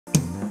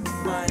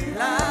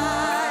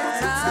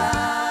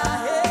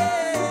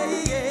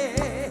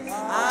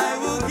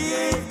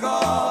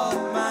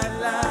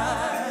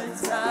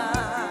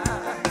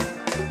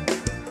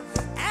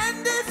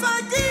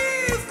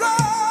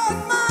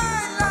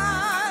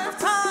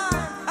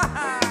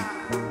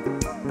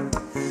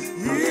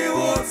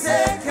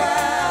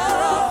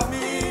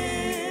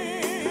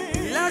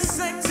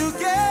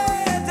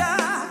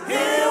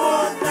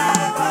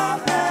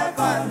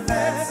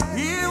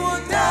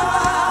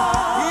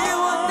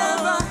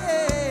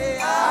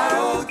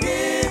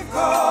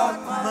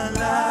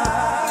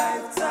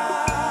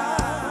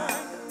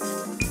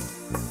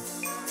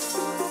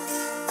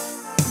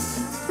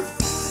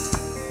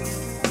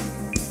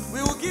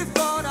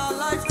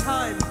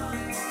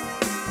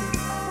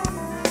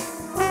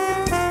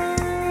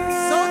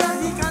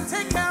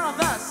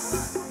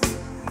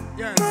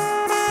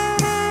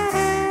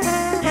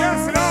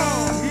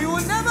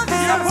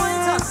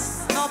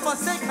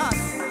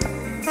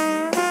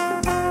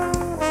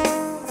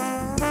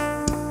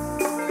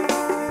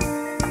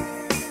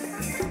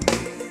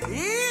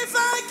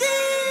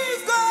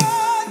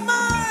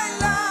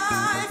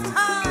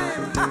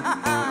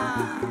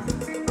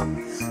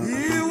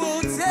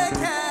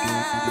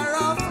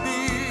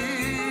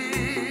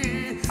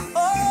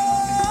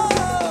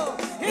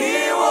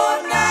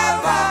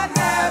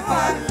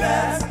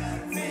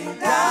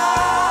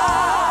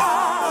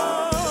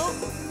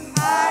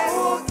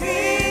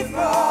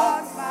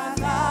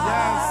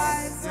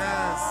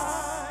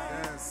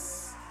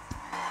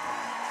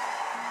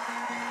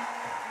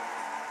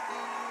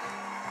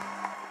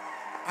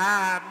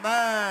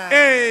Amen.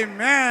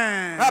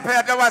 Amen.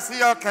 Papa, there was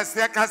your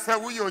kasa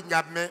wuyo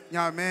nyame.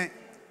 Nyame.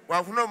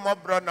 Wahuno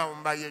mobro na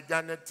umbaye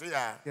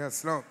janetia.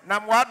 Yes, Lord. Na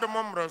mwado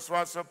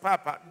momroswa so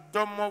papa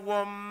domo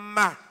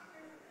woma.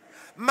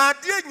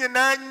 Madie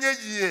nyina nye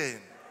yie.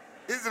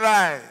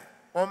 Israel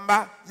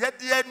omba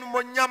yedie nu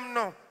monyam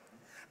no.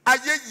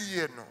 Aye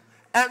yie no.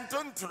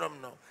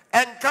 Entontrom no.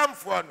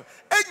 Enkamfo no.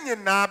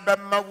 Enyina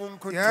bema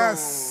wunkuto.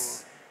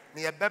 Yes.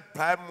 Ni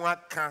ebepa mu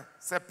aka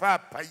se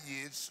papa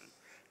Yesu.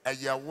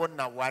 Eye wo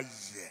na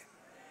waye.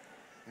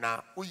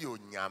 Na uyo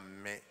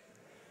nyame.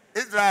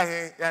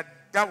 Israel ya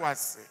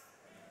dawase.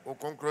 O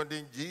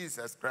concluding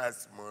Jesus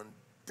Christ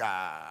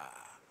munda.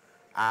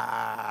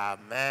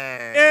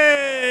 Amen.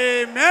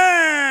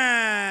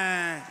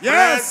 Amen.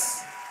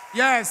 Yes.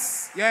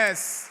 Yes.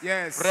 Yes.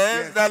 Yes.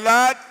 Praise the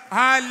Lord.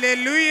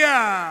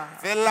 Hallelujah.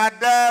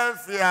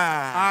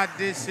 Philadelphia.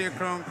 Adeshe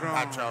kron kron.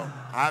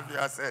 Have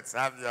your seats.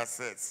 Have your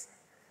seats.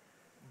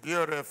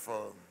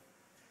 Beautiful.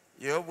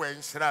 You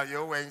went shroud.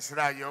 You went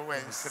shroud. You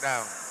went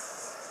shroud.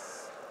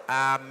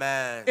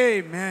 Amen.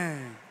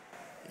 Amen.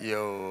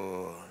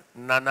 Yo.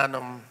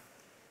 Nananum.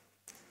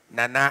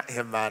 Nana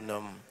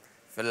Himanum.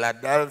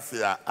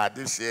 Philadelphia.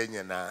 Adeshe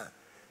nyena.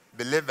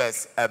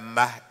 Believers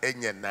Emma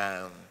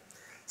enyena.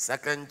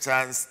 Second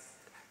Chance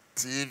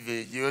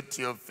TV,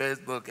 YouTube,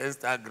 Facebook,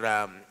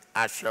 Instagram,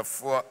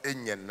 Ashafo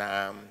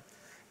enyena.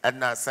 And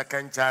now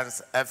Second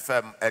Chance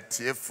FM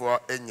etie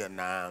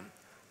enyena.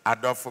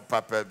 Adolfo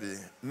Papa bi.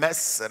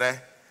 Mesre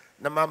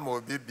nama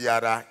mo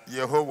bibiara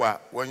Yehowa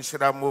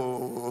wonhyira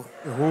mo.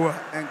 Yehowa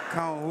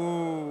enka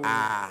ho.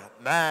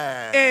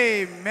 Amen.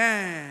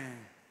 Amen.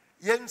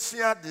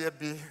 Yenhyia de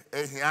bi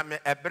ehiame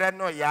ebre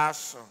no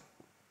yaso.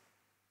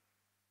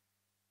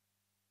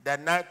 The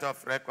night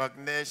of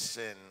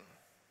recognition.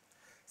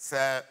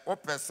 Say,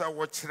 opesa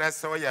wochire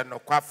se oye no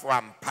kwafo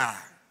ampa.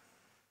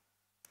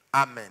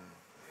 Amen.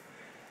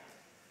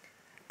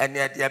 And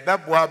yet, ye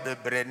beboa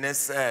bebre ne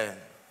se.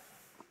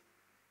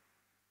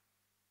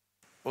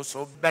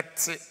 Oso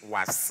beti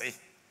wase.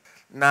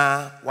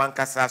 Na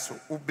wankasa so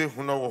ube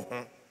huno wo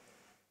ho.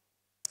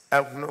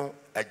 Ehuno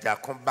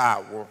ajakon ba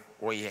wo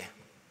oye.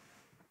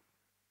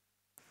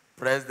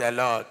 Praise the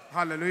Lord.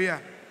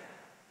 Hallelujah.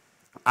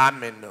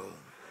 Amen.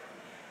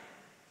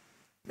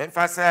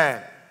 Memfa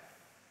say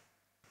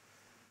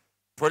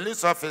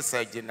police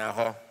officer gina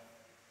ho.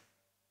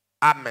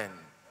 Amen.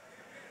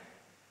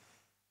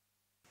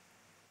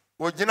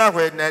 Wogina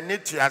hwe na ni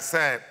tua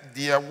say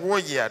de wo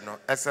ye no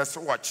esese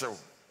wo chew.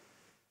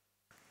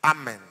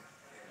 Amen.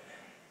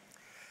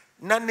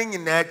 Na ne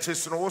nyina achi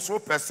so wo so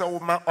pese wo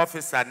ma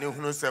officer ne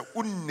hunu say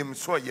unnim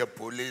so ye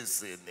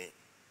police ni.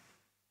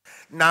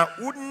 Na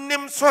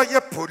unnim so ye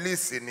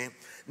police ni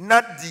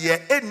na de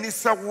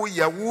enisa wo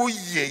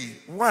ye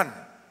one.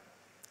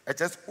 It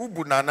just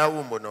ubu nana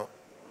umuno.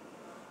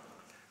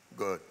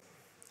 Good.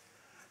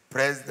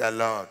 Praise the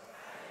Lord.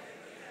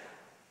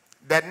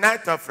 The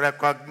night of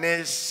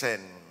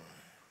recognition.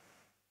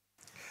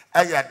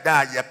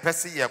 Ayada ye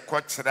pesi ye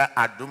kochra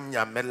Adom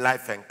Nyame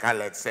life and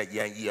color say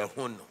ye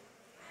huno.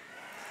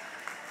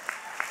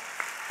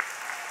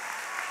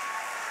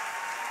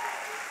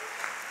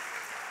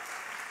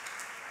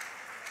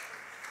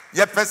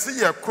 Ye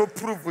pesi ye ko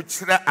prove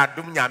chira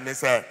Adom Nyame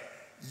say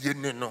ye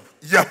no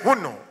ye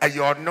huno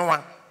ayo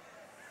noa.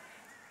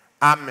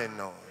 Amen.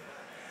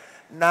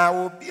 Na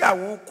obi a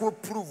wo ko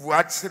prove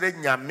achire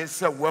nyame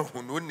se wa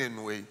hunu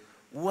nenwe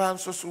wo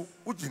anso so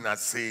ugina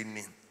sei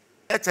ni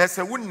e che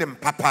se wonnim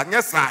papa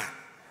nyesa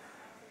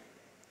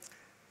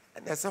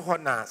and se ho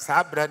na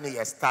sa bra ne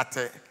ye start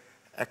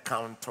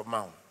account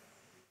amount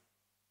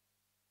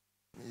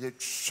ye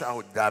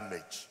show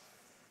damage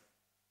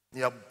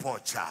ye bo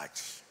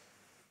charge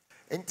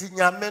enti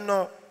nyame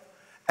no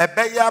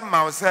ebe ya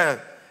ma o se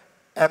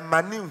e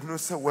mani hunu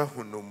se wa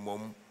hunu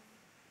mom.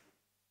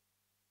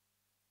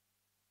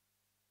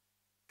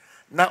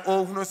 Na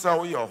ohunu sa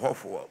wo ye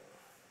ohofo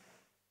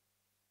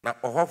na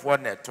ohofo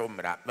na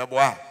etomra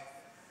meboa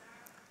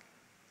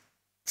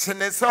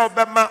chine sa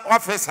obema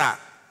officer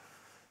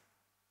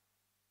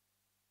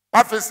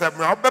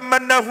me obema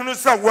na hunu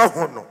sa wo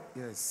hono.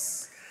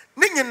 Yes.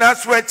 Ni nyina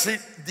so achi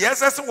de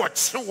esese wo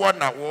chi wo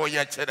na wo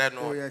ye kire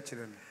no Oh, ye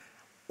kire no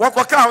wo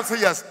koka wo say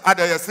yes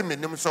ada yes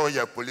menim so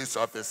ye police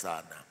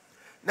officer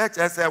na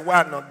che say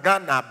wa no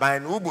Ghana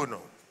ban ubu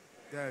no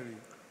David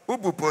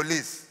ubu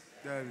police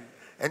David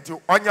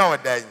enti onya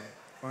odan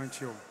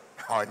oncho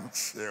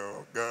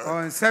good.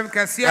 on sem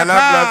kasia God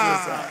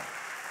bless you, sir.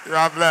 You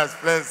are blessed.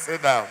 Please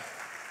sit down.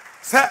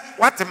 Sir,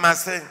 what am I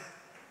saying?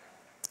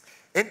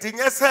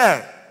 Enti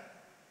say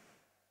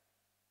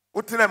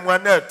utina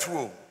mwana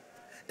tuo.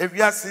 If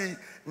you see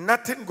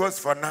nothing goes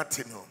for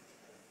nothing.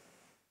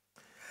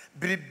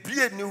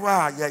 Bibie ni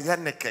wa ya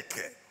ne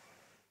keke.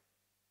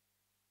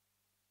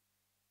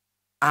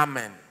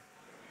 Amen.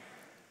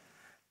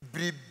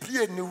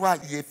 Bibie ni wa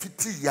ye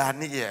fiti ya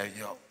ni ye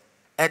yo.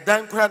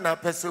 Edan kura na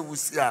pese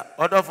wusia.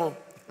 Odofo.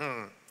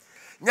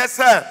 Yes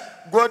sir,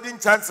 golden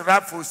chance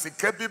raffle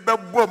sika bi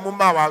bebo mu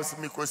ma wa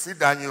mi ko si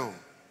danyo.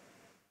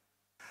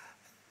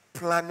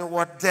 Plan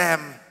what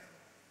them.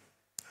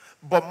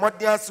 But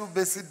Modiasu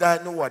besi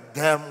dino what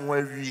damn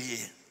we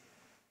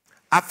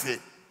afe.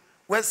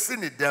 We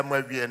seen it damn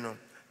we no.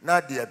 Now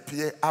they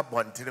appear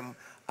abontirim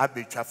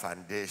abicha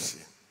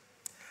foundation.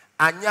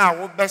 Anya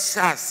wo be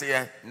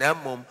shase na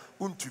mom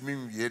untumi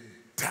nwie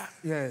da.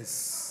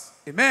 Yes.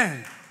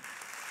 Amen.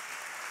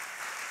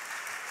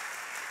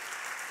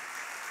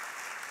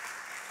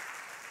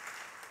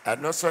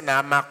 And also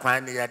na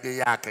makwan ya de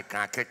ya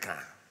keka.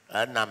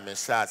 Na me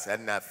shase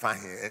na fa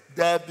he.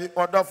 There be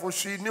odofo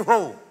shi ni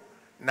ho.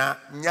 Na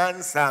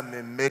nyansa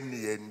me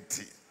meni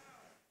enti.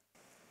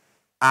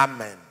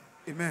 Amen.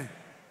 Amen.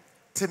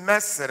 Ti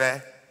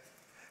mesre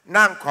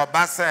na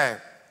nkoba se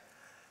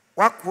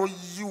wako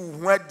yi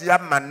wo adi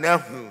ama na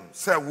hu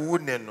se wo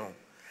ne no.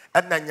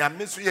 Na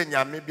nyame so ye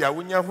nyame bia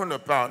wo nya hu no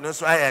pa no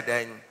so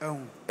ayeden.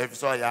 If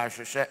so ya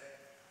hwehwe.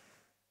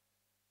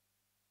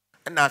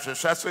 Na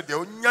hwehwe so de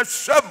onya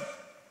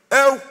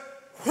hwam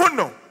hu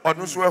no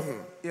ono so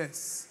ahu.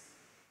 Yes.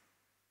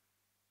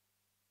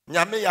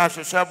 Nyame ya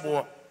hwehwe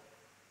bo.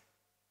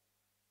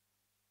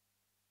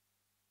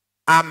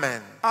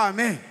 Amen.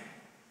 Amen.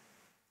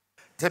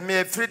 Te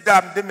me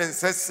freedom de men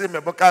sese me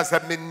boka sa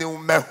me ni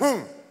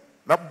mehu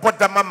me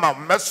boda mama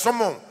me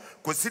somo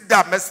ko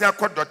sida me se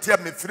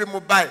akodote me firi mu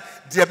bai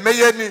de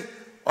meyeni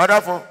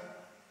odafo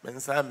me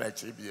nsa ma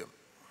chi biem.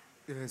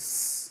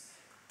 Yes.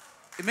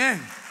 Amen.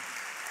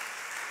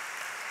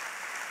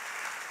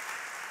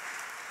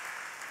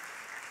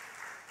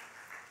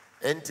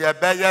 Enti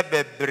abaya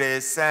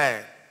bebre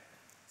se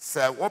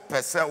wo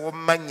pese wo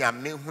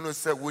manyame hunu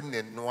se wo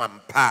ne no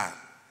ampa.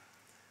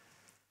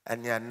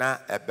 Anya na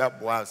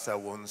ebeboa se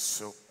wo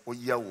nso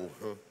oya wo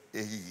ho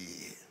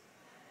ehiye.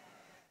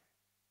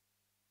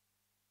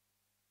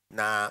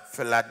 Na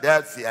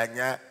Philadelphia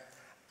nya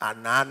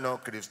anano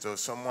Kristo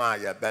somo a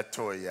ya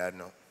beto ya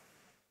no.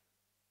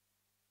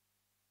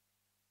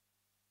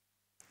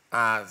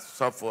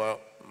 So for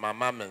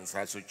mama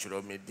mensa so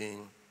chiro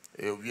medin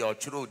we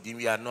ochiro din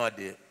we are not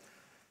the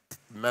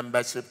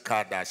membership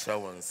card that show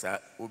onsa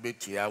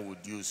obetua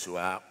would use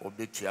a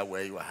obetua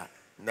where you are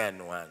na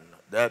no one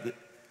that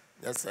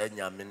yes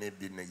nyame ne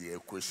bi na ye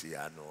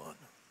koshia no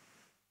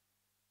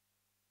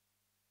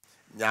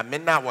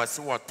nyame na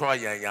wose woto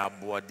yan ya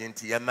boodin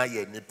ti yema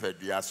ye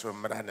nipadua so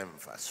mra ne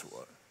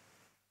mfaso.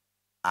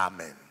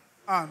 Amen.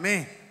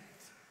 Amen.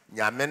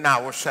 Nyame na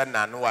wo hwe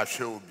na no wa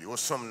hwe obi wo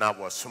som na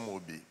wo som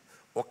obi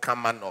wo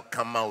kama no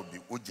kama obi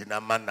wo gina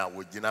ma na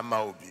wo gina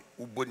ma obi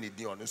wo boni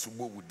din ono so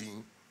bo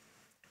wudin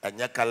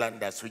anya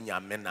calendar so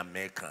nyame na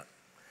meka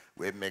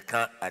we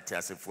meka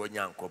atiasefo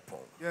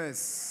nyankopon.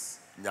 Yes.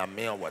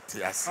 Nyame o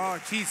watiase. Oh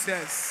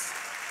Jesus.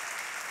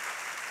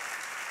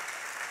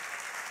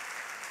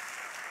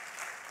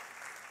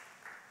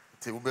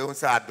 Ti ube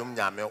unsa adom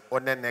nyame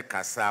onene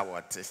kasa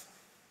wote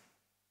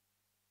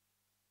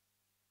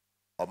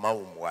oma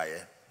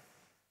umwaye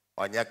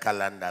onya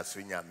calendar so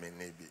nyame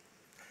nebi.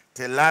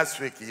 Till last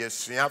week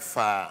yesua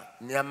fa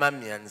nyama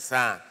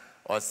miensa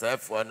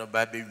osefo no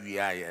ba be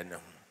wiaye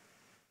no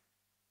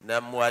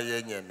na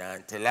mwaye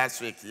nyena. Till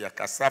last week ya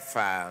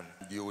kasafa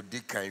di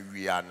odikan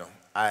wia no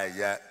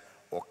aya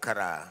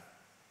okra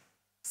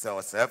se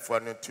osefo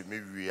no tumi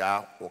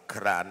wia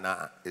okra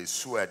na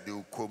esu ade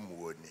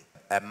ukomuoni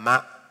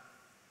ema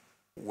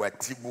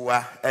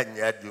watibua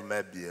enye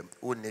aduma biem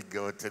uni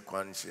guilty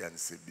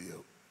conscience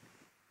bio.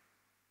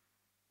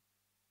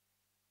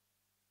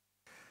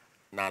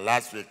 Na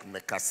last week me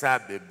kasa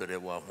bebre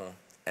wo ho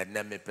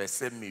ene me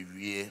pese me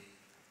wie.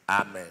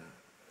 Amen.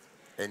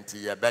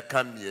 Enti ye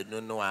beka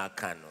mienu no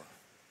aka no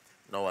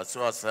na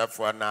waso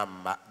osefo na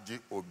ma gi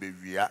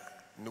obewia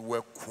ni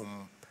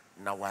wakum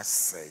na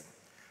wasai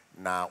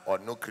na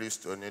ono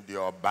Kristo ni de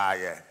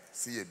obaye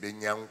si ye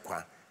benya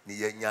nkwa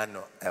ni yenya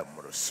no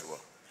emroso.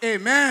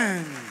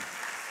 Amen.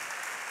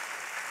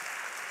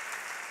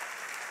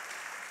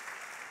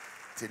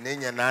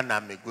 Tinenya na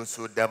me go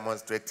so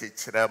demonstrate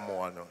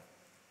chiremo no.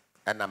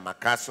 And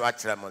Makaso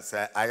Achram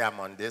say, I am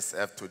on this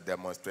earth to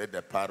demonstrate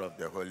the power of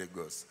the Holy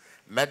Ghost.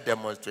 Me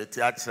demonstrate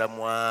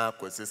Achramwa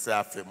kosisa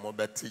afe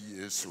mobeti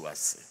Yesu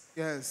ase.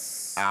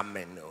 Yes.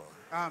 Amen.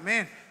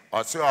 Amen.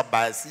 Also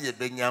obasi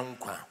yebenya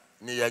nkwa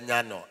ni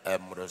yenya no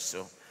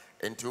emroso.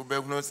 Enti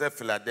ubehunu se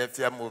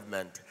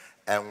Philadelphiamovement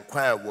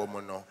enkwa ewo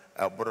mu no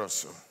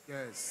ebroso.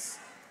 Yes.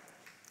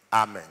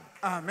 Amen.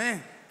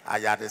 Amen.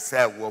 Ayade se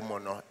ewo mu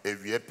no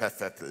ewie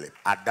perfectly.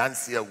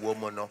 Adanse ewo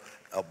mu no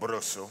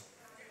ebroso.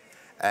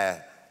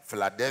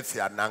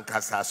 Philadelphia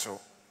nankasa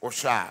so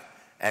osha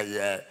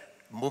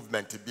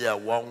movement be a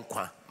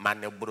wonkwa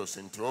mane bros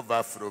into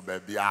overflow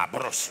baby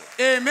abros.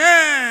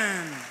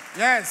 Amen.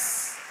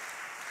 Yes.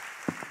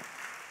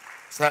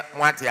 So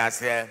what you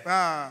say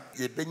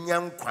ye benya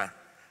nkwa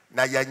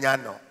na yanya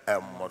no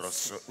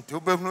emoroso nti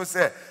obehunu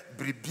se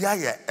bribia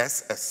ye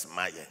ss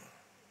maye.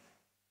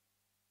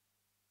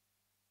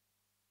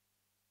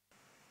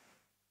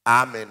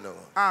 Amen.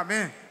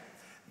 Amen.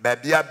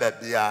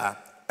 Babia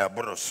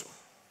ebroso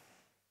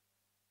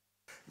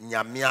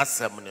nyame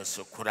asem ne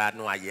so kura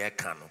no aye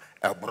ka no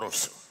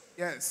ebroso.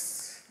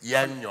 Yes.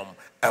 Yenyom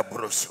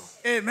ebroso.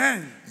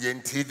 Amen.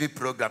 Yen TV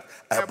program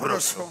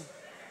ebroso.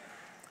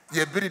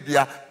 ye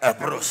biribia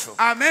ebroso.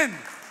 Amen.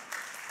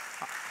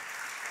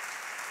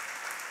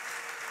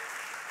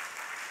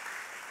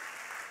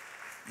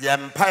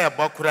 Yempire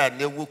bokura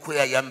ne wuku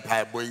ya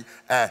yempire boy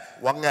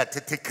wanga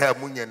tetika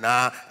mu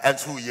nyina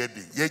enso ye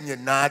bi ye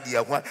nyina de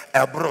ho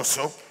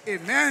ebroso.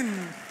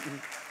 Amen.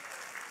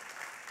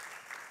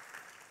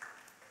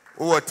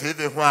 O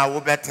TV ho a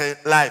wo bete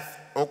live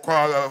o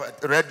call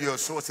radio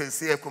so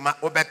say kuma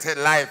o bete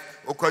live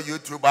o call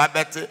YouTube a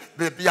bete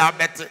baby a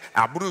bete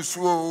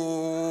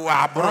abroso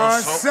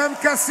abroso. Sem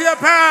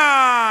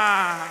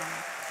kasiapa.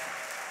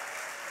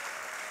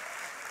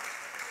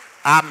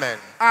 Amen.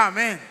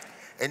 Amen.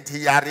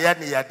 Enti yare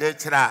ne yade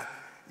kira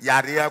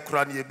yare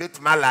akro ne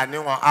yebetuma lane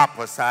won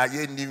aposa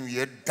ye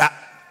nimwie da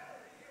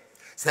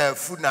se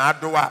fu na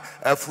adoa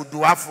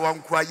afuduafo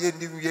nko ye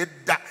nimwie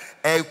da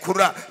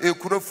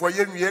ekurofo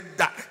ye nwie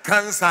da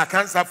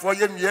cancer fo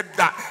ye nwie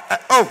da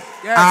oh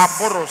yes.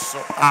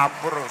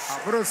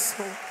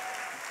 abroso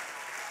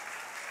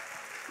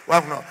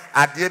wafno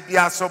ade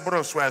bia so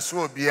broso eso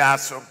obi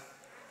aso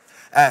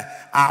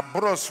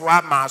abroso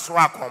ama so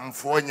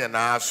akomfo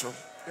nyina aso.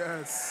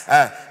 Yes.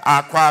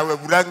 Akwa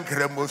wewura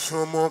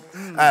nkremosomo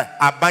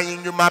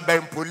abanyuma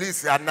ben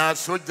police ana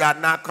soldier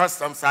na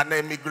customs ana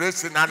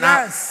immigration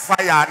ana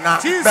fire ana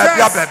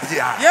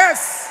babia.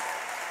 Yes.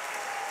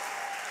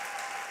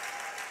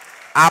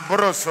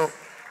 Abroso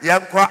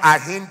yenko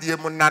ahindie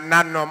mu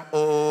nananom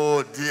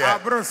oh dear.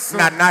 Abroso.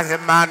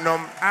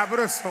 Nanahemanum.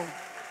 Abroso.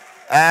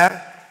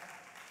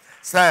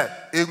 Sir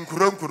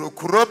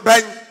kuro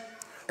ben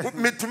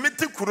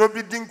mitumiti kuro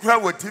bi dinkura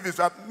wo TV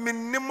so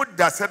minnimu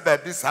dase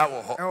baby sa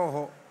wo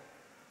ho.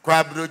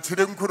 Kwa bro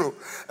chire nkuro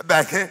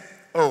ba he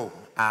oh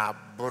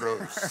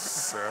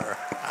abroso.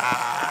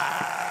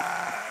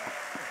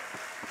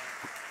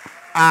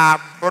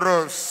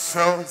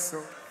 Abroso.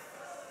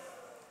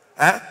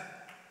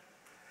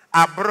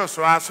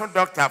 Abroso aso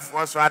doctor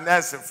for so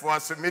nurse for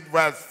so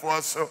midwife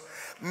for so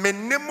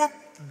minnimu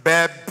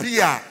baby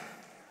a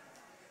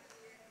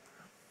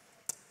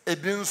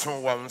edinso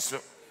won so.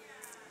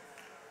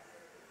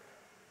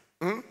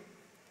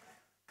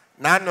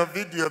 Nano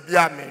video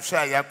bia me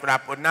share ya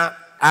krapo na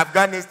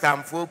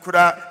Afghanistan fo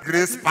kura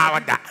grace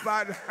powder.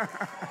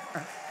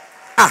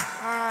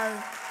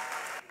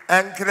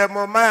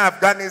 Enkremo ma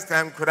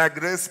Afghanistan kura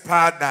grace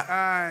powder.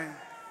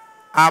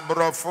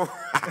 Abrofo.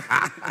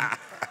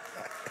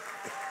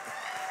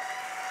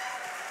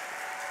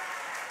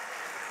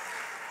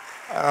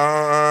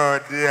 Oh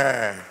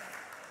dear.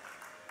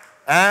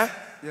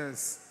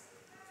 Yes.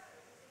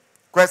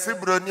 Kwesi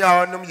broni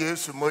a onum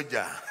Yesu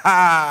moja.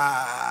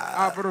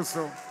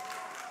 Abroso.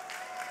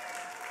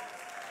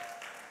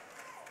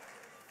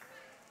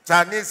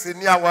 Chinese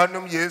ni a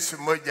onum Yesu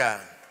moja.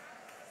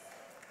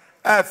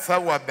 Efa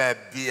wa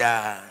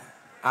babia.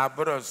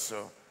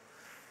 Abroso.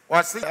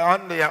 Wasi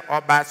on ya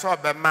oba so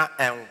obema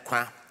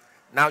enkwa.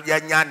 Na ya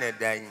nya ne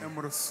dan.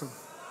 Abroso.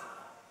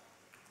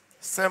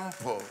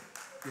 Simple.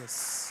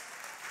 Yes.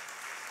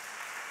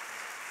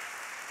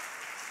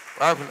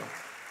 Wabno.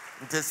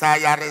 Nti sa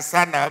yare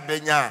sana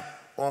obenya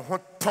oho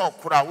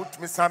tokura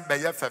utumi san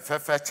beye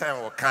fefefe chen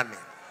wo kane.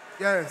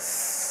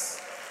 Yes.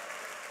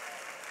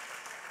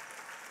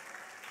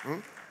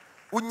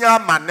 Unya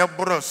mane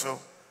broso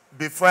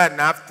before and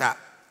after.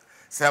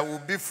 Say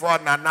before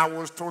na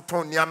wo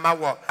to niama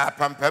wo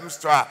apampam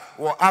store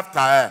wo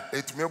after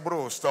it me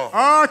bro store.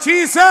 Oh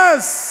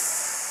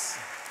Jesus.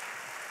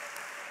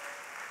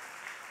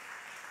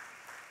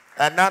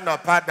 And no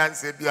pardon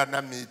say bi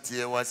na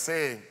metie was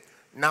say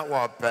na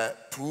wape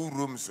 2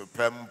 rooms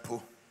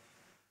pempo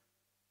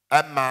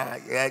ama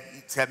ya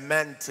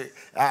cement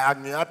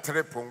anya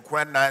triple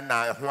nkwa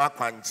na ho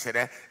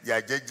akwankyere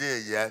ya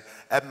jeje ye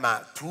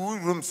ama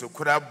 2 rooms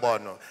kura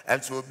bono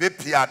and so be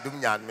pia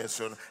adom nyame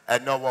so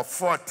and over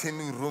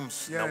 14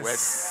 rooms na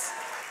west.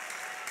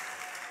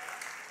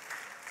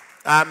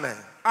 Amen.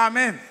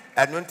 Amen.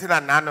 And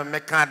until nano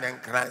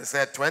mechanic can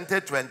say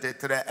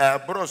 2023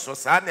 bro so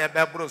sa na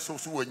be bro so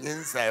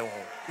wonyinsa ho.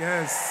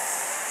 Yes.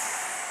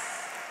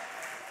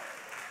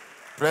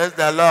 Praise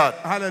the Lord.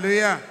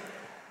 Hallelujah.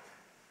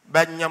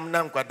 Banyam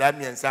nan kwada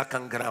miensa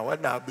kankra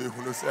wana be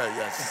hunu say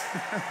yes.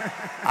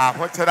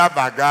 Ahochira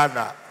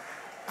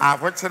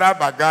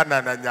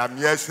bagana na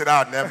nyame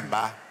ahira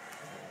onemba.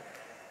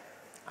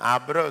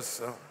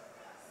 Abroso.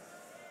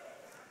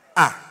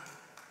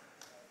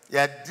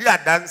 Ya dia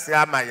dance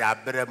ama ya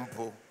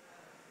brempo.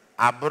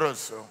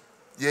 Abroso.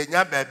 Ye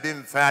nya baby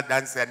mfa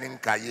dance ni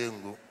nka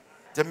yengu.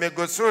 Te me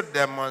go so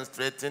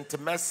demonstrating to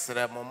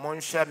mesre mo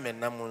monhwe me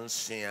na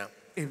monsua.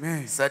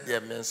 Amen. Said the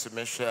mention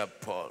me share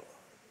Paul.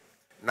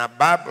 Na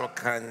Bible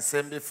can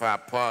send me for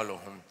Paul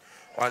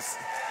was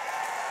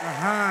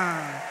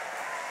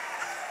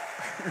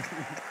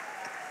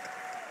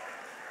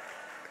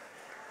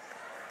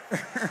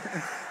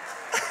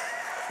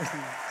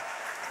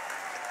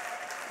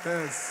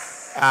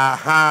Yes.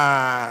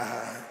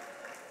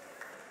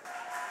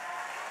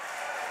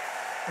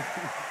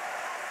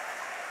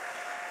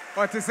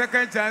 What the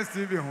second chance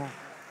to be home?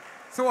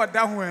 So what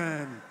that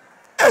when?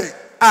 Hey,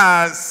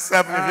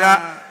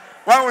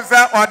 What was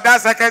that? Or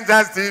that second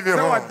chance TV?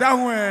 So what that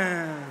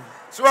one?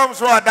 So I'm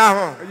so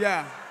that one.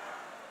 Yeah.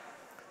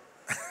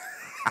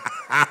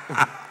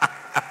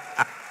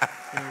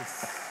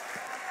 Yes.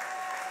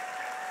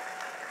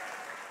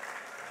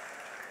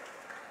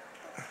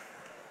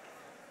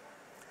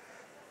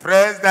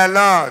 Praise the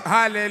Lord.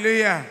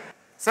 Hallelujah.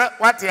 So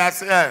what you are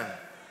saying?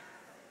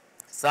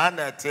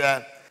 Sanet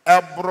here.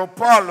 Ebro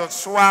Paul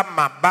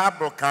swama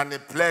Bible can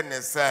plain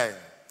say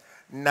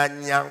na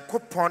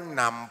nyankopon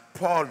nam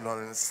Paul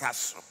nsa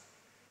so.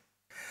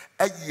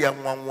 Eye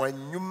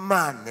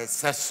nwanwanyuma ne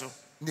seso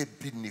ne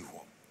bi ni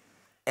ho.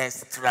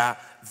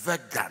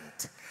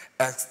 Extravagant,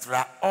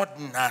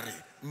 extraordinary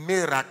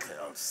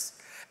miracles.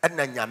 And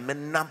na nyame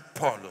nam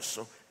Paul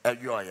so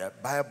eyoye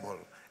Bible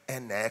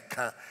and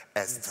eka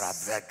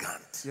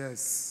extravagant.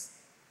 Yes.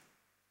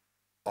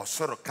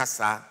 Osoro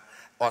kasa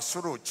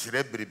osoro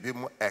chire biribi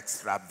mu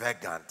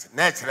extravagant.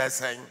 Na chire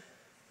sen.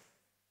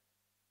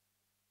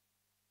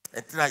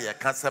 Entina ye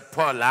kasa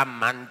Paul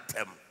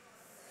amantem.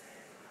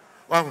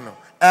 Wahuno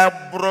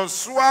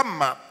ebrosua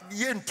ma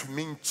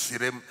yentumi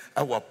nchirem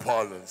ewo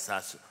Paul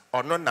nsaso.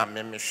 Ono na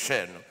me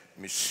hwe no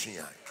me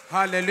hia.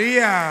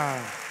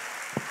 Hallelujah.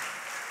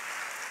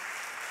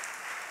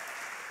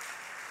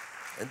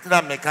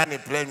 Entina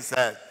mechanic plane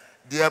said,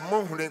 "Dear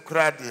mohune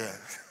kra dear."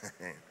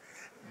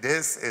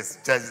 This is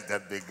just the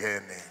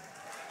beginning.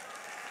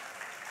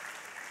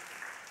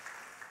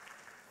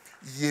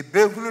 Ye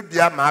behulu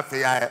bia ma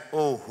afi ya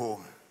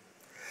home.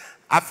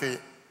 Afi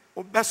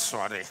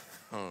obesori.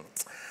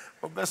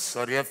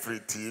 Obesori free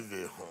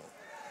TV ho.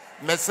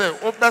 Me say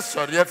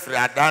obesori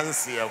free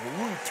dance ya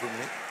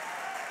wuntumi.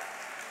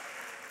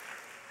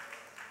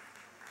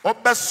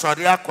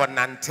 Obesori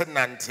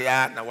akonante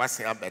ya na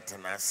wase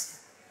abetenas.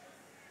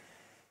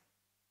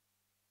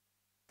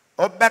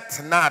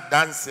 Obetna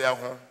dance ya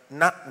ho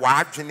na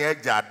waadwene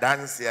agya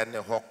dance ya ne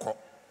hoko.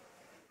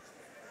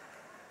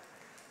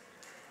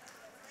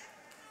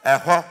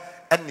 Eho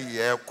eni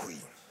ye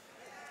kui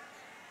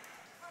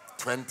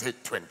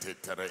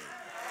 2023.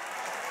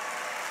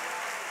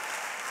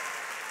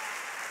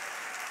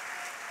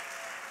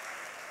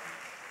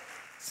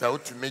 So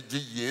to me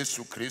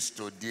Yesu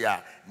Kristo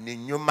dia ni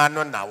nyuma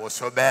no na wo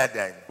so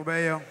beden.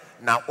 Obeyo.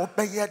 Na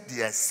obeye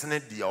de sene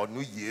de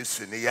onu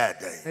Yesu ne ya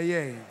den.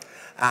 Hey.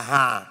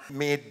 Aha,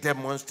 me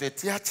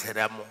demonstrate ya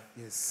cheremo.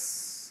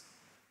 Yes.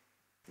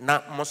 Na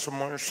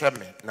mosomon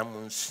hweme na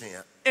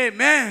monsia.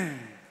 Amen.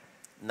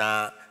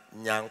 Na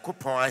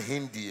nyankopon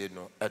ahindie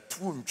no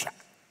atuntwa.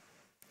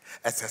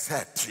 Esese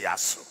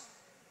atuaso.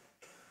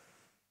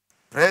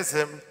 Praise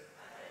him.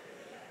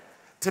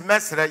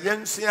 Timesra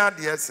yensia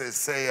de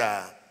sese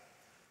ya.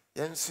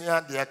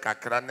 Yensia de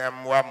kakra na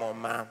mwa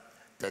moma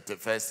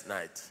 31st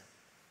night.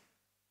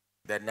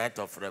 The night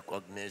of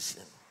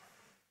recognition.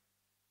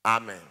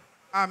 Amen.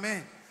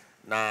 Amen.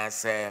 Na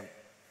se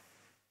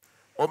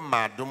o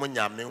ma dum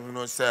nyame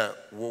hunu se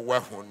wo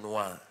wahunu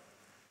a.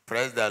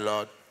 Praise the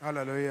Lord.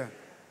 Hallelujah.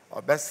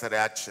 Obesere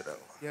achire.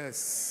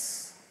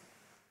 Yes.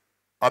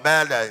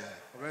 Obeda.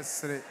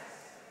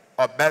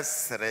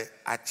 Obesere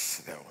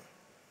achire.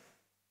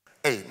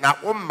 Eh, na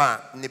o ma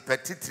ni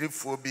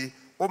petitrifo bi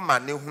o ma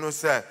ne hunu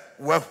se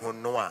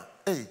wahunu a.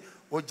 Eh,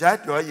 o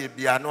jade o ye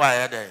bia no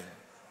ayeden.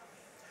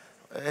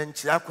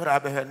 Enchi akora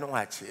be no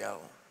achia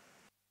o.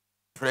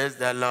 Praise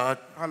the Lord.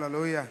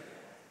 Hallelujah.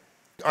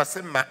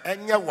 Osema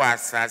enye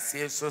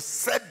wasase so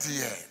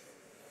sedie.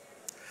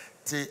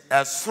 Ti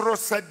esoro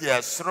sedie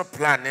esoro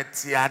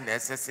planet ya na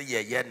esese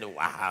ye ne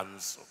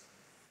wahanso.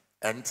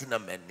 Enti na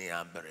mani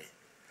abre.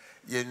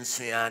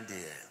 Yensua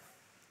de.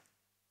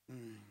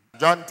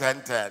 John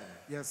 10:10.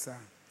 Yes, sir.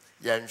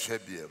 Yenhwe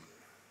biem.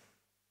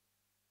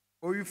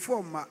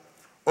 Owiforma.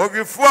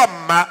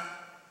 Owiforma.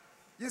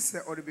 Yes,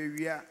 sir.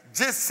 Oribewia.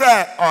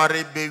 Jise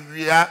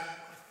oribewia.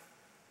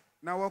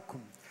 Na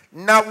wakum.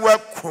 Na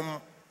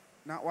wakum.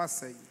 Na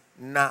wasay.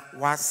 Na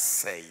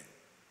wasay.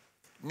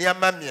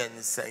 Niama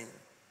miensen.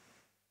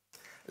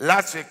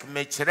 Last week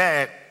me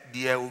chere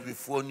dia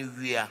obifo ni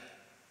wia.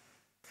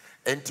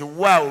 Enti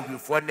wa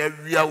obifo na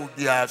wia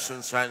obia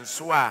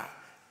sonsanso a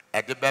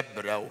ede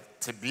bebrew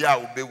te bia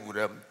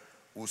obewuram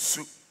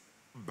usu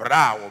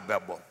bra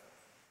obebo.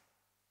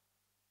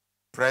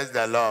 Praise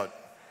the Lord.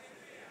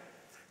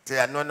 Te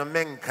anono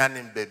menka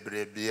ni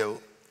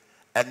bebrebeo.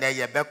 Ene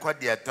ye beko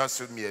de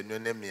etoso mienu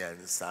ne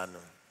miensa no.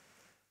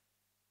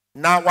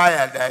 Na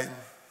why then?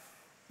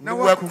 Na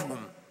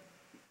wakum.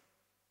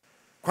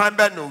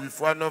 Kwamba no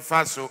wifo no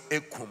fa so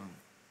ekum.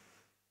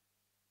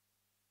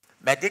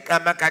 Medika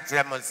maka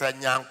kire mo se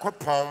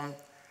nyankopon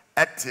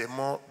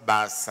etemo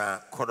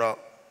basa koro.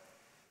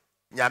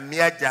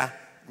 Nyame agya,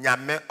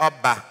 nyame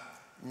oba,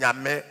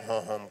 nyame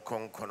honhom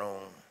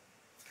konkron.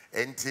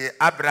 Enti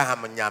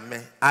Abraham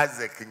nyame,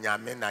 Isaac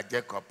nyame na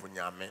Jacob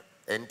nyame.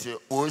 Enti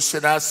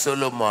Oshira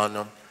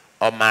Solomon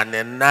o man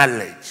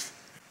knowledge,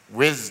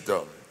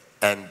 wisdom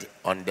and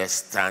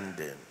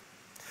understanding.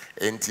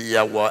 Enti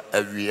yawo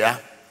awia,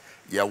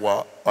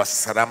 yawo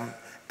osram,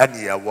 and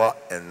yawo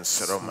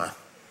ensroma.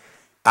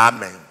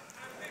 Amen.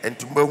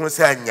 Enti mbehu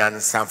se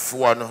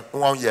nyansafo no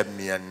won ye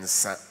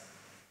miensa.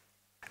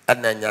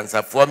 ɛna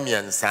nyansafoɔ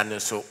mmiɛnsa no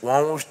so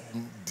wɔn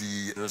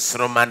di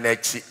nsoroma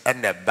n'akyi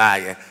ɛna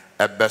baeɛ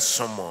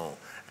ɛbɛsom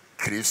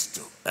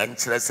Kristo.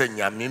 Ɛnkyerɛ sɛ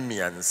nyame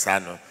mmiɛnsa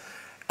no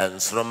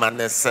nsoroma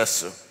ne sɛ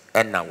so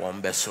ɛna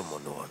wɔn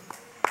bɛsom no.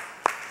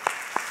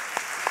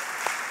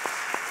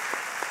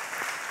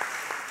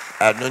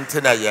 Ɛno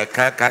nti na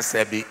yɛka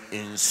kasa bi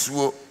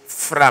nsuo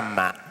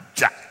frama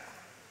gya.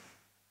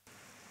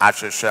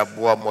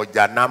 Ahwehwɛboɔ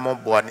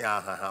mogyanamboɔ ne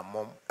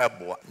ahahamom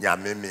ɛboɔ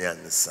nyame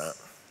mmiɛnsa.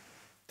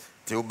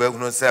 Nti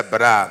wobɛhunu sɛ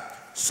berɛ a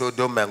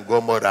Sodom and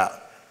Gomorrah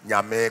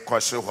nyame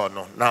kɔhye hɔ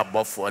no na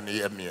abɔfoɔ no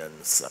yɛ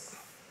mmiɛnsa.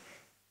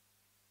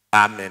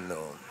 Amen.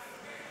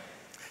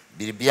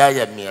 Biribia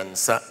yɛ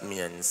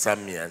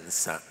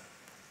mmiɛnsa.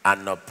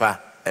 Anɔpa,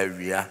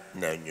 awia,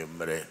 na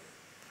anwummere.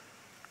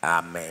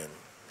 Amen.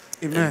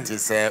 Nti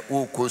sɛ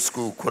wokɔ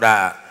school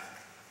koraa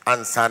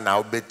ansa na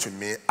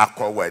wobɛtumi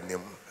akɔ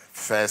w'anim.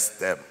 First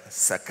term,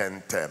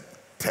 second term,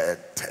 third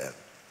term.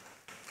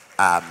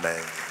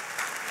 Amen.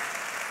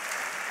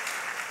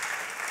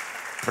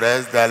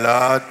 Praise the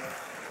Lord.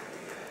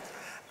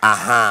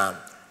 Aha.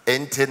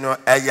 Enti no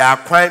ɛyɛ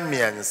akwan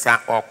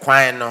mmiɛnsa.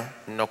 Ɔkwan no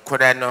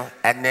nokorɛ no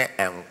ɛne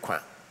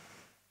ɛnkwa.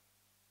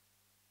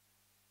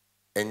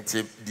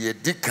 Enti deɛ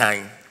di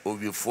kan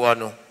owifoɔ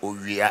no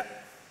owia.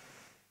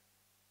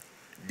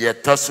 Deɛ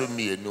ɛtɔ so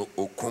mmienu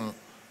okum.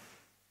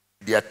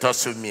 Deɛ ɛtɔ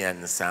so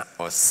mmiɛnsa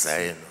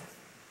ɔsɛe no.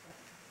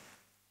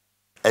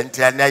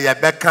 Enti ɛnɛ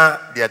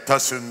yɛbɛka deɛ ɛtɔ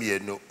so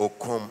mmienu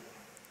okum.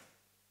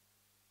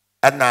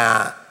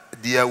 Ɛna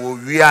deɛ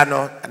wɔwia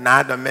no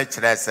na Adom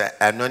kyerɛ sɛ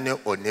ɛno ne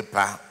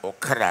onipa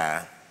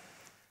ɔkra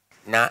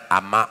na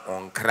ama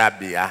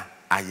ɔnkrabea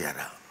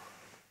ayɛra.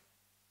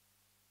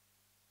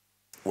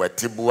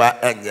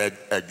 Watibua ɛnyɛ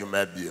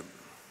adwuma biem.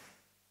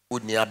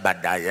 Uni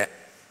abadaeɛ.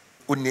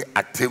 Uni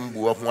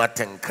atembuo ho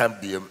atenka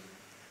biem.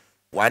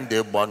 One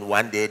day born,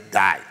 one day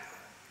die.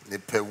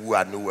 Nipa wu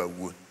a no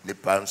wawu.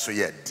 Nipa nso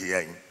yɛ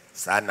deɛn.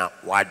 Saa na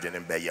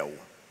wadwene bɛyɛ wo.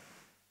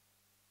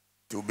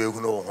 Nti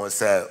wobɛhunu wo ho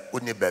sɛ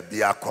uni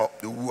baabi akɔ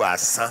wu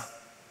asa.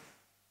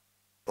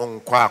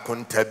 Nkɔ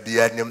akonta bi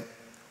anim.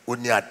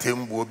 Uni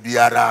atembuo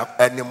biara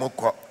anim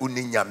kɔ.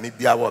 Uni nyame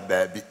bia wɔ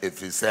baabi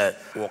ɛfiri sɛ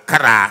wo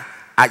kra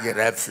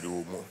ayɛra afiri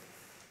wo mu.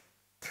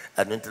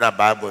 Ɛno nti na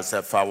Bible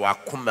sɛ fa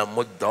wakoma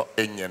mu dɔ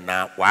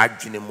nyinaa,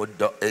 wadwene mu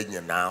dɔ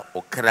nyinaa,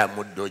 okra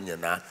mu dɔ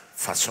nyinaa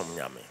fa som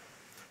nyame.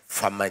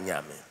 Fa ma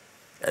nyame.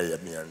 Ɛyɛ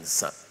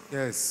mmiɛnsa.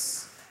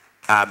 Yes.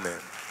 Amen.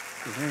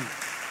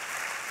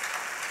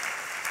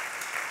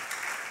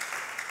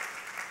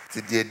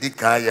 Ti deɛ di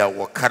kan yɛ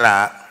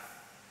wɔkra.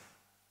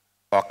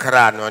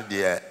 Ɔkra no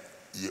deɛ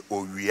yɛ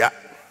owia.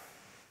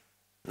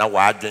 Na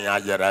wadwene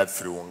ayɛra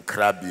afiri wo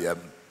nkrabea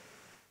mu.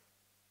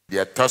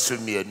 Deɛ ɛtɔ so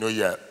mmienu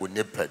yɛ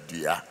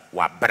onipadua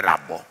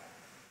wabrabɔ.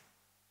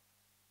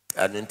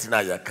 Ɛno nti na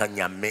yɛka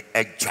nyame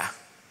agya,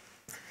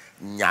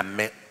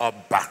 nyame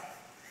ɔba,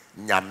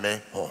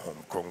 nyame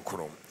honhom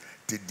kronkron.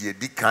 Nti deɛ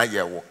di kan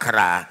yɛ wo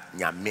kra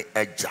nyame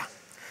agya.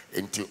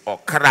 Nti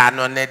ɔkra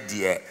no ne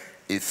deɛ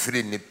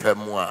ɛfiri nipa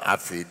mu a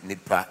afei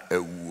nipa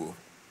awuo.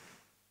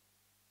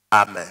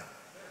 Amen.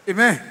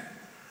 Amen.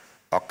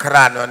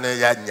 Ɔkra no ne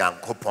yɛ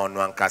Nyankopɔn no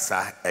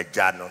ankasa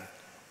agya no.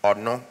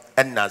 Ɔno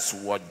ɛna so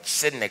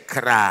wɔgye ne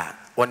kra a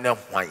ɔne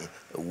hwan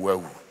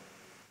wawu.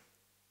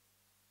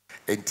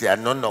 Enti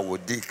ɛno na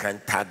wɔdi kan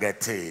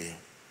targetee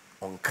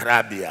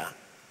ɔnkrabea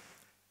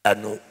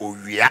ɛno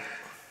owia.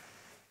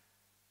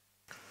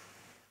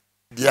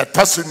 Deɛ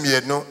ɛtɔ so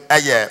mmienu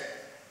ɛyɛ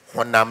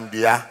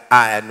honamdua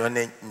a ɛno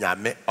ne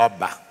nyame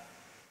ɔba.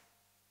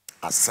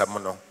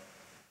 Asɛm no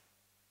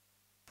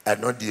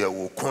ɛno deɛ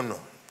wɔku no.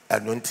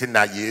 Ɛno nti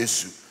na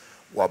Yesu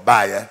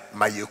wɔbaeɛ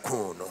ma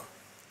yɛku no.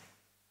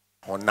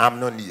 Honam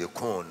no ne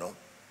yɛku no.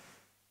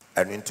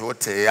 Ɛno nti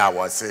wotee a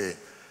wɔse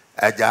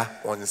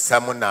agya wo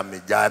nsɛm na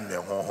megyaa me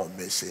honhom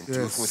mehyɛ. Nti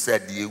wohu sɛ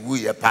deɛ ɛwu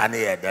yɛ paa ne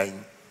yɛ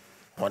dan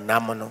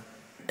honam no.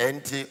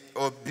 Enti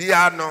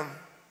obia no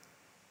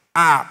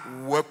a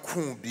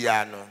waku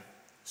bia no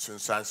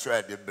sunsuanso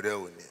a de brɛ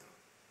wo ni.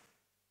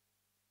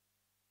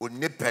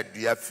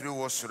 Onipadua firi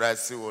wo soro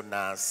ase wo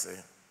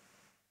naase.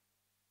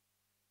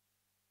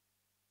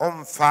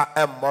 Ɔmfa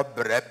ɛmmɔ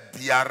brɛ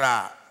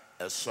biara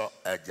a ɛsɔ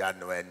agya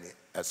no ani.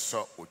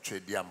 Ɛsɔ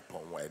otwedia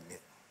mpɔn wani.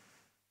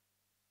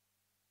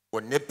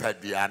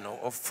 Onipadua no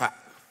ɔfa.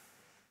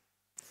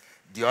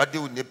 Deɛ ɔde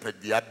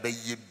onipadua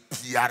bɛyɛ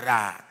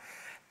biara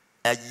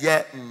a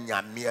ɛyɛ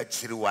nyame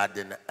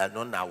akyiriwade no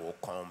ɛno na wo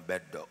kɔn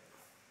bɛdɔ.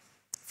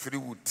 Firi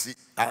wo ti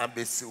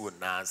abɛsi wo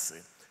naase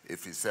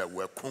ɛfiri sɛ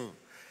waku.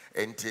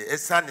 Enti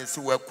ɛsiane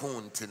sɛ waku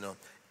nti no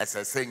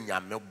ɛsɛ sɛ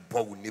nyame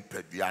bɔ wo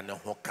nipadua no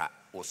ho ka.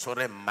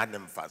 Wosɔre mma ne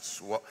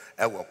mfasoɔ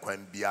ɛwɔ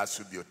kwan biara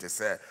so bi te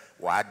sɛ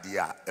wade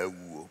a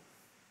awuo.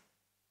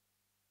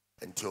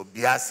 Nti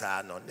obia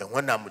saa no ne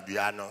honam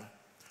dua no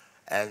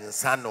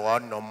ensa no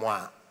ɔnom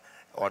a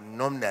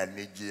ɔnom na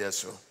anigye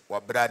so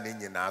wɔbra ne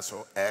nyinaa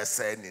so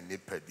ɛsɛ ne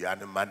nipadua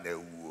no ma na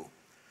awuo.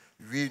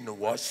 Wi no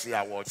wɔhye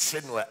a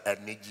wɔhye no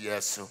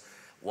anigye so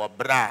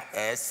wɔbra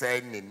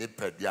ɛsɛ ne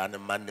nipadua no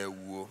ma na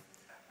awuo.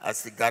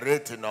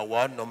 Asigareti no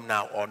wɔnom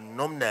na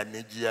ɔnom na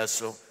anigye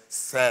so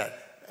se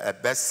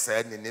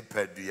bese ni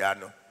nipadua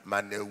no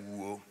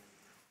manewuo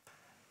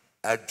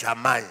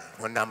adwaman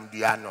honam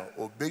dua no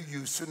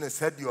obeyusu ne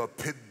se de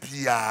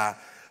opebia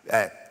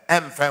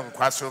emfa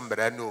nkwaso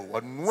mbre no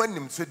wonu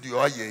anim so de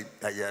oye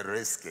aye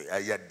risky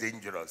aye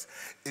dangerous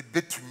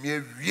ebetumi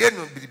awie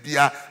no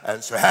bibia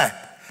enso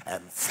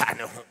emfa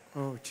ne ho.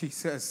 Oh,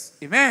 Jesus.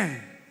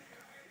 Amen.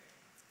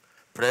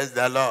 Praise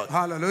the Lord.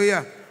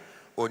 Hallelujah.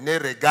 One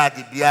regard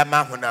bia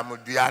ma honam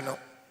dua no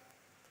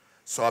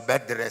so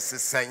obedress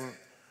sen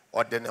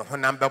ode ne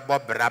honam bebo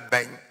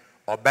braben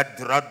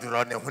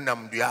obedrodro ne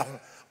honam dua ho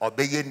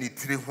obeye ni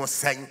tiri ho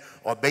sen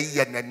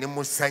obeye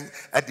nanim sen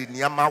ade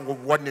niama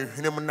wo ne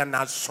hwenem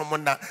na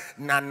som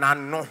na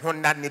no ho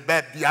na ne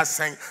ba bia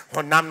sen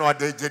honam no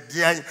ode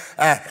gedian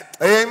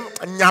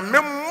nyame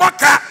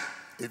moka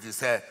if you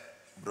say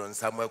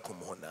bronsam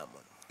akum honam.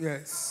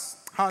 Yes.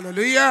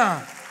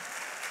 Hallelujah.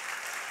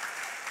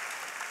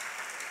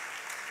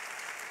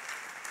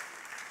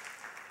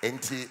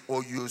 Enti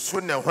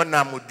oyusu ne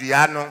honam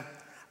dua no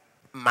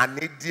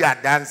mane di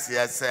adanse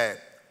ese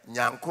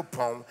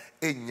nyankopon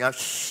enya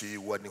hwe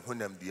woni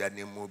honam dua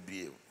ne mu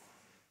bie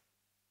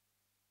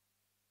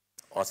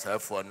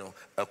osafo no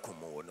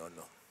akumo no.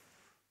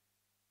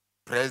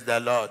 Praise the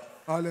Lord.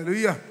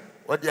 Hallelujah.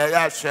 What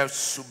ya hwe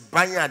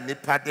subanya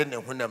nipa de ne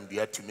honam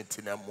dua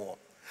tumitina mu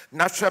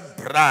na hwe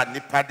bra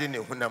nipa de ne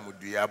honam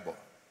dua bo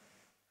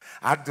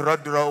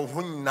adrodro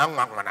hunna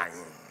nwanwan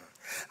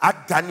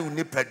adani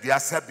unipadua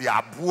sebi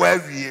aboa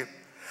wie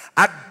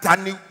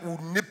adani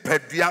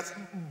unipadua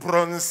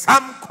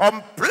bronsam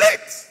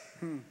complete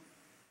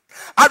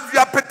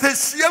avia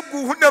petition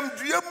gu hunam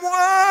dua mu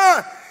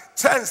a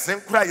chance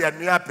nkura ya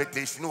nua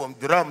petition wom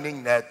drum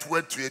ning na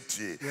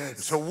tuatuatie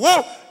so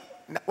wo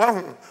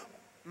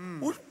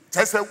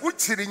chese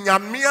wuchiri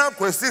nyamia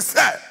kwesi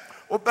se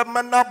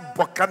obemana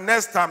boka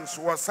next time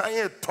so wasan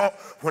ye to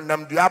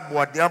hunam dua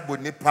boade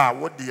abonipa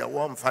wo de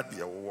wo mfa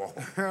de wo.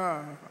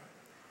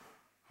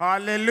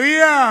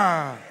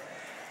 Hallelujah.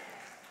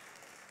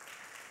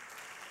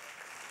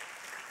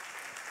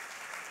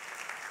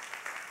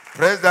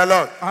 Praise the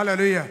Lord.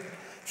 Hallelujah.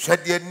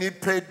 Shade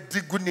nipa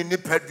diguni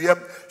nipa duam,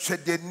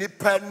 shade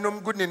nipa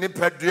numguni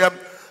nipa duam,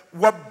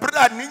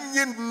 wabra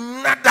ninyi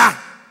nada.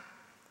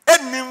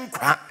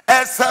 Eninkwa,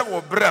 esa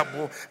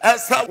wobrabo,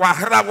 esa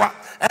wahrawa,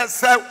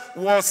 esa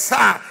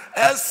wosa,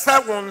 esa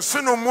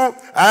wonsunumu,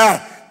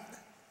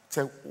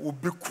 te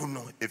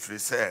ubikuno if you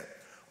say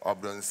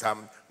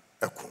obronsam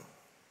ekum.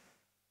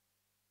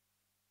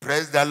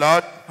 Praise the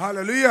Lord.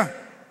 Hallelujah.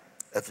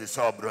 If you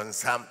saw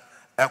bronsam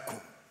ekum.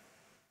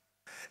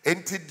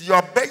 Enti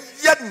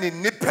diobeye ni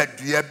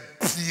nipadua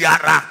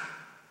biara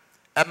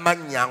ema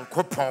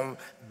nyankopon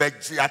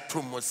beji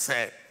atomo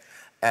se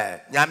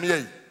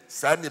nyame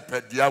sa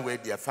nipadua we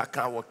de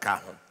faka wo ka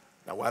ho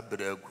na wa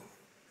bragu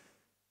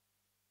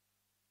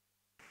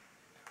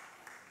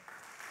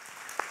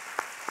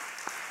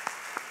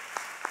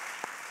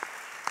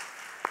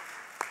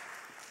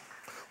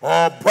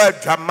o boy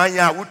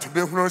jamanya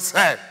wotube hunu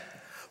se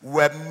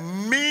we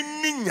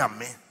mini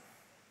nyame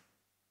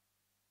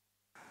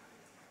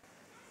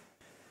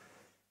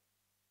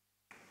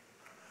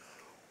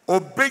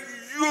obe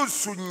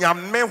yusu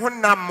nyame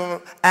honam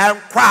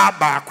enkwa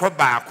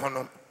baako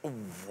no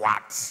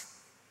what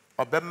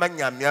obe ma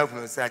nyame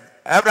ahunu say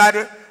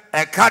everybody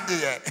ekade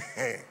ye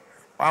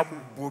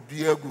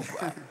wabobi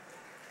agupa.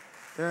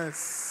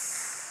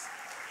 Yes.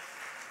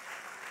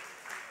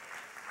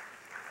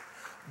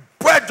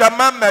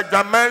 Pwedama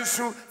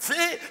medamansu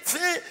fi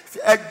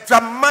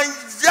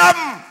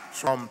jamayam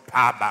from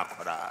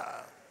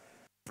pabakora.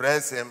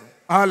 Praise him.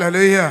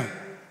 Hallelujah.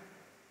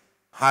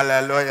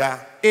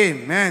 Hallelujah.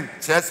 Amen.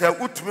 Chese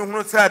utumi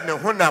hunu say ne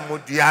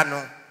honam dua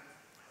no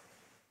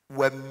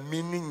wa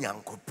mini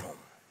nyankopon.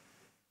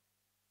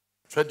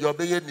 So de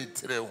obeye ni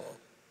tire ho.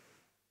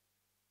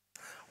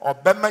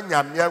 Obema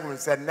nyame ahunu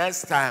say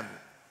next time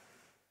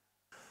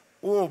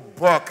o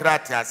bo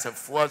krati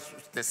asefo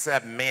te say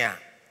me a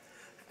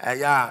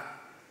aya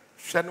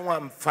hwenu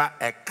amfa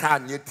eka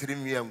nye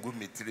tirimi angu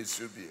mitiri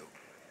so bio.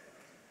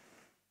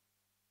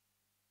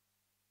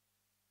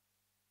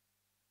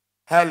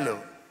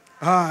 Hello.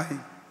 Hi.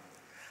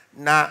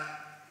 Na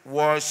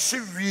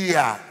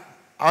washivia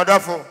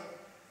wonderful.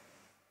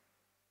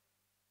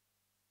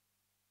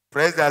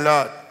 Praise the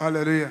Lord.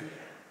 Hallelujah.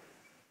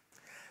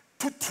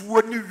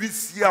 Tutuo ni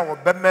wisia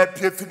obema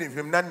pie fini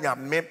hwem na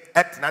nyame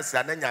etna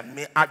sia na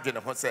nyame adwene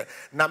ho se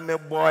na me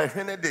boy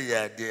hwene de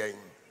ye de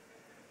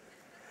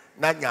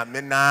na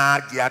nyame na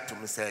agi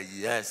atum say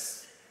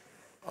yes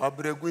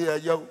obregu ya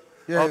yo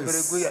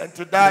obregu ya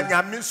nti da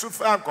nyame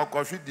sufa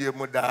nkokofidie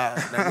mu da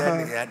na ya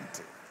ne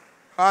yante.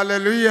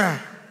 Hallelujah.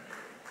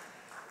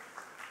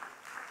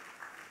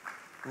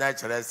 Na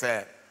chere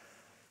say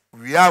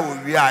we are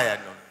ya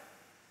no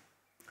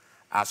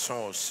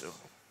aso so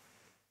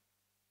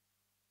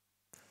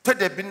to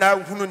de bi na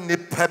hunu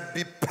nipa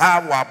bi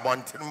power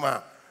bontenum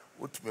a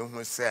wotumi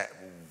hu say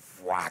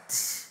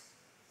what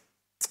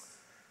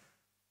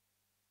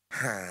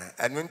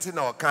and when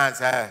no can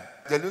say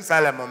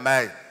Jerusalem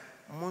mai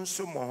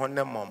munso mo ho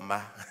ne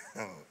momma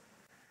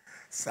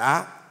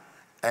Sa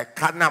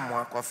ekana mo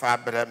akofa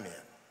abreme.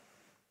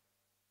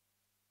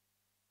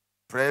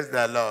 Praise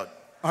the Lord.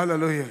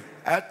 Hallelujah.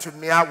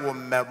 Atumi awo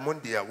mmamu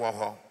de wo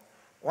ho.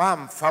 Wa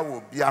mfa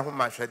wo bia ho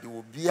mahwede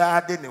wo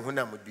bia de ne ho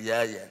na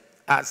mudua ye.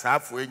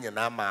 Asafo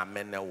enyina ma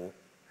amene wo.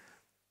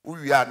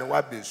 Uwia ne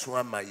wa besu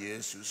ama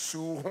Yesu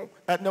su ho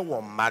ene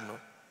wo mma no.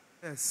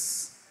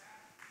 Yes.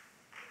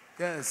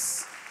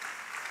 Yes.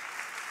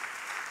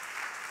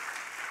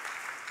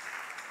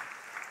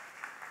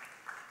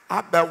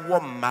 Abe wo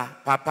mma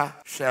papa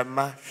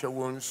shema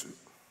hwewonsu.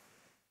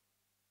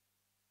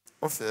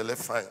 O feel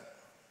fine.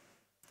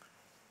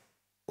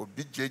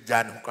 Obi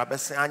jejan ko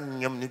abese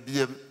anyem ne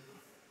biem.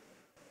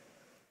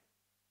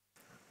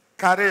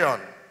 Carry on.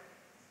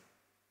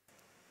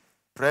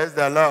 Praise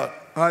the Lord.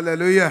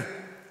 Hallelujah.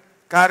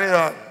 Carry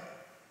on.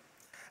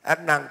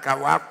 And nanka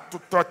wa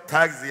tuto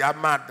taxi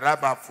ama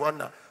driver for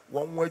na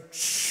won wa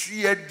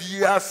twie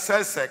dia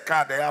sese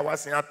car dey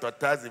awasen ato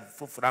taxi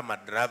fufura ma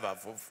driver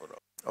fufuro.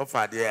 O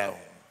fa dia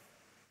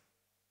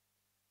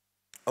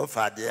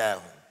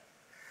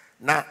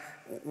na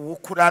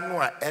wukura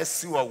no a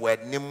esi wo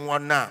wanim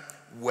wona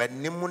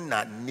wanim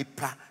na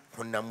nipa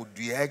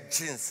honamdua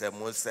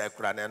ginsemo se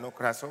kura na no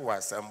kura so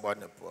wasembo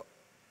ne po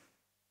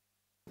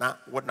na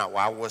wona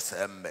wawo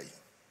sembai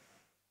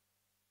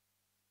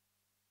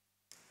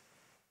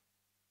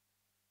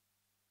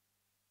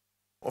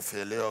o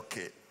feel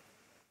okay.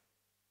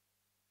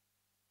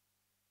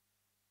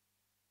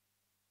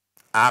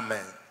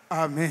 Amen.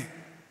 Amen.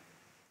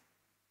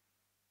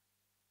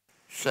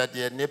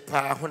 Shade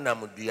nipa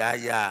honamdua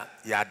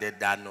ya de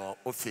dano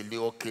o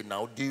feel okay na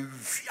o de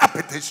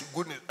apetesi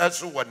guni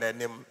eso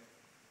wonanim.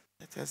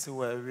 Let us see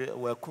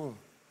where come.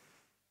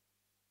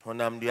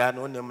 Honamdua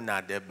no nim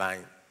na de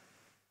ban.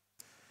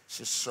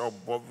 She saw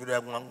Bobra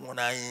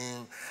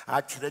one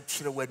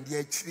actually when the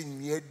actually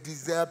near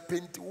deserve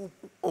paint.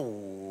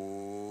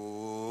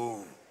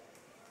 Oh,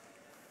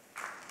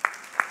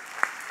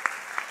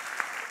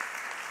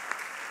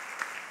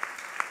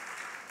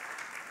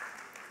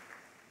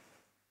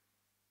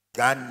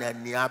 Ghana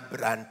near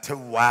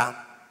Brantewa.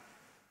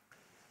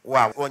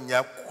 Wow, on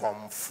your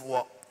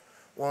comfort.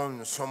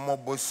 One some more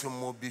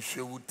bosom be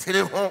show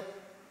tell home.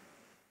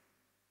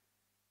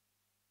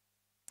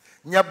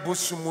 Nya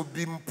bosom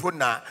be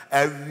mpona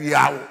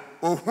awia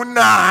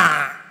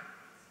ohuna.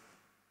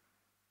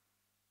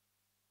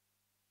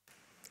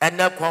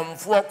 Ene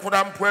comfort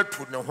kurampo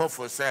atu ne ho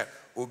fo se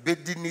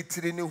obedi ni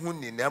tiri ni hu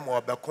ni na ma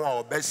obekon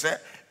a obehye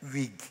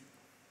wig.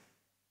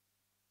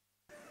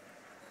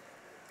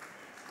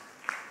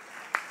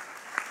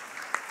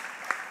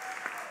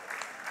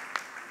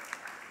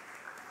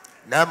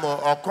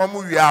 Namo okomu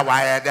wi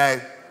awaye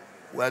dai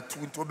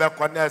watu to be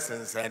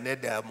connection ne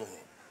demo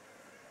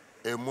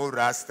emu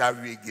rasta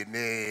wig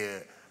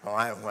ne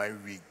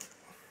hwan wig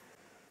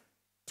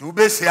tu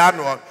be sia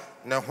no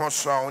ne ho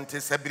so nti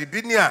se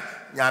biribi ni a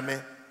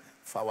nyame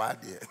fa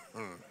wade.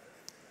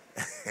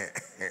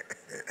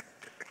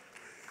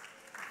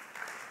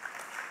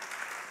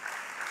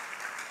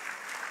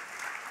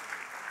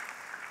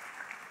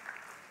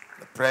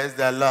 Praise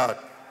the Lord.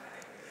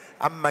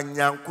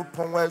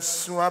 Amanyankopon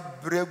asu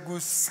abregu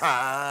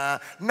sa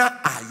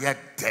na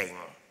ayeden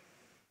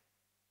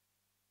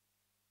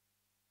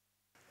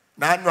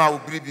na no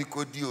awbribi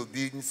kodi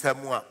obi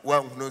nsamu a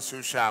wanhunu so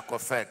hwa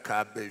akofa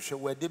ka be hwe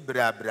wadi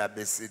brabra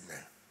besine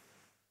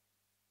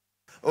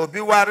obi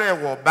ware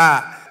wo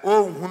ba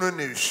ohunu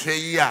ne hwe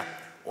yi a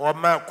o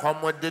ma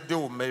komodede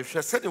o ma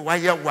hwe se de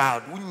waye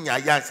wild unya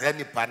ya se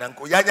nipa na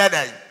nko yanya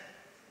dai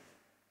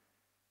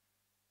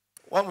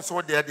won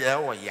so de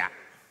o ya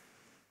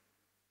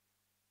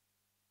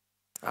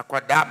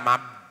akwada ma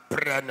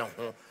bre ne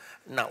ho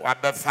na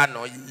wabefa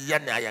no ye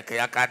na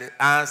ayakayaka de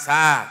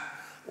ansa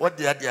wo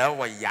de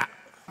wo ya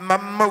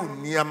mama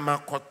unia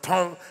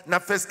makoton na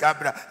first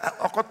cabra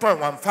okoton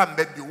wan fam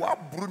ba bi wa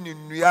buru ni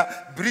nua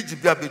bridge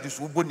bia be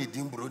so bo ni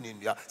din buru ni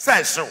nua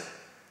sai so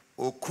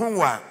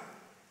okunwa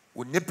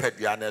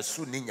onipadua na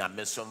su ni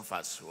nyame so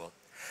mfaso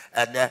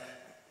ene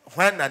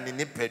hwan na ni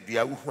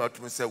nipadua wo hu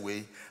atum se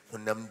we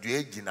honam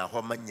dua gina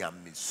ho ma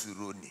nyame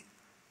suro ni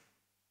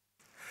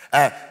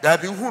that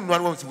be who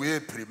no one we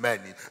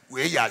primani,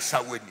 we ya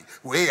shawani,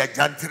 we ya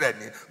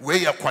jantrani, we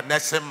ya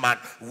connection man,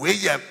 we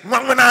ya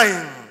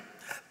nwanai.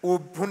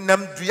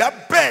 Opunam dua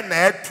ben na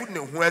etu ne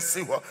ho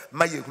asi ho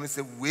ma ye hu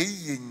se we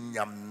ye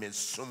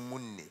nyamesomu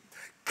ni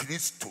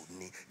Kristo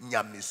ni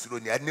nyamesuro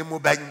ni anemu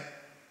ban.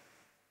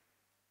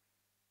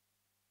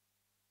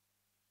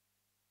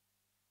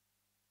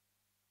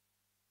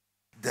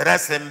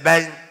 Dressing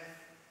ban,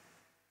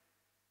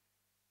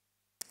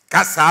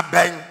 kasa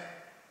ban.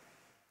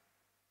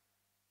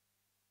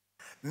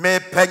 Me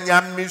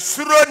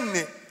penyamisuro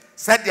ni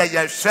said ya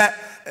yehwe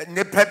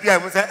ne pabia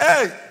mu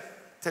say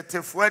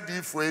tetefo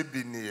adifo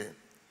ebi ni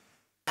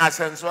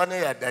asenso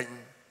ne ya dan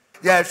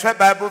ya hwe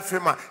bible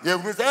film a ye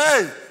hu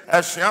say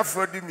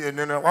asuafo di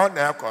mienu no won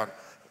na ekọ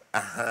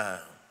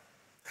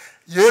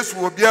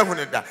Yesu obi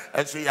ahunu da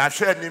enso ya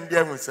hwe anim bi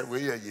ahunu say we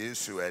ya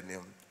Yesu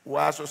anim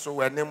wa so so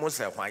wanim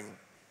se hwan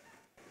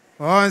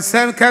on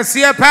sem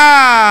kasia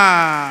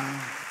pa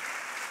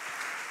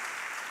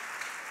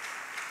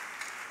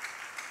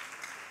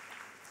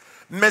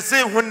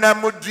Mese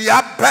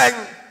hunamudua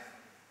bang.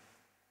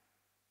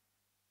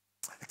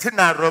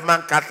 Tina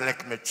Roman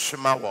Catholic me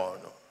chima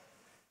wono.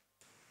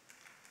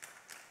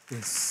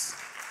 Yes.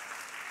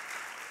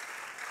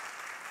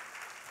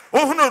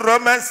 Oh no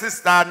Roman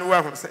sister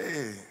no who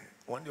say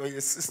one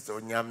your sister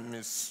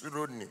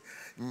nyamisuroni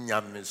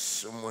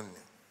nyamisumuni.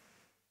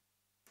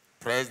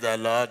 Praise the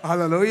Lord.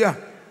 Hallelujah.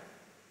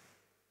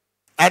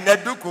 And the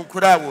do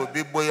kunkura will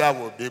be boy.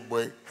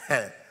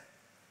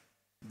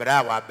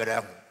 Brawa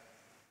brahu.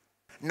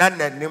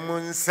 Nana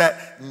nimun se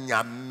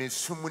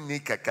nyamisumuni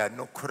kaka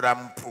no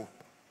kurampu.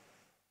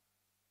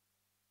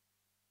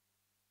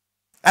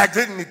 I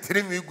didn't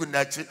tell me good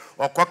nachi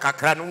or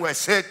cockacran were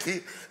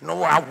shaky,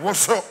 no I was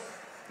so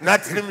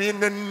not me in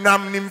the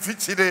nam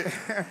nimfichide.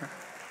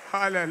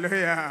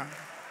 Hallelujah.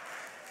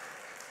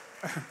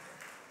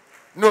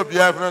 No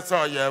biafra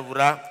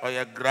or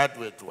your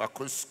graduate to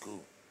a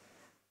school.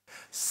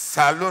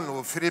 Salon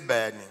or free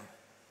burning.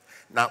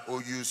 Now o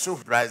you so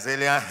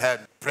Brazilian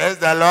head. Praise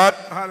the Lord.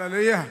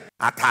 Hallelujah.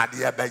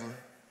 Atadia ben.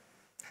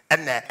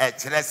 And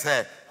the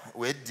say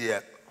with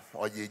dear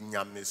or ye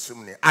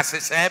nyamisumni. As I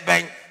say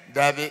ben.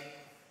 David,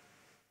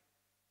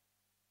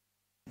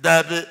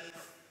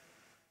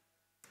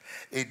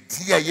 a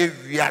dear ye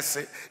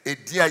viase, a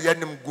dear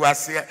yenim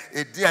guasia,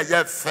 a dear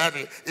ye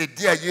ferry, a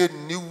dear ye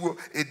new,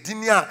 a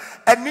dinia,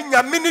 and in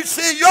your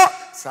ministry, yo,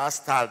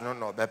 Sastar,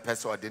 no, the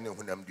person or dinner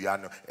whom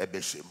Diano, a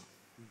bishop.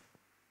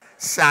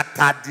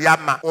 Sata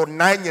diama, or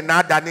 9 in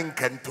Adanin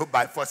can to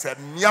by force a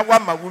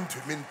miawama wound to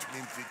mean to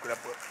mean to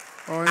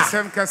Oh,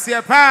 some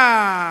Cassia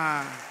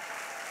pa.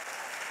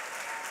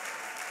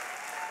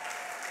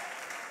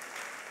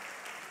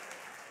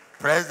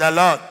 Praise the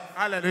Lord.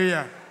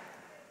 Hallelujah.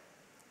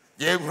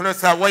 You want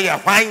say why you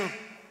fine?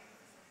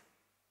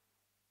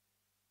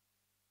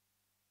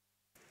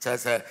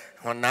 Say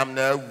when I'm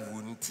na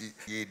wunti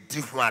ye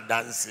di ho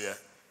dance here.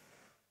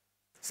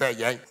 Say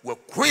yan we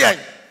kuyan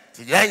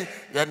ti yan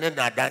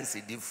na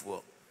dance di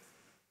fo.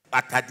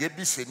 Atade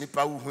bi hye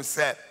nipa wo hu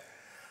say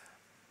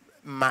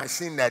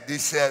machine na di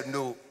share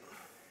no.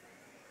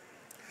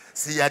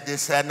 See ya di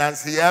share na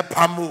see ya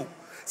pamu.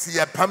 See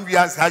ya pam wi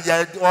as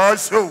ya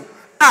also.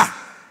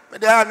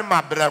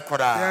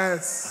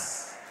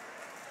 Yes.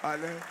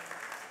 Hallelujah.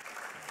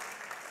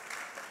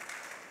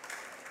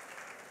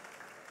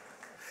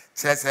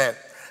 Say,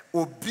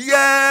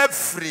 Obia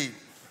free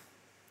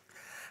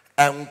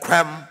and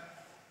quam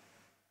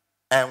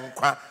and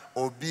qua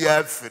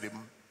Obia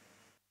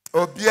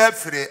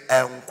free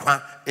and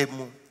qua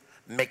emu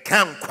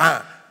mekan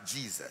qua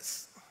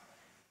Jesus.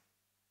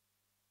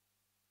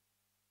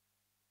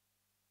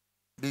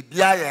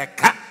 Bibia ye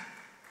ka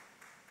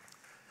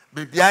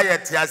Bibia ye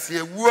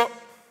tiase wuo.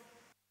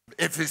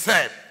 If he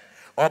said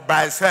or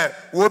by said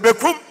wo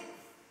bekum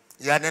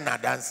yane na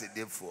dance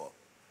dey for.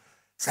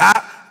 Sa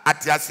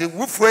atiase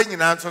wufu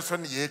nyina nso so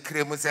ne ye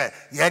krem say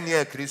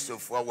yane e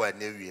Christopher wa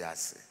na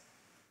wiase.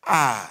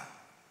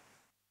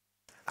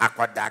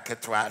 Akwada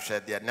keto ahwe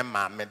de ne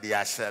maame de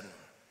ahye no.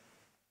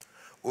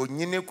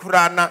 Onyini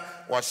kura na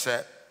wo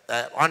hye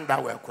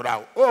underwear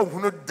kura o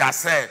hunu da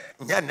say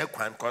nya ne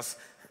kwan cause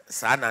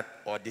sa na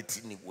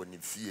audit ni woni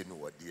fie no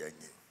wode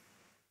anye.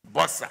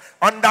 Bossa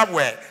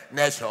underwear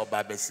na show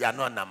babesi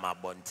ano na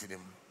mabontirim.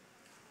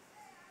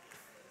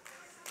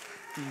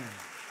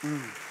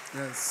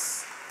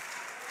 Yes.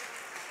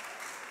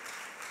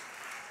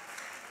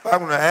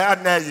 Pamuna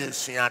na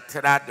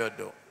yesuatra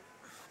dodo.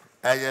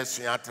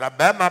 Yesuatra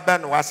be ma be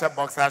no wase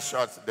boxer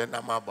shorts de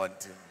na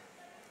mabontim.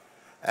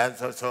 And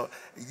so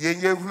ye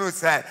hunu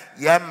say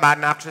ye ma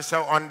na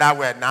hwehwe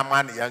underwear na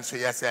man ye nso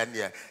ye say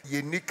ne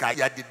ye nika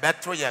ye de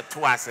beto ye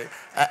to ase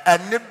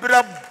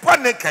enibra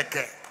bone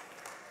keke.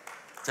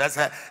 Just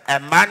a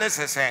man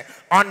say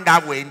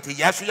underwear into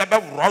yes you be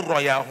ro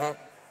ya ho.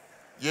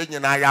 Ye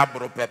nyina ya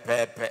bro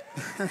pepepe.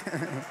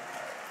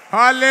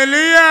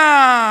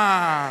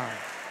 Hallelujah.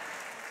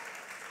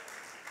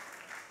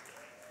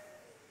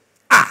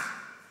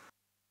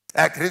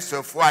 A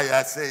Christopher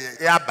I say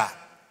yaba.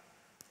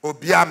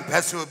 Obiam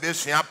pese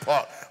obesua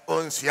Paul,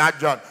 onsia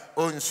John,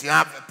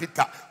 onsia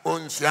Peter,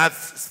 onsia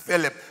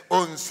Philip,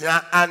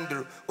 onsia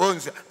Andrew,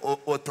 onsia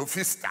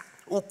Otofista.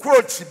 O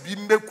coach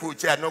bimbe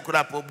coach no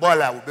kura po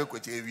bola wo be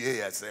coach ewie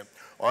yesem.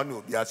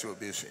 Ono obia se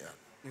obesua.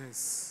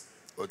 Yes.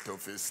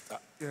 Otofista.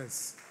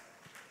 Yes.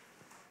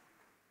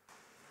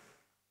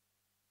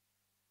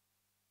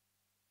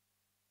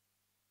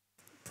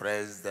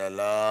 Praise the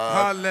Lord.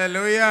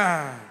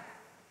 Hallelujah.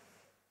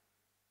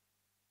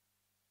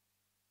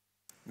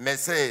 Me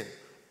say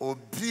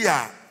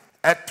obia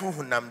etu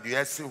hunam de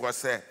esi wo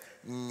se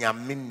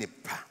nyame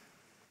nipa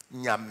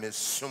nyame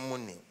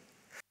sumuni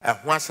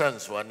ehwa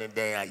sanso ne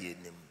den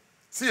ayenim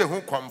si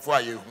ehu komfo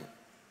ayehu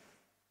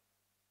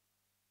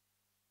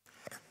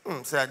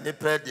say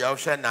nipa de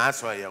awhwe na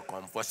aso ye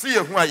komfo si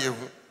ehu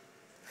ayehu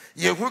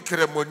yehu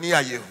kremoni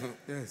ayehu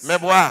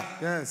meboa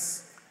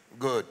Yes.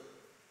 good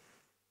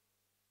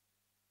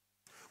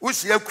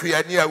usi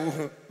akuani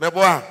awuhu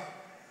meboa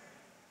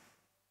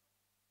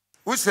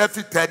usi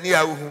afitani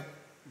awuhu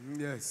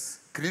Yes.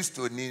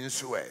 Kristo ni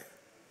nso e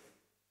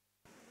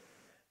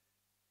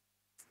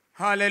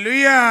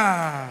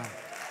Hallelujah.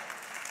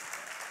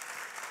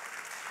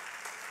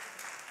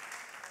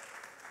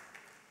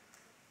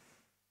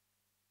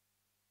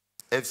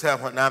 If say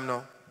honam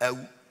no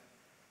ewu.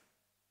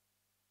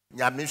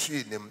 Nyame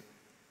hwe nim.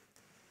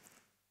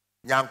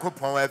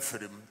 Nyankopon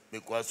afirim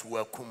because we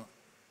akum.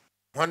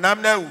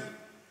 Honam na ewu.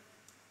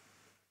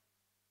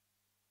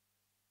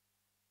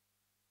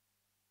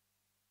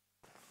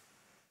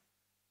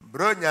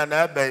 Bro nya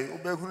na bay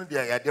ubehunu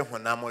dia yade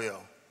honam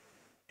yo.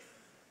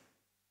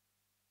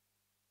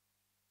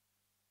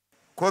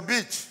 Ko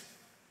beach.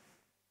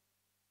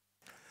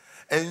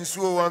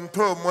 Ensuo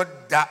wonto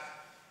moda.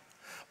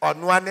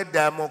 Ono ane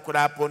da mo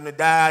kurapo no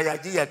da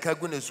yaji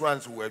yakagu ne so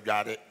anso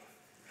wadware.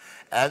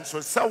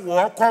 Enso se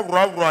wo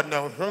kowrowro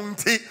ne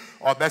honti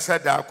obese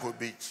da ko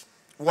beach.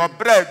 Wo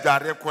bra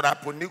adware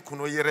kurapo ni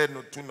kunu yere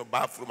no tu no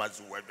bathroom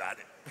aso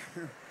wadware.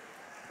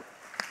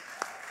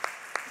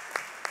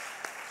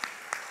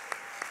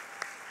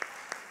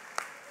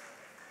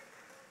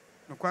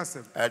 No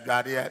kwasem.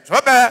 Adware so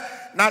be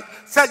na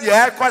se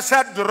ye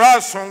kwose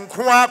dross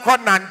nko akọ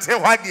nante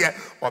hwade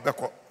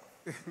obekọ.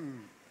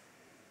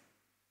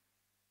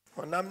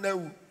 Honam na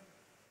wu.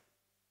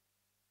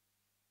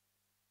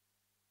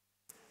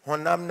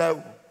 Honam na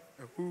wu.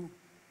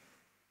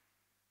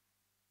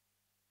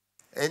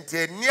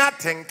 Enti ni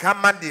atenka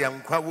ma de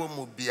nkwa wo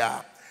mu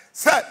bia.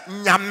 Se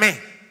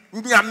nyame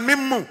mu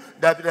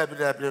dabi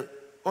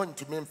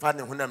ontimi mfa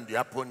ne honam de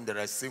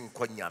apondra se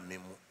nkwa nyame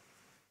mu.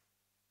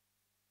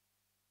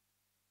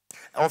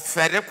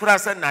 Ofere kura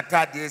se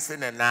natade se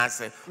ne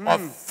nase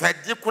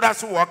ofede kura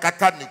se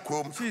wokata ne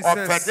kom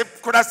ofede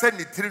kura se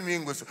ne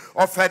trimingus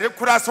ofere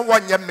kura se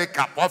wonye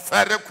makeup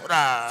ofere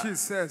kura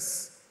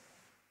Jesus.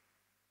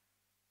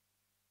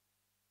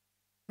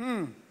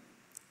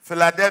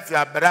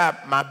 Philadelphia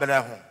bra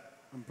mabra ho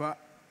Mpa.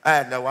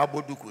 na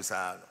waboduku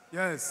sa.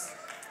 Yes.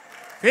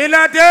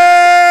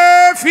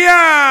 Philadelphia.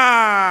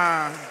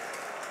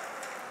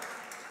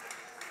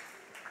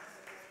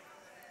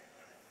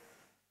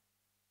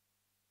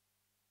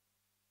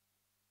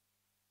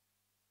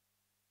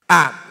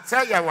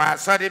 Say ya wa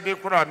sorry be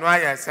kuro no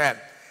aye say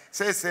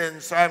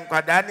so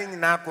nkwada ni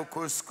nyina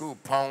akoko school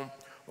pon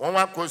won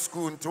wa ko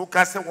school nti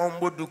uka se won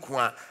boduku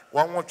a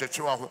won wo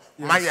twetwe wo ho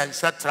ma ye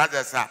nse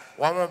trousers a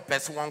won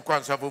pese won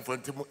konso fofo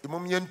nti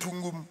imum ye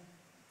ntungum.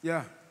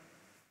 Yeah.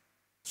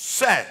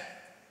 Say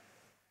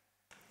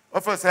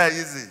offer say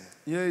easy.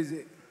 Yeah,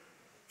 easy.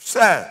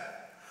 Say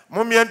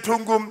mum ye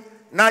ntungum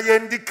na ye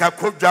ndi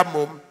kakodwa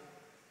mom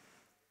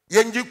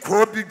ye ndi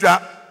ko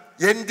bidwa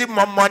ye ndi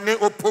momone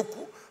opoku.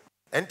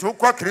 Ento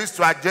kwa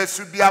Kristo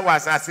ajesu bia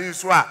wasase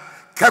so a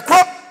keko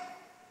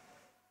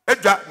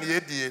edwa ne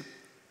yedie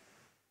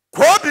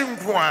ko bi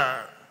nko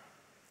a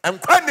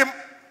enkwanim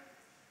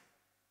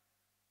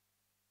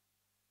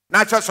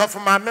na chosofu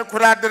ma me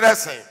kura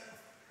dressing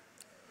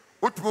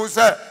utmu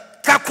se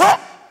keko.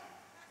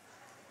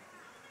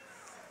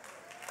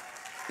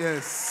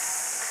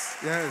 Yes.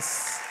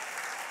 Yes.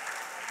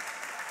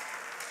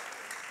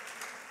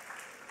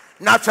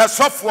 Na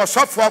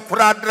chosofu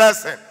kura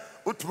dressing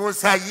utmu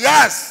se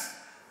yes.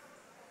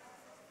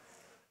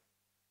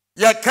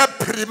 Yaka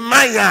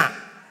primaya.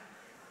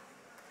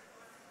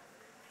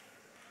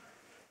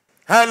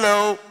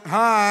 Hello.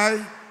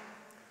 Hi.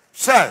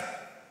 Sir.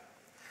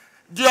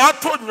 The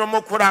auto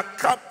nyomokura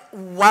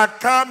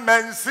waka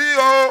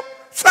mensio.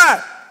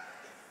 Sir.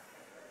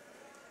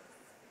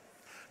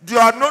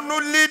 The no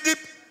lead.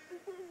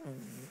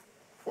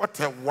 What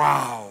a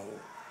wow.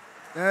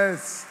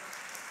 Yes.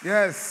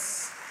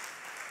 Yes.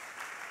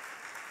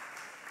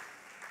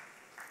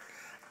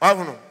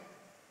 Ahuno.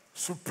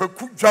 Super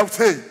cool job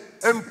say.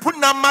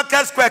 Empuna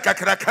market square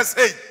kakraka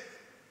say.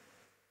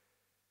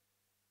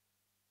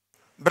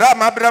 Bra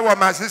mabra wa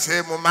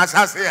masise mu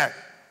masase.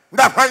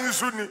 Nda kwan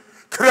su ni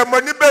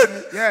kremoni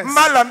beni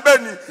malam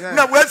beni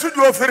na wesu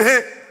do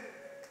ofere.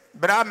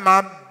 Bra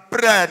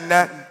mabra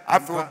na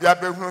afu bia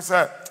behunu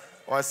say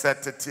o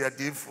setete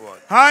adifo.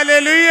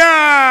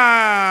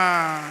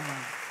 Hallelujah.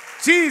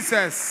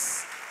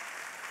 Jesus.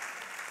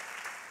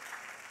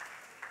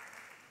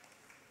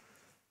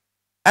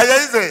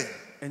 Easy.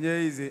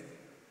 Easy.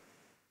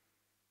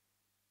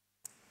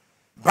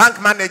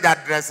 Bank manager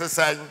address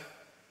sign.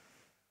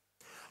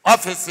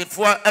 Office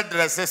for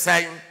address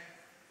sign.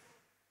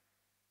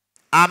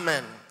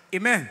 Amen.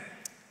 Amen.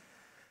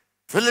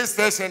 Filling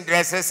station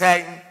dress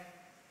sign.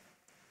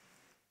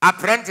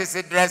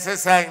 Apprentice dress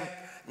sign.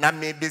 Na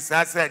maybe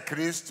sasa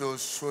Christo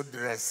so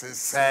dress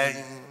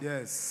sign.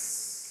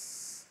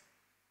 Yes.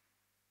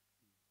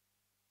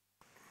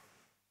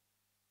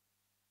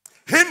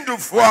 Hindu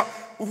for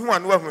who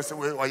and who say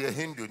or you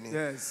Hindu ni.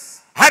 Yes.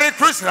 Hare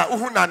Krishna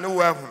uhu na no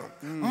wa hunu.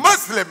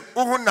 Muslim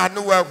uhu na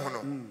no wa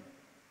hunu.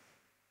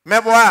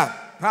 Meboa.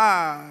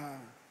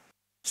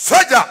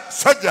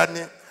 Soldier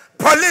ni,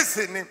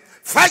 police ni,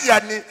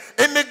 fire ni,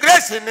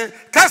 immigration ni,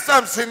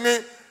 customs ni,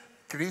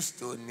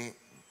 Kristo ni.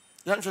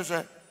 Yan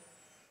so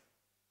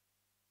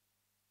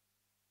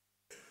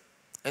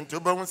enti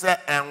obon say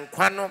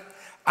enkwa no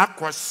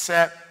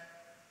akose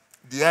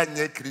de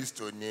anye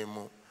Kristo ni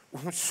mu.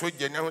 Who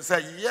soldier who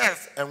say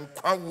yes and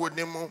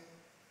kwawonimu.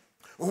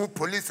 Who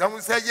police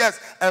who say yes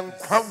and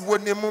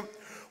kwawonimu.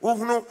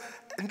 Who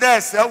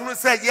nurse who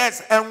say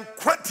yes and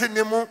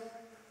kwatinimu.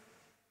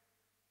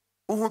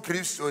 Who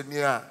Christo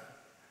near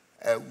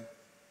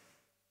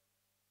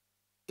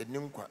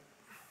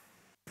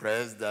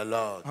praise the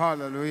Lord.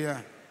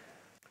 Hallelujah.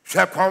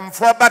 Shall come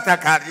for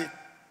Batakari.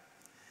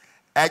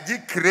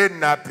 Aji crane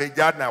na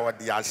pejana wa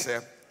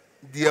diashe.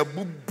 Dear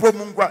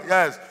Bubomungwa,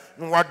 yes.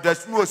 No, what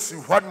does no see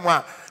one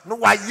more. No,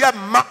 why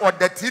ma or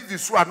the TV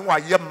so and why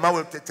ma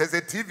will take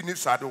a TV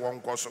news shadow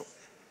won't go so.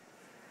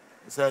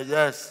 Say,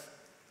 yes.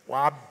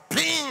 Wa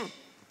ping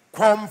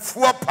come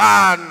for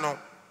pano.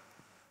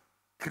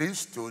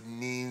 Christo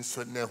ni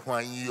so ne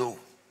hwan yo.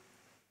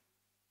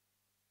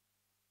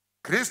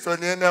 Christo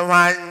ni ne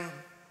hwan.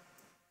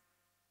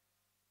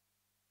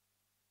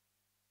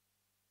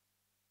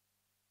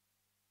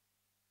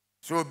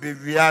 So be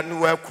vianu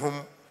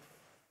welcome.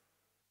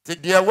 Ti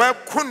dia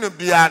welcome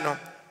biano.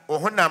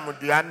 Ohona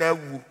mudiana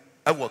wu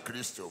ewo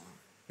Christo.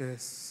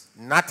 Yes.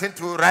 Nothing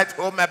to write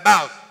home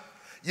about.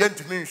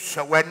 Yentumi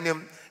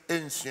shawanim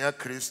ensua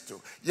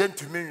Christo.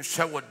 Yentumi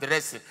shawo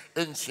dressing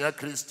ensua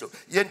Christo.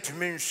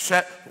 Yentumi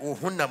sha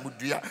ohona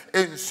mudua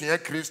ensua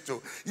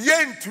Christo.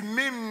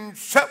 Yentumi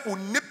sha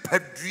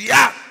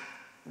unipadua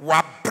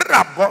wa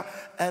brabo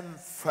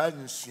emfa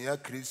ensua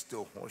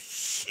Christo ho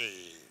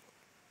she.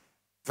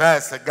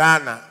 First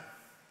Ghana.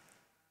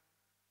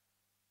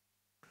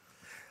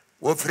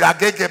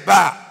 Ofragege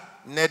ba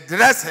ne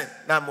dressing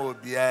na mo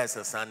bia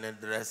esesa ne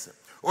dressing.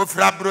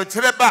 Ofra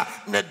brochire ba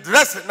ne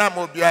dressing na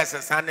mo bia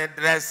esesa ne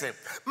dressing.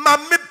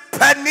 Mami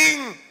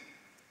panin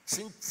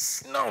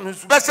no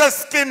special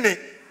skinny.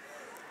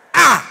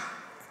 Ah.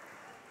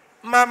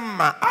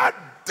 Mama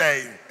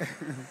adai.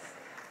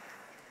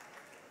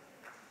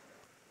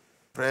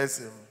 Praise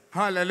him.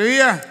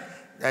 Hallelujah.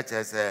 That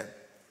just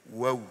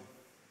wow.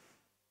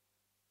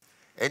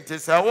 Enti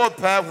sa wo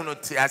pa hunu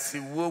ti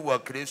asiwo wo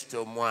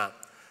Kristo mu a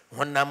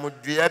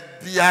honamudua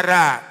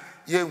biara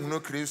ye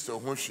hunu Kristo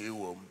ho hwe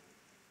wo mu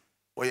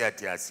wo ya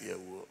ti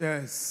asiwo.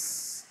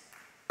 Yes.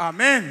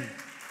 Amen.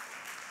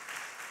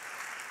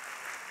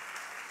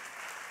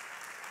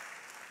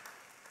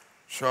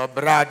 So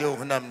brade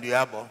honam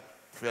diabo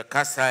fe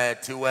kasa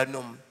ti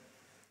wanum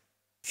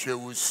hwe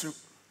wusu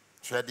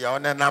hwe dia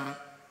onenam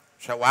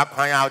hwe wa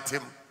kwan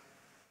outim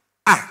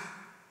ah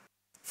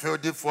fe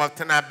di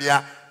fortuna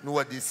bia no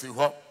wadi si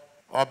ho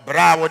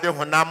obra wo de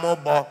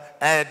honam bo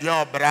de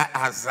obra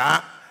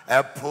aza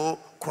epo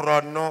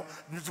krono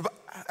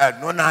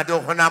no na de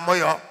honam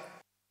yo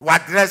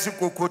wadress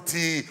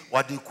kokoti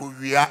wadi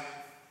kuwia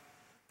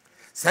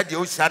said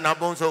you shana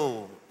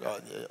bonso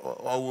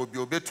o wo bi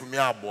obetumi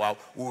aboa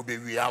wo be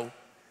wia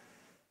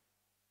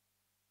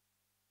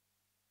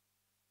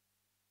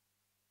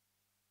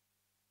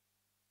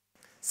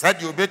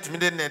said you obetumi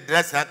de ne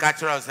dress aka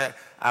kire say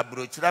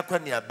abrochira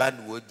kwani aba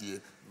no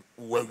wodie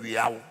wo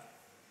wia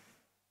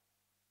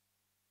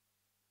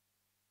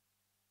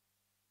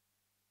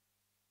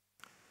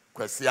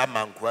kwasi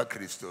amankwa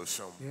Kristo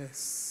som.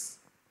 Yes.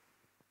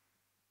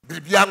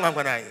 Bibia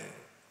ngwana yi.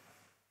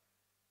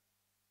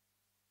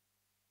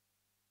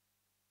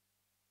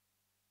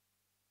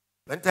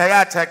 Menta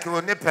ya take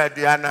oni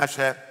padua na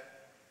hwe.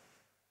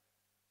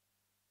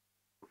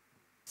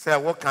 Se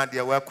wo kan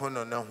de we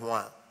kono ne ho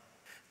a.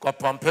 Ko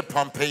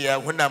pompe ye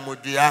huna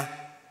modua.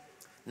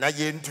 Na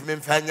ye ntumi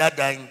mfanya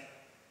dan.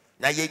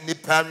 Na ye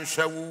nipa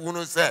nhwe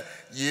wuhunu se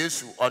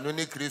Yesu ono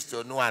ni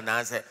Kristo no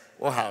anase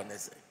wo ha ne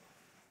se.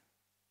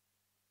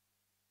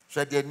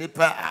 So the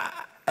nipa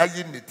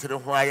ayi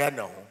nitire ho aya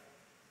na ho.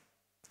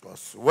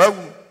 Because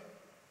wawu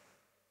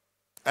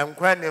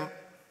enkwanem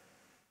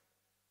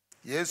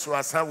Yesu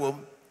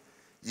asawom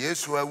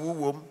Yesu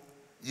awuwom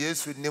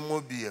Yesu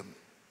nimobiem.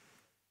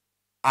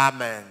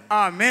 Amen.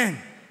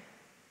 Amen.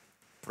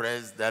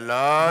 Praise the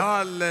Lord.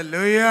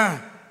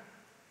 Hallelujah.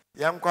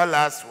 Yanko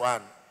last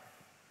one.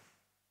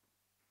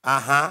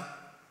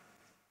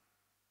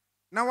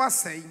 Now what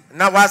say?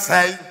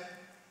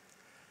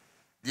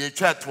 The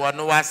church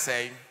one was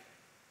saying.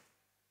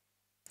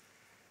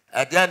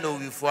 Again,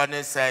 we for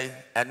ne say,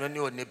 and when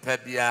you nipa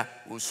bia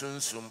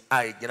usunsum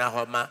I gina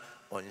homa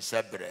on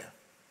shebre.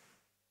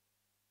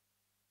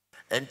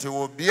 And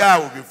to bia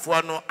will be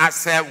for no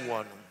ase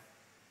one.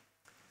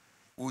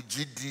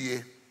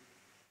 Ujidie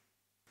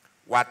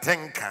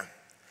watenka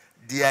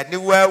dia ni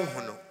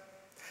wahuno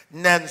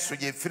nanso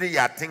ye free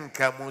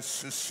yatenka mo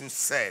susu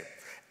se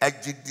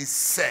agidi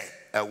se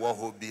ewo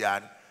ho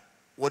bia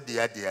wo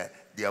dia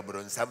dia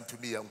bronsam to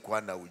be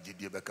yankwa na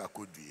ujidie beka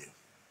kodue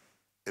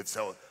if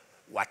so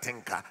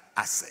watenka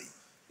asay.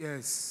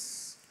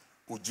 Yes.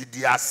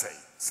 Ujidi asay.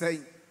 Say.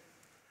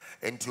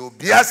 Enti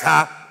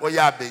obiasa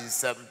oya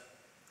bensam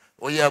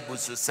oya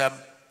bususam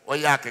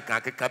oya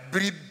keka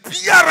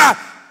bribiara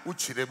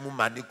uchire mu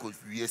mani ko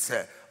wie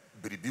se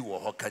bribi wo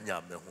ho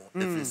kanya me ho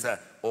efi se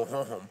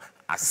ohonhom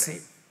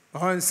asay.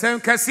 Onsem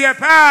kasia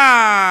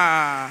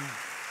pa.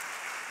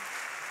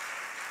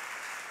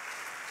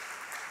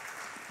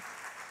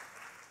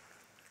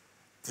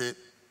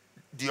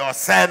 the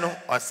oseno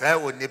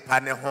ose nipa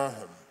ne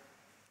honhom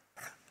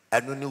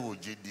anu ne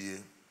wogidie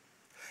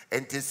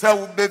enti se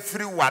wo be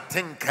firi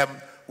watenkam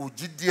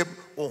wogidiem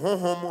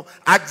honhom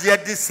agye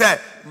di se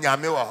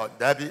nyame wo ho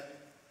dabi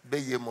be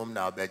yemom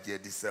na obagye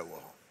di se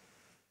wo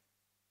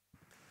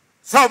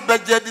so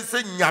obagye di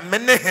se nyame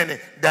ne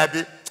hene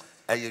dabi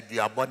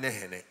ayeduabo ne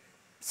hene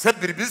se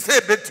biribi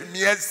se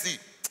betumi asi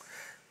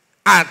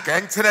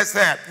aka nkyere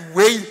se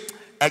wei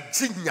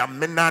agye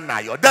nyame na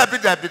yo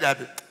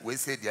dabi we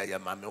say dia ya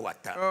mame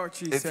wata. Oh,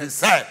 Jesus. If you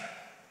say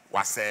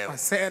waseo.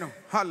 Waseo.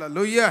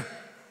 Hallelujah.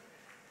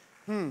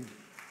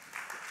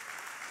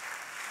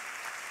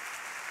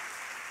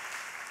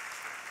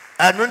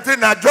 Anunti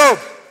na Job.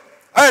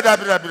 Ay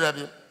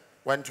dabi.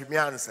 When to me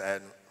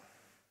answer.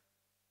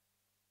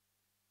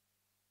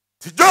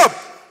 To Job.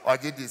 Or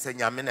did you say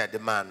nyame na de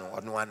man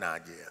or no one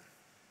idea?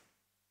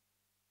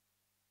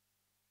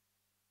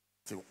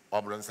 To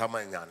Oblon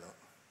Samanyano.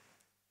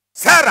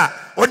 Sarah,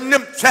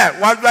 onim che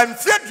wadwan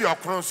fied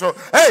your so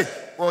hey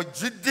o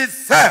gidi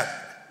se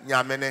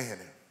nyame ne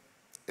hene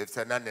if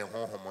se na ne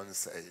honhom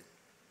say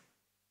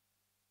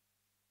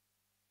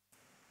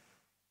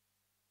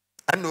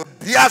ano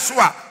bia so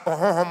a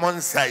honhom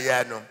say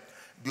ya no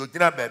de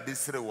ogina ba bi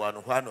sire wo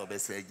no ho na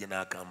obese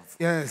gina kamfo.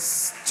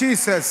 Yes,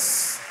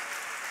 Jesus.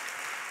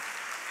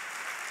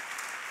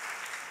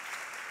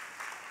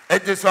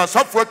 It is so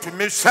for to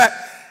me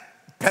share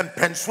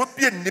Penso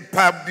be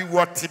nipa bi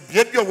what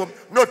be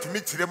not me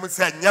chirem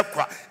say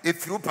nyakwa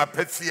efiru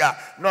papa fia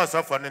no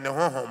so for ne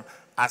honhom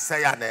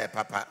asaya na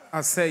papa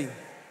asay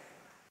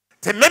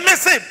te me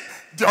say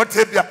de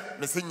otebia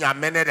me say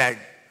nyame ne dai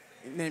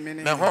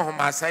me honhom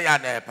asaya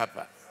na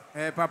papa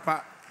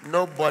papa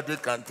nobody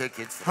can take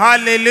it.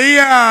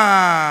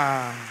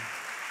 Hallelujah.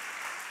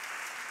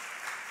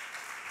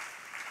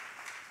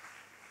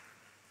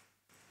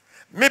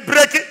 Me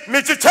break it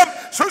me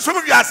chicham so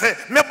we are say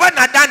me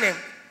bona dane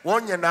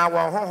one year now,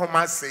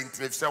 home saint,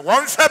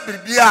 one shall be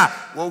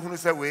one who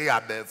say, we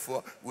are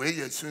therefore,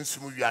 we are soon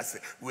smooth,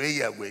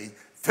 we are way.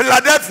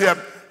 Philadelphia,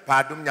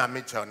 pardon ya,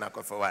 Mitchell,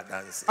 Nako for what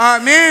dance.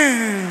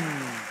 Amen.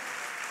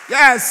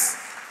 Yes.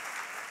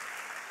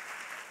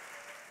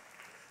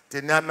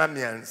 Tinama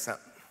miansa.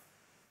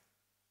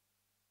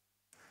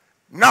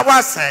 Now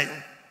I say,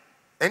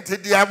 and to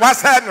the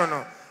Awasa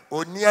no,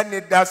 o near ne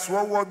das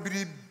wo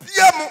be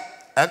biamo.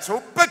 And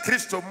so,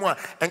 Christo more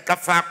and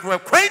Kafa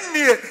quite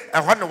near a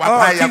honor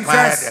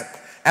wapaya.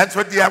 And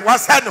so, dear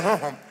was at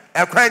home,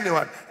 a quite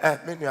one.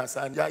 Many are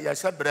saying,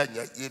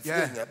 Yasabrania, if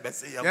you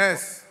best.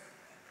 Yes.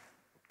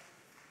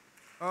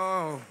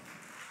 Oh.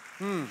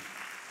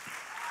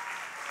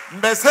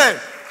 Besse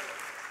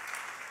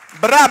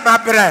Brama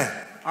bre.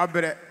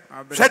 Abre.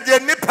 Said the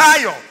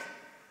Nipayo.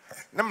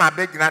 No, my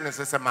big granny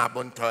says, my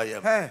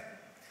bontoya. Hey.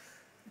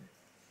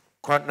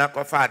 Caught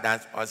Nako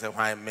Fathers or say,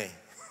 why me?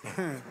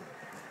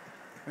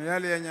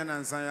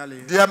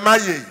 Dear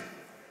Maye,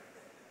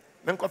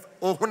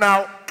 oh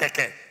now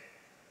keke.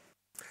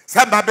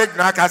 Some big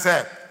naka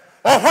said,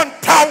 oh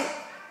huntau,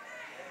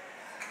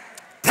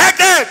 take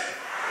it.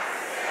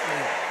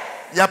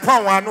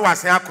 Yapon one was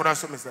saying, I could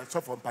also miss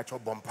so from Pacho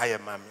Bompire,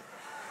 mammy.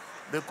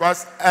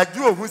 Because a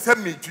Jew who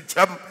sent me to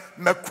chum,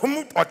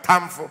 Macumu or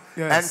Tamfo,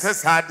 and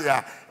says,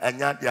 Hadia, and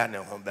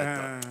Yadiana home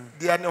better.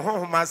 Dear no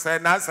home, I say,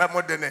 Nasa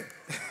Modene.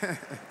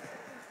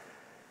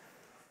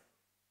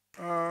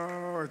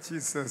 Oh,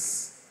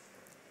 Jesus.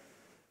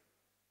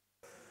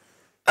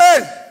 Hey,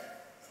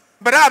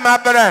 Brahma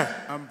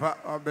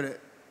Bre.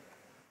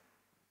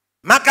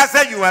 Maka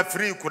say you are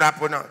free,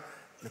 Kurapono.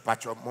 The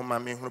patch of Mamma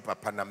me who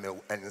papa na me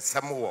and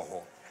some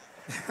more.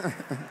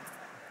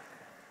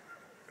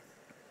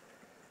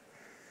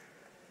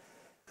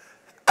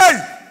 Hey,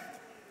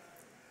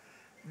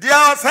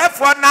 dear self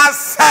for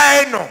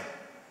Nasa no.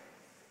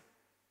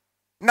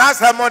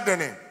 Nasa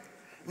modern.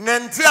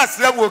 Nantias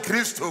level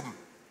Christum.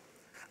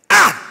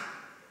 Ah!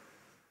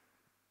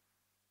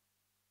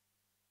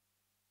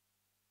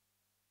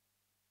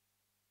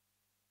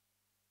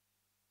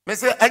 Me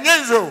say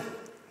enyenzo.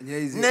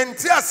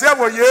 Nenti ase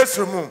wo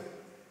Yesu mu.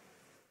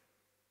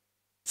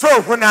 So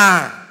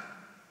huna.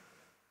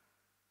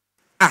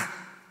 Ah.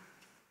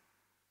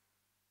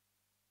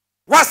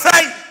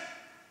 Wasai.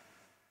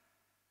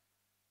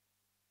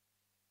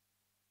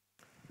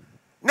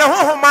 Na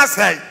ho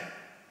masai.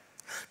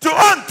 To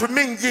on to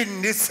mingi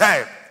ni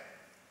say.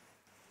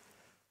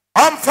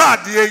 Amfa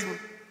de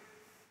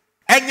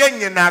enye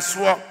nyina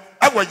so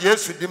awo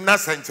Yesu dim na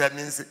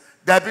sanchani nsi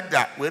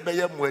Davida we be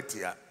ye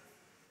muatia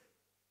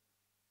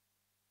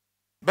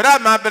bra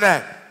ma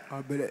bra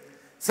abere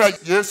say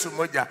Yesu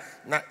moja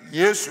na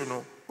Yesu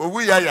no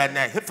owu ya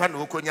na hefa na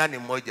okonya ne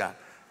moja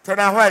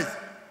tena hwai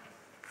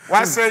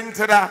wase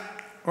ntira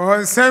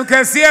on sem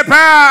kese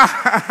pa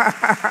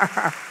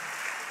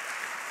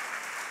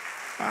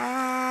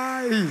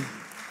ai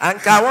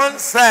anka won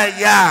say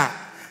ya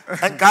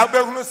and God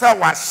will say,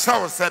 "What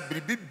shall say? Be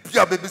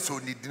baby so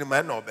need the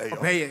man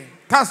obey."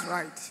 That's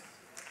right.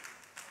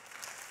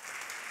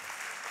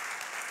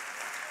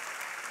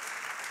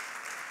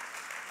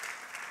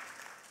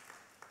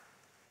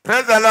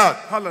 Praise the Lord.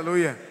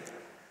 Hallelujah.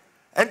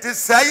 And to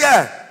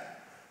say,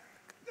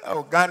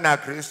 oh, Ghana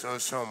Christo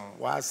some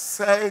was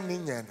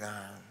saying,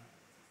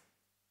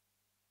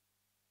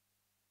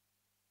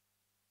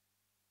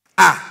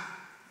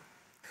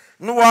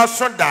 no was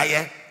so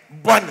die,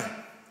 bonnet.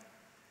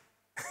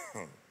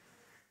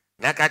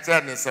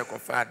 Nakata ne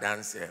sekofa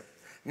danse.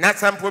 Na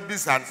sampo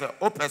bisanse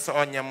opese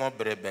onye mo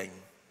breben.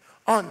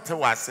 Onte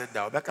wase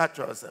da obeka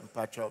chos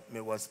empacho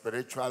me was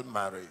spiritual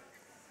marriage.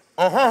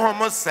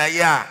 Ohohomo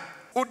saya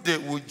ude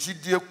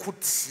wogidie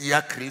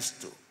kutia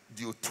Kristo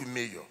di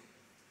otumeyo.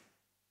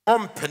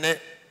 Ompene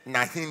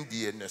na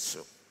hindie ne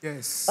so.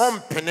 Yes.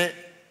 Ompene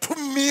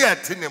tumia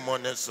tine mo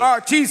ne so. Oh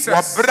Jesus.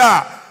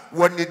 Wabra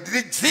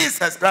wonidri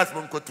Jesus Christ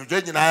mo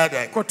kotoje nyina ya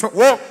den.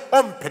 Wo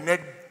ompene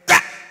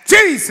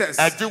Jesus.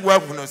 I do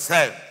work when I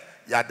say,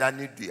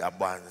 Yadani di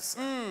abans.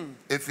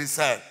 If he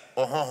said,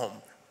 oh,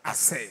 home, I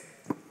say.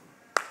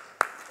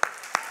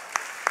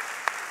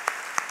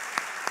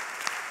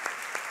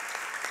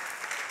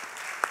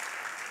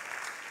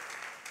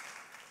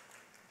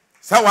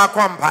 So I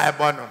come by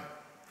bonum.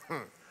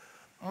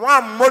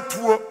 One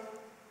motuo,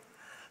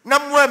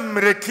 Namwen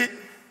mreki,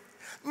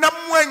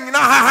 Namwen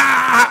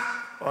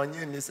ha on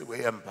you this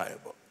way empire.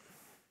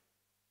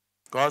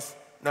 Because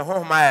the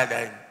home I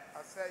then.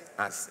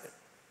 I say.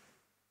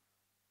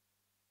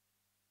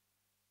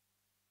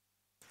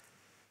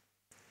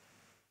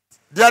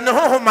 The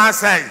home I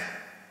say.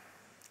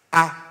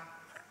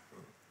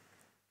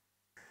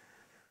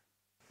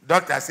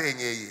 Doctor saying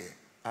ye.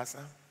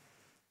 Asa.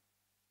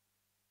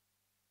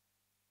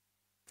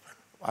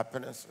 What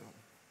happens?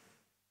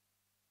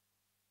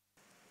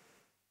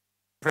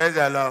 Praise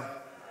the Lord.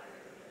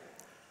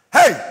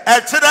 Hey,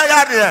 should I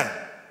add here?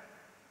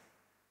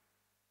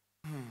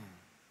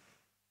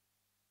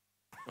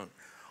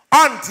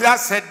 Auntie, I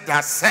said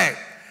that said,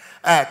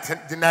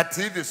 the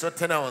native so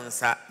tena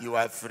onsa, you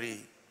are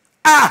free.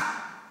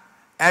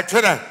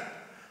 Actually,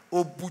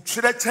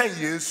 obuchire chen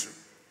Yesu.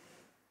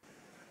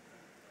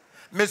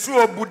 Mesu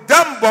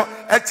obudambo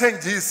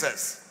echen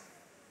Jesus.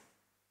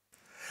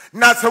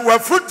 Na se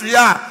wafutu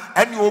ya,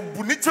 and you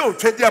obuniche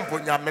ochedi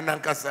amponya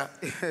menankasa.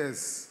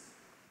 Yes.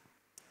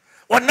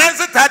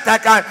 Onanse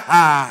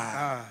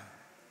tataka.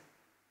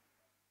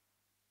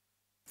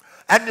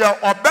 And your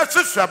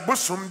obesha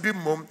busum be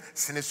mum,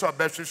 siniso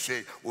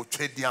beshe, or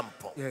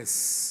trediampo.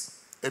 Yes.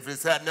 If you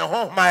say, no,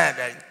 home, my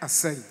day, I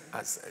say.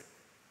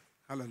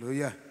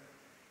 Hallelujah.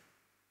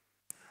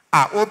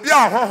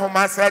 Obia home,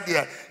 I said,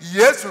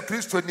 yes,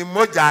 Christo ni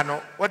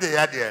mojano, what they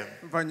are there.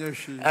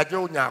 I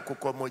don't know,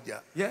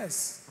 Moja.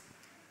 Yes.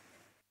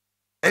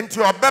 And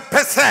your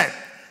bepese,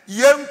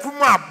 young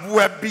Kuma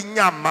bua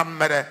binya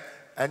mamere,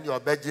 and your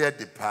bedje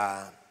de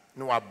pa,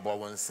 no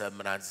abowon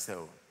seminars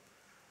so.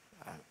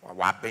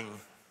 Wapping.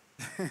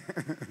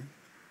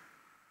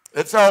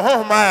 It's a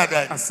home, my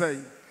day. I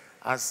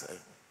say.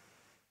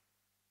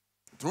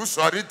 Too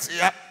sorry,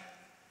 tia.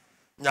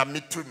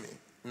 Yamitumi,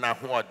 na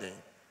horde,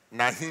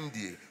 na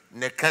hindi,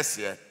 ne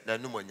kasia, na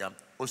numonyam,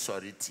 oh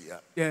sorry,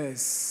 tia.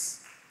 Yes.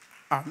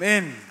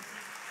 Amen.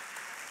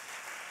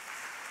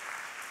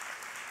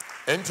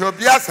 And to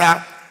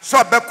biasa,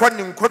 so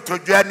beckoning koto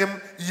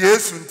janim,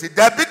 yes, unti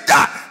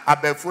dabida.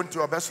 Abefunti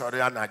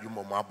obesori anaju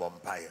mama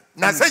bompire.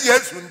 Na say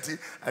yes unti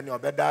and your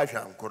beda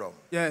hwankrom.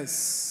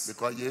 Yes.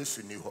 Because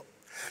yes ni ho.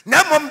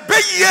 Na mom be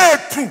ye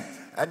tu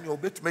and you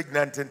bet make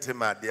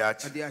nantentema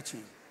adiachi.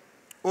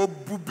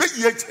 Obu be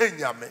ye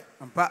chenyame.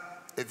 Ampa.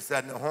 If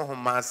say no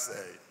ho say.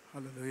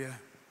 Hallelujah.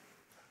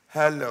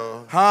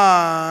 Hello.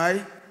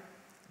 Hi.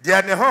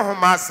 Dia ne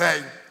ho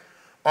say.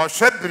 O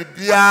hwe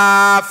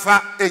bibia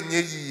fa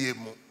enye yiye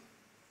mu.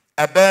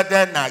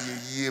 Ebede na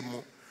yiye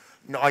mu.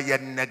 No your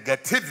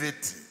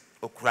negativity.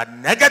 Okura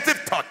negative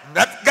thought,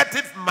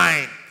 negative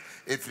mind.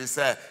 If you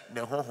say,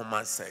 the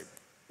home said,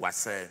 was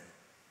said.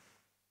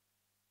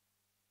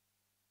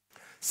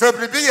 So,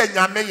 be a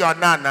yame your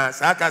nana,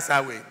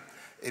 Sakasawe,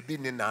 a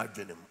bin in our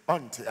dream,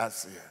 until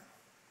us here.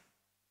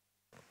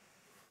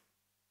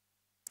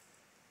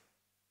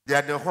 They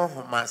are the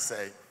home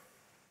say.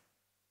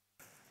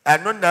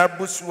 And no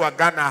Nabusu are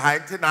gonna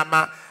hide in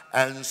Ama.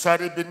 And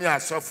sorry, be a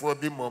software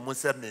be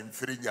momusa mean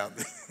free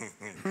yammy.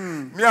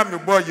 Me and the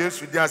boy used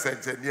to just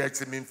say,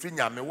 yes, mean free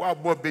yammy.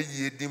 What Bobby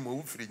ye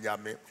dim free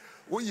yammy?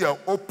 We are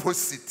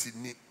opposite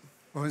in it.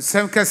 On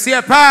some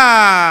cassia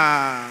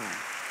pa.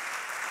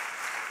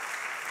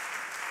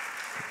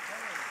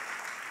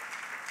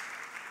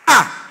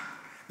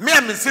 Me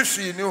and Mrs.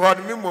 She knew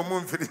what me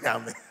moon free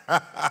yammy.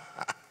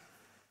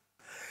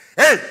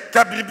 Hey,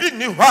 Cabribi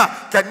knew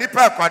what can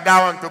nipper go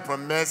down to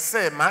promise,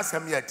 say, Master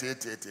me at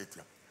it.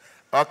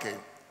 Okay.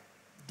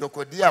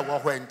 Dokodia wo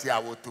hwenti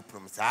a wo to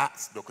prum sa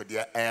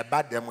dokodia e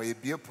ba dem e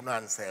bie punu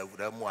ansa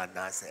ewura mu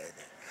anasa e.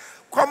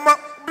 Koma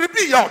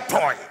bibi your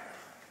toy.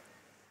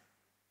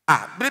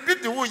 Bibi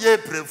di wo ye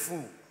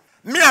prefu.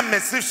 Me a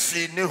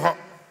message ni ho.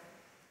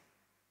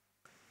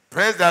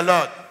 Praise the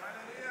Lord.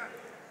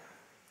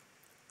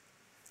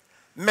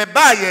 Me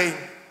ba ye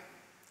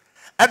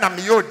and am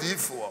yo di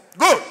for.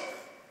 Good.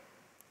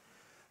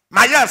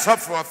 My yes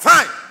for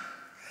fine.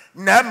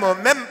 Na mo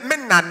me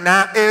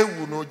nana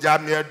ewu no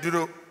jame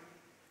aduro.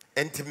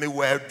 enti me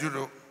wa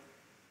aduro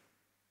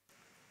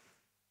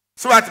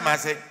so what ma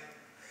say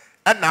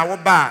and na wo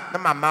ba na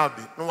mama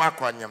obi no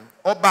wakonyam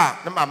oba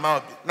na mama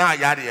obi na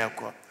ayare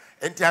ekọ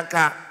enti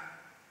anka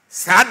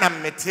saa na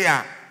mete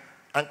a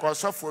anka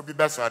osofo obi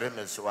be sore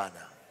me so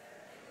ana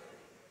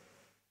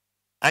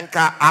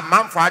anka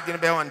amanfo adwene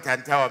be won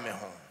tanta o me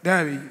ho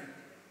Dabi.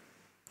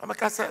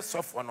 amaka say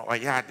sofo no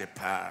oyade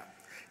pa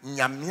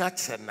nyame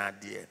ache na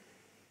de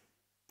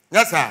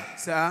yes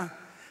Sir.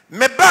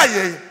 me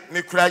baye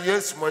me kura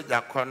Yesu mo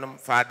jakonom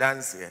fa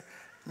dance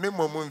me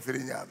momu mfiri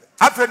nyame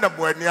afa na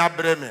boani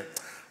abre me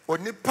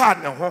onipa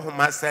ne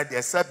hohoma said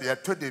de sabia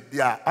to de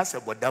bia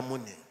asebodamu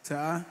ni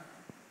Sir.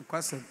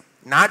 Kwase.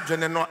 na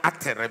adwene no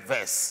at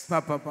reverse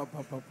Papa.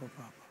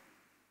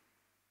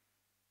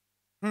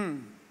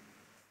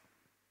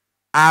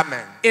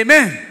 amen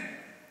Amen.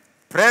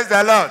 praise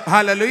the Lord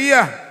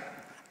Hallelujah.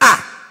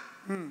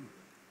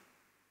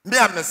 me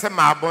am se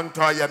ma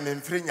bonto ya me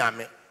mfiri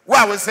nyame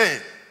wa we say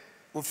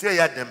ofie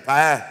ya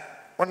dempa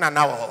ona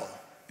na wo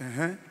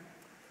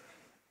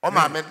o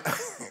ma me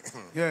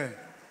Yeah.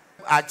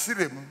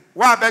 achirem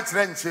wa be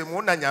kire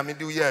nchem na nyame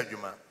de uye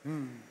adwuma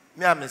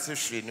me am se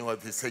hwe ni wa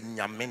bi se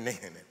nyame ne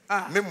hene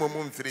me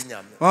momu mfiri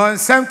nyame On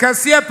sem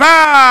kasiye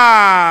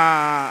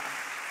pa.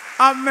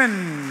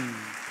 Amen.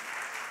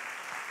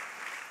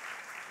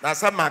 na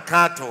sa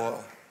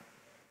makato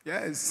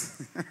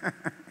Yes.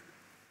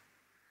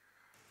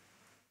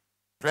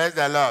 praise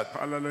the Lord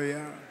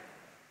Hallelujah.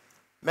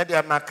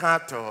 media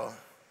makato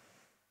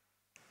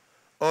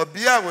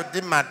obia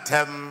wodi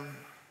matem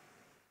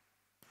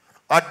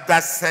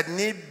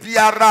odasani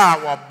biara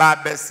wo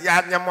babesi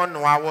anyemo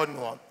no awo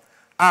no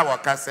a wo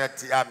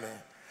kaseti ame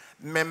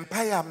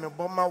mempa ya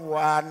meboma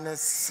wa ne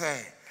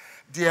se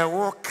de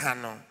wo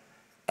kano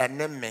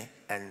ene me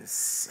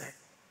ense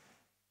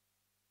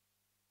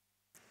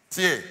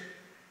tie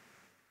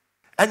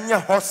anya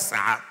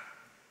hosa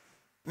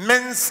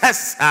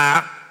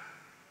mensesa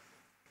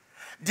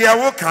de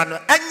wo kano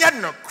anya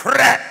no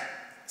kre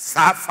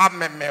sa fa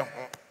meme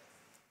ho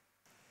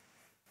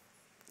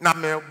na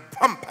me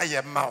pampa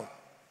ye mawo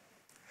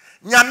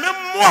nyame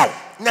mo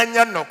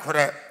nyanya no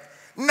kre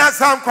na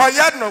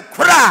sankoye no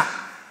kra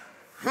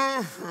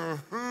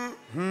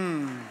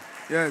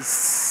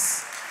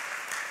Yes.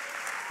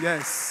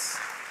 Yes.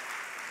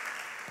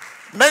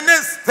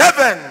 Minister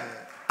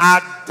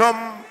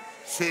Adom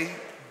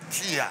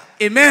Kyei-Duah.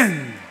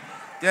 Amen.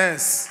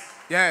 Yes.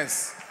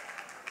 Yes.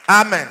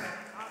 Amen.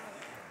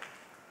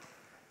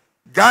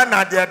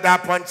 Ghana de da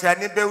poncha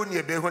ni be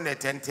hu ne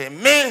tente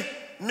me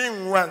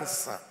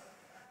nwansa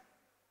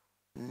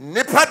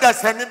nipa da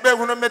sani be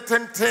hu no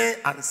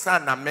metente ansa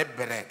na me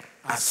bre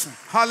asu.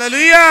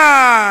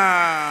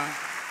 Hallelujah.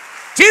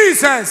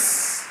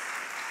 Jesus.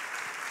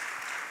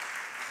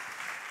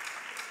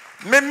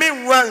 Me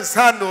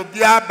nwansa no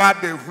obi aba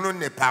be hu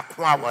ne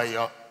pako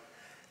awoyo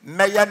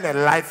meya ne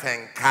life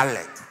and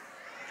colored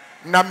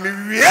na me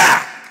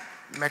wia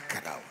me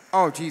kada.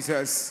 Oh,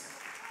 Jesus.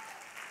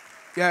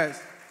 Yes.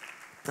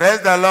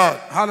 Praise the Lord.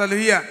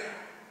 Hallelujah.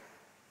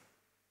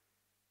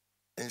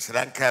 In Sri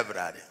Lanka,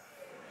 brother.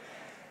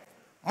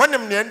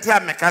 Monim ni enti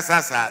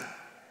amekasa sa.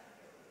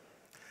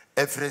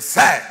 Efre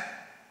say.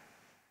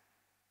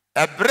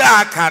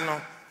 Ebra aka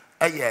no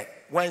eye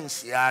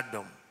wanshi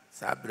Adom.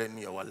 Sabre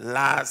ni your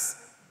last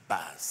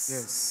bus.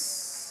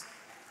 Yes.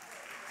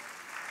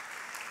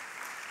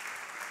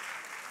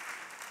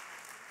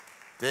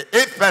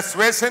 If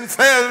persuasion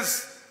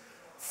fails,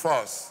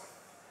 force.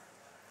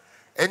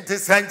 Enti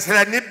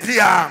sanchira ni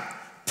bia,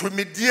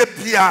 tumidie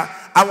bia,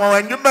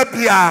 awanwanyuma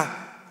bia.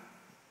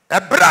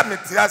 Ebra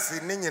metiasi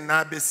ni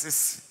nyina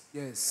besisi.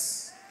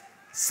 Yes.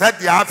 Said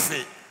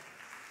yafe.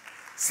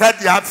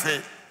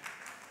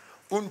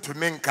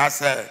 Untumi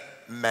nkase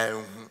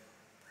menhu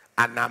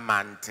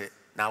anamante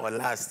na our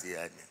last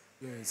year.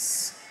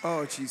 Yes.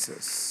 Oh,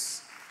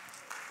 Jesus.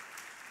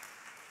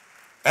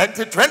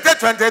 Enti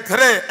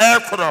 2023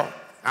 ekro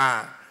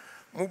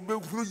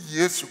mubehuru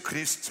Yesu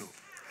Kristo.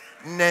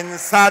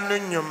 Nensanu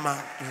nyuma.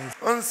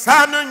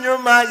 Nsanu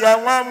nyuma ya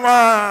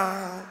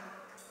nwanwa.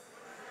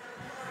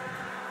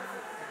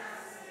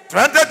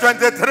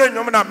 2023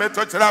 nyuma na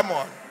meto chira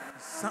mo.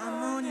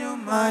 Sanu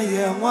nyuma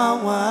ye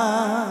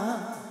nwanwa.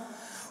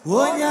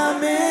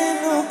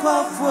 Onyamenu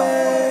kofwe.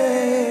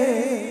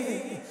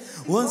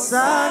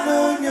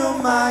 Nsanu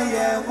nyuma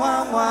ye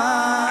nwanwa.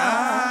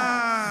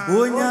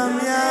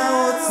 Onyamia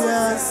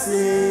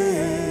otiase.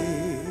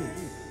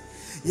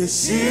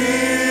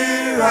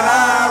 Yeshira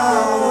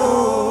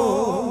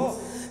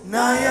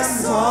na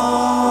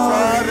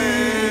yasori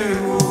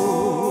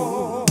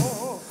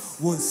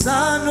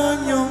Wonsano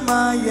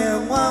nyuma ye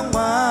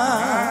mama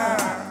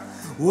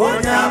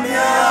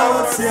Wonyamia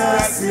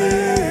otiase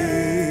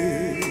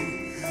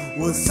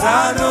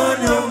Wonsano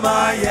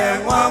nyuma ye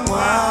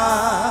mama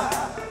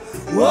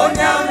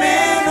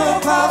Wonyamino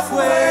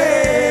kafwe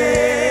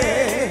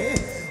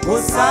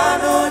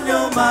Wonsano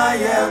nyuma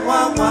ye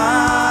mama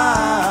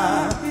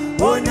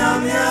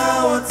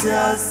Onyamia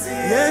otiasi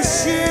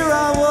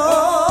Yeshira wo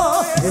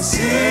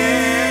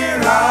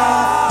Yeshira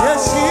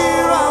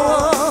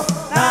wo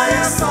Na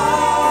yeso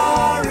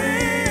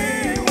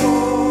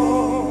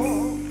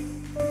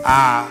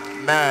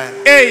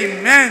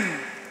Amen.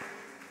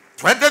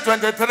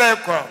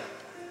 2023 ko.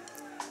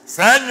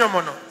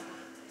 Sanyomono.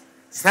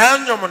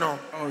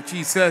 Oh,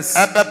 Jesus.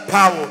 Ebe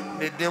power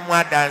ne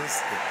demo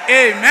dance.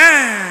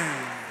 Amen.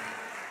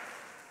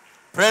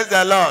 Praise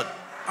the Lord.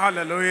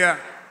 Hallelujah.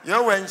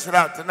 You went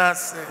shout na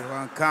say.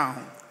 One count.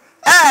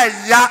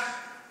 Ya.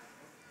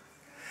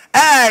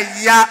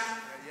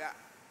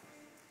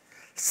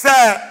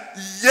 Say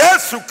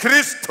Yesu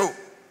Kristo.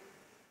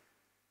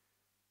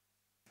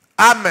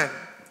 Amen.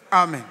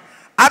 Amen.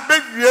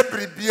 Abewie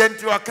bribie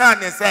nti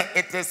okan say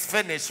it is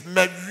finished.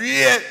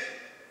 Mawie.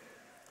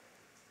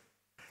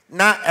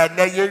 Na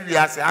ene ye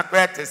wiase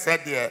akwete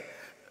said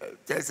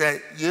de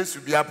say Yesu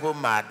biapo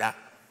mada.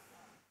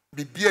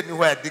 Bibie ni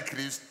ho ade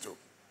Kristo.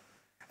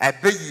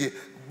 Ebeye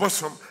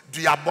bosom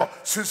duabo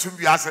susum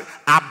wiase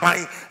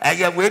aban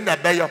eye we na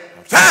beyo.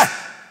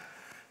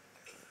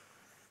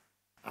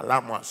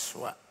 Alamwa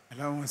soa.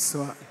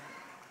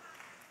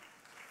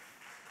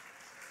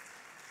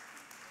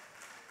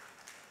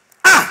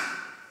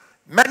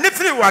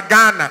 Manifri wa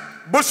Ghana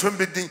bosom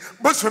bidi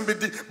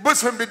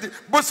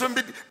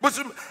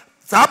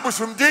sa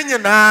bosom din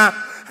nyina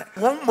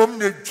won mom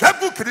ne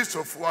dwagu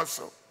Kristofo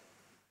so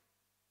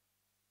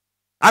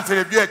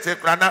after bi eche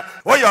kra na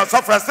wo your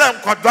suffer say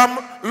nkodom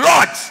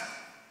lodge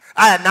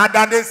na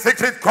dane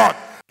secret court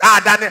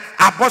dane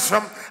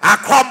abosom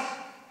akom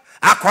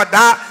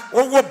akoda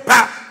wo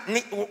ba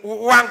ni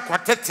wan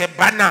kotete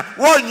bana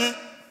wonyi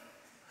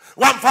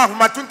wan fa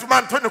homa tuntum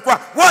antone kwa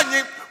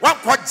wonyi wan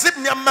ko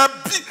jibnya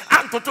mabi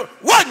antoto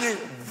wonyi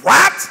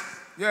what?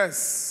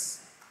 Yes.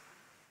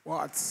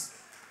 What?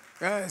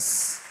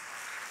 Yes.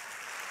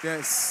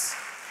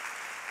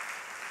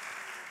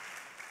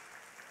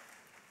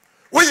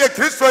 We ye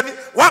Christian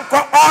wan ko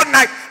all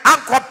night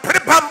anko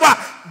prepamba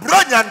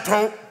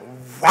bronyanto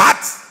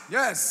what?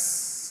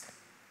 Yes.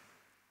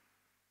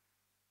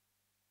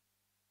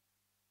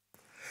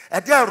 E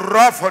dey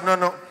rough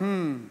no.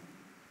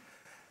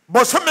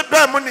 Bosom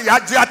be mu ni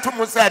yaje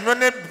atomu say no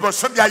ne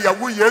bosom ya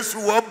yawu Yesu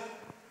wo.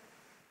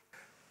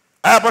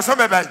 Bosom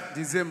be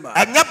December.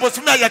 Anya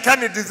bosom ya ka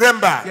ni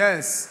December.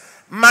 Yes.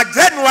 Ma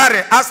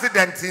January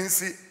accident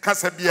insi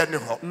kasa bia ni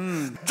ho.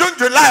 June,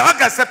 July,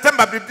 August,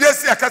 September bibia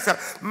si akasa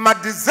ma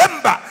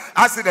December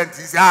accident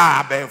insi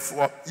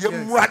abefo. Ye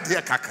mu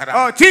ade kakara.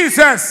 Oh,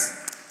 Jesus.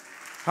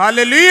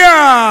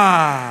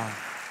 Hallelujah.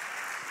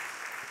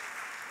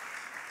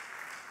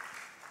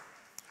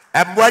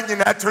 Emwa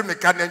nyina tru me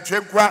kan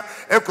ntwenkwa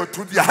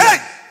ekotu bia. Hey!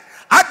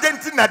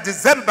 Adenti na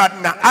December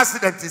na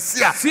accident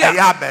sia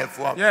ya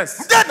abefo. Yes.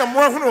 Nde na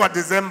mo hunu wa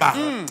December.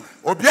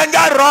 Obi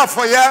anya ro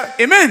for ye.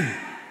 Amen.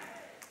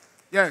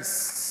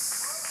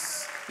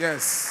 Yes.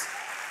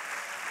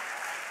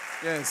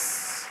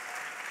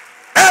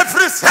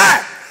 Every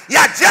say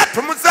ya jet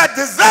to say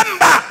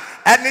December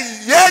and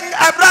yen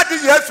abradi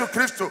Yesu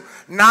Kristo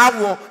na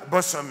wo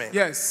bosome.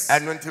 Yes.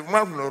 And when the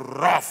one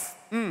rough.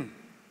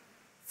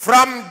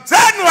 From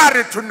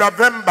January to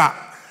November.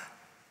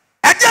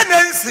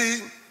 Again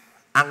see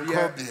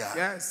Ankobia.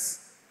 Yes.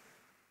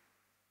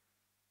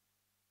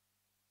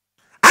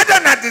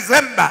 Adana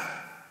December.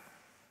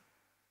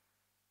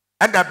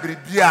 And a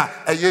bribia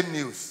a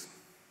news.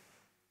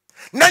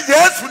 Na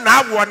Yesu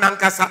na wo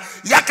nankasa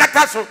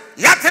yakata so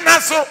yatena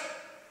so.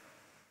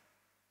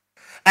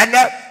 And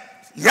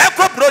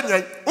Yako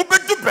bronya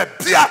ubedu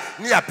bebia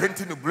ni a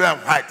painting in blue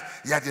and white.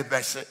 Yade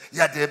beshe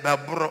yade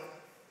bebro.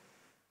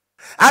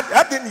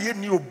 I didn't hear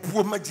you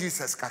boom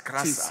Jesus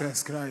kakrasa.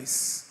 Jesus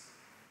Christ.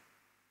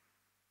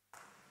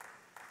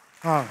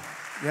 Oh,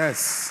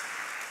 yes.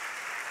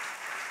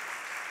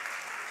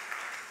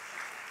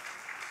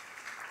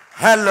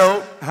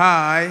 Hello.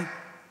 Hi.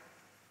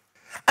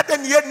 I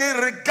didn't hear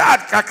any regard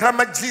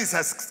kakrama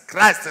Jesus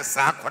Christ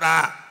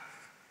sakura.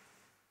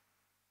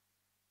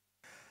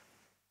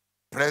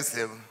 Praise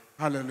him.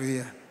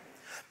 Hallelujah.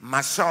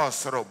 Masha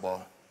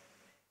sorobo.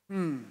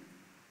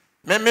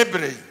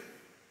 Memebre.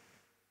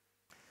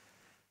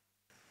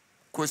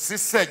 Kosi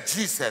said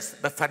Jesus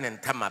befan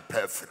ntama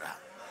perfra.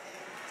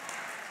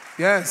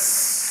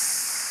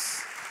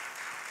 Yes.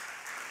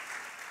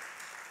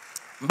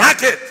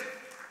 Market.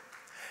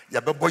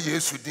 Ya bebo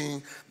Yesu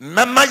din.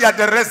 Mama ya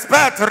the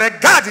respect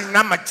regarding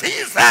nama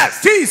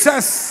Jesus.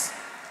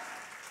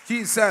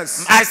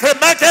 Jesus. I say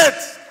market.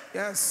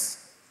 Yes.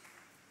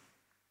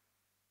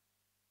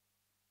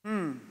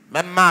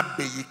 Mama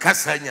be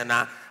kasa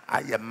nyana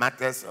are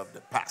matters of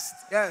the past.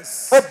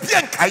 Yes.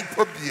 Obien kai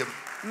pobiem.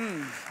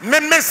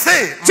 Me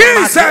say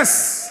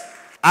Jesus.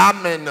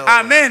 Amen.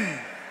 Amen.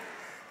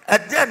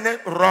 Again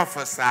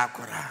rough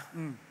sakura.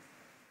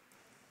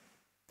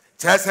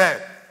 Chese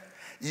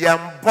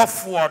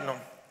yambofo no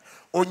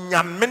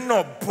onyame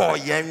no boy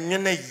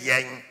yenwene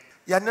yen.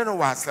 Ya ne no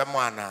wasem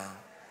ana.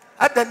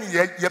 Adan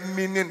ye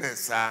mini ne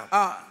sa.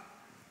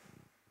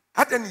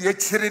 Adan ye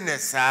chiri ne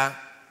sa.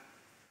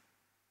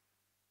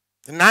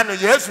 Nano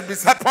Yesu be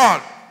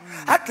Paul.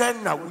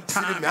 Adan na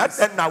wuchiri me,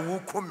 adan na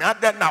wuku me,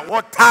 adan na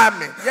wota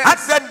me,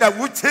 adan na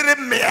wuchiri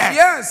me.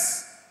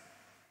 Yes.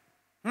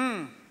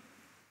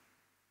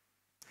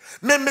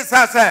 Me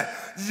say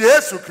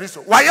Yesu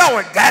Kristo waya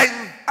wo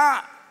dan.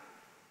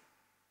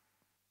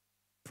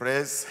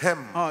 Praise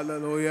him.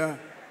 Hallelujah.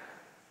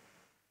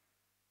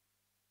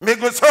 Me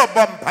go so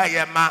bompa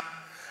yema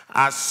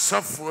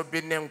asofo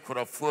bi ne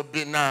nkrofo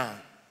bi na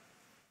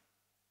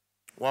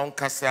won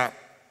kasa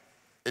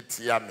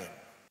etia me.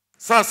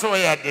 So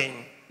ya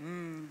den.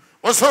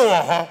 Oso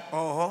wo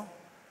ho.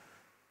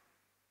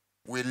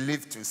 We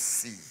live to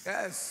see.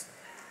 Yes.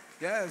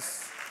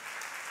 Yes.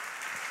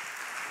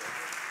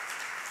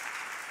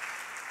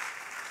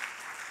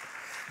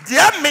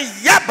 Dia me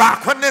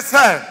yaba kone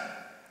se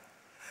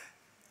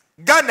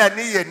Ghana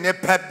ni ye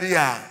nepa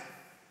bia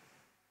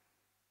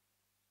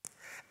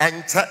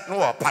enche no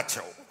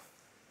opacho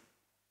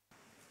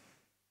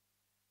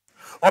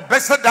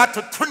obesa that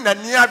to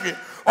tunani awe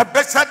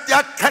obesa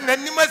dia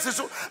kananima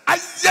so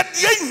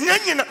ayede hia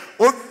nyina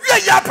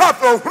owie ya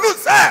papa ohunu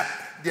se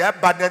dia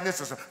badani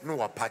so no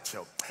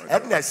opacho e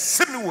na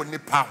simi wo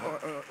nipa ho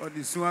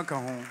Odisu aka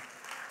ho.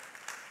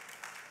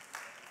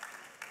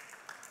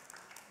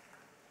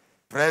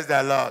 Praise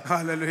the Lord.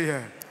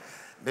 Hallelujah.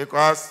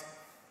 Because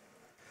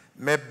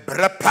me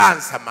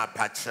brepansa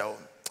mapacho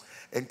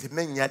enti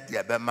menya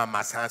dia be mama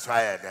sanso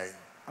ayedai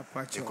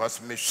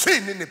because me hwe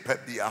ni nipa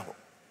bia ho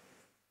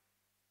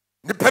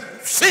nipa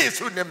hwe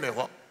so ne me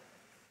ho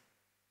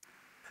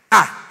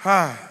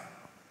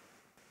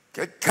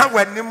ke ka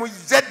wani mu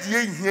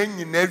yadie hia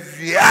nyina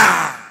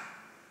wia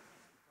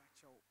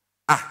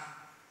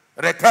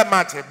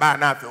retamate ba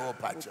na fe o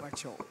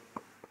pacho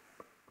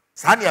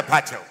sani e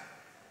pacho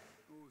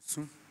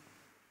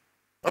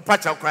o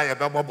pacho kwa ye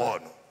be bobo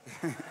no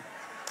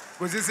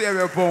Because this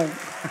is a poem.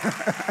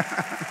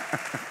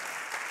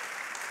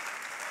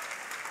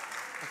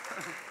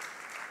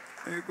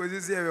 Because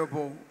this is a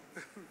poem.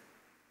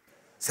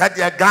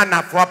 Sadia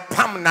Ghana for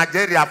Pam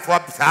Nigeria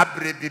for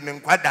Sabre bi me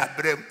nkwada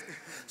brem.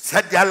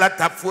 Sadia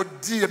lata for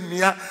dear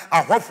mia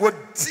ahofo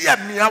dear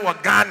mia wa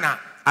Ghana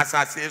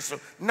asase so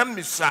na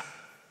misa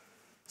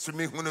so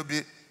me hunu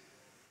bi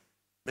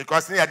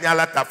because ne ya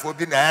lata for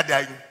bi na ya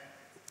dan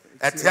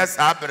etia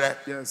sabre.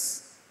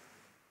 Yes.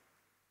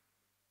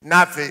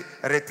 Nafi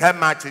return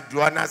match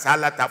duana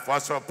salata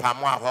for so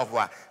pamo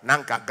ahofo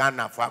nanka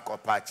Ghana for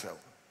akopacho.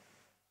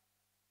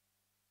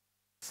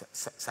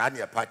 Sani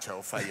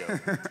apacho fire.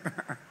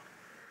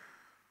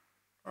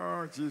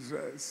 Oh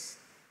Jesus.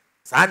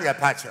 Sani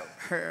apacho.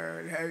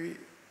 Heavy.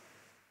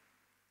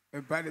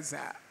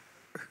 Empanisa.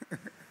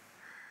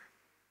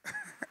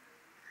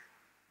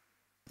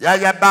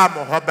 Ya ba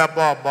mo hobe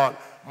ball.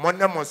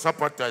 Monne mo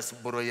supporters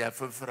buru ya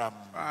fufram.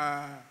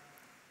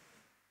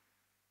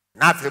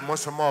 Na fe mo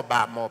so mo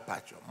ba mo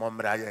pacho. Mo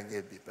mra ya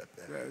nye bi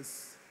pepe.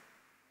 Yes.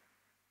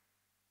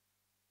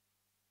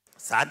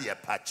 Sani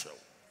apacho.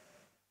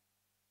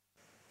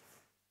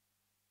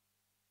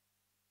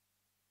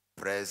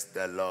 Praise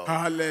the Lord.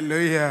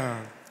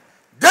 Hallelujah.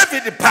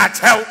 David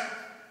pacho.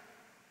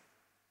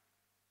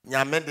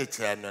 Nyame de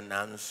che no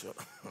nanso.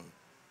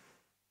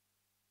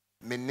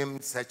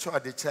 Minim se cho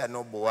de che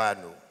no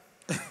boano.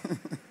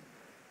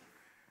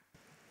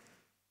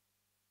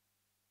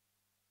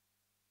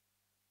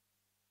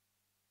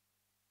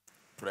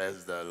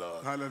 Praise the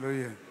Lord.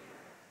 Hallelujah.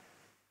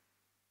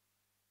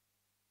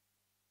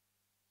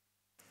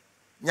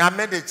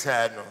 Nyame de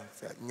che no.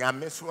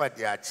 Nyame so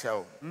de a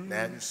che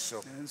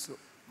nanso.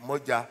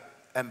 Moja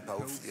empa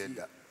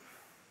ofieda.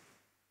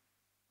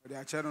 Ode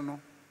a che no.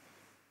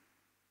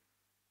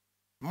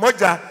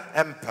 Moja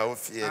empa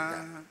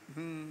ofieda.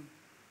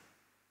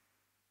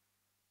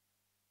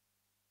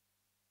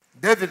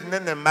 David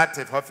nene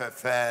mate ho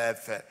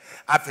fe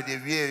afi de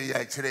wie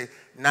ya kire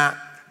na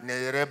ne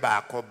yere ba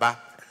akoba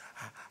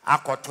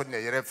akoto ne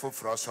yere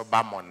foforo so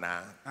ba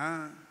mona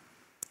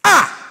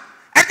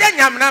ede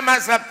nyamna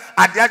masab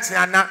ade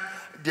achiana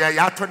de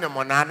ya to ne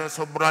mona no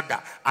so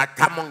brother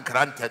atam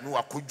nkranta nu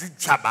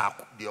akodwudwa ba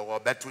de wo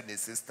beto ne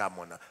sister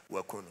mona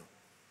wakono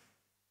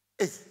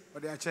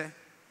Ode a che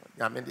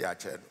nyame de a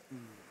che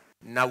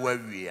na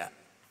wawia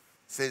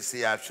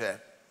sesi ahwe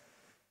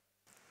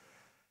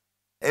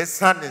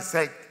Esan is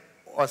like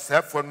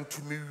osefo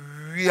ntumi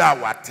wia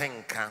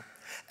watenka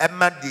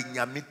ema de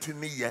nyame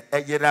tumi ye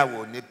eyera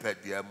wo ne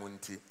padua mu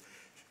nti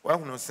wa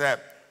hunu se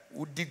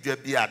udi dwa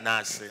bi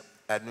anahye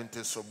enu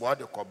nti so bo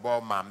de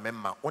kobo ma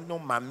mema ono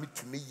ma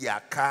mitumi ye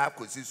aka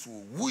kosi so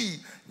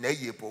wui na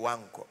yepo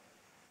wanko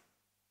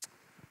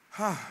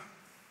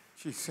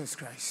Jesus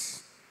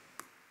Christ.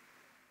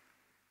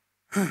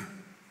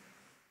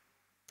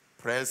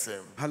 Praise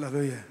him.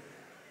 Hallelujah.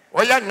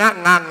 Oya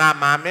nga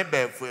ma me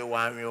befu e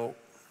wanwe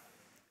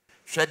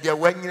Shadia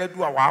wanyina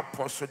du a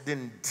waposo de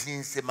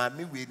ntin se ma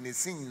me we ne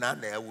sin na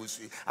na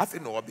ewosu afi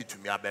na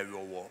obetumi abewe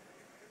owo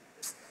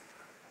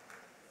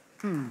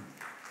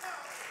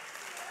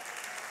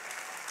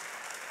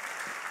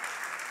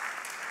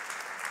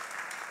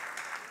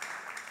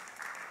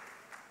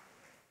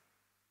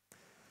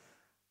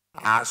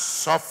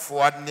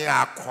asofo ne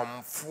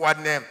akomfo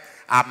ne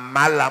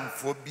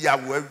amalamfo bia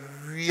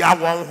wawia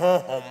won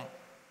honhom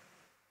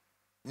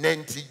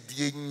Nenti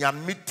die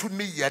nyame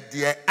tumi ye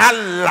de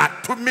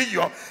alla tumi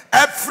yo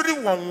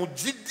everyone wo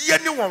gidie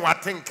ni won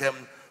watenkem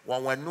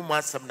won wanum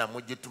asem na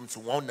mogetum so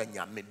won na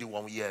nyame de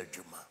won ye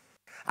adwuma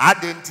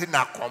adenti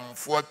na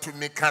komfo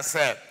tumi ka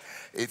se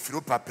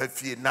efiru papa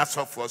fie na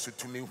sofo so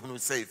tumi hunu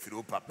se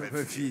efiru papa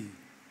fie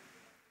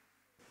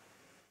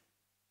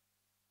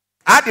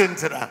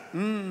adenti na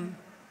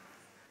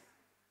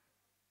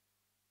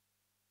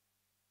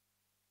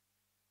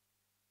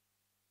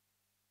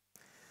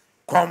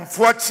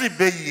comfort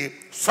beye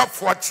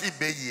sofort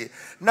beye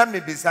na me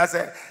bisa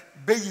se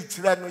beyi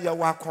kire no ye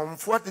wa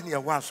comfort ne ye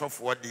wa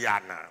sofort de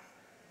ana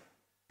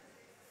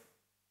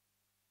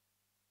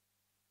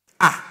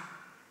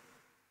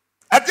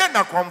ade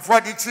na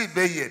comfort de chi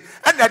beye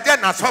and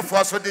ade na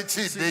sofort so de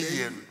chi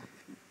beye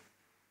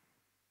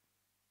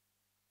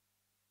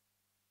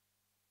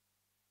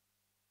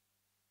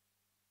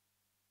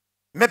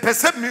me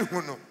pese mi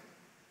hunu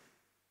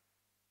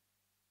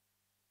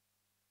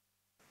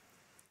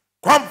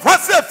comfort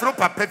se fru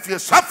papa fie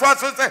sofo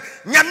so se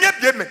nyame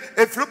bie me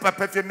efru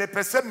papa fie me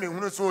pese me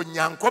hunu so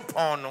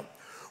nyankopon no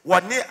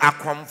woni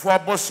akomfo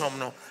bosom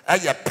no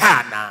eye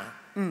pa na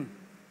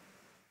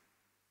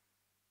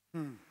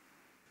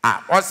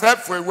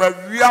osefo wa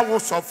wia wo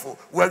sofo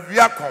wa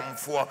wia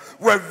komfo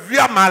wa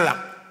wia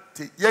mala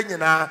ti ye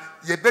nyina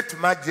ye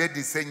betuma je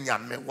di se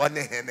nyame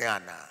woni hene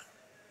ana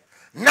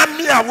na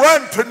me a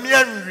wantumi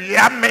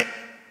anwia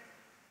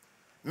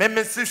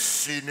me se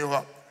hyi ni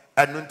ho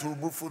anu ntu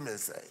bufu me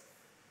sai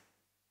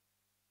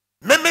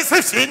me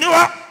se hyi ni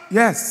ho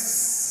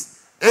Yes.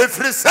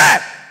 every say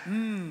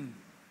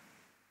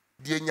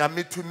die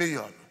nyame tumi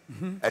yo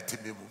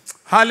atimi mu.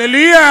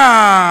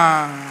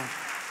 Hallelujah.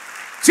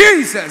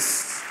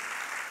 Jesus.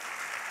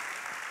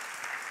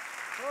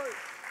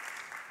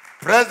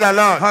 Praise the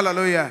Lord.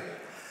 Hallelujah.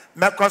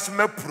 Because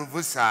me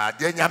prove sa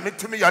the nyame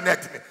tumi yo na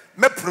atimi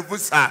me prove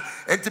sa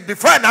and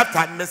before and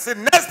after me say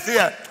next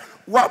year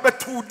what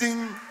betu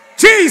din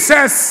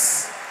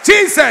Jesus.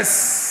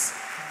 Jesus.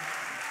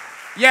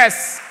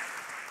 Yes.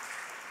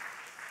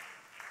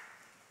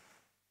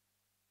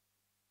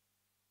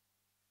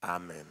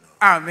 amen.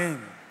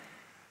 Amen.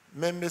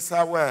 Me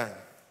misa we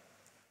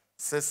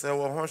sese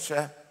wo ho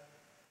hwe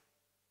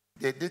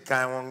de di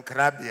kan won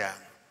krabia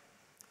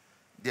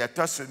de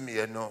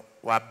atosumie no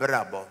wa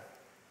brabo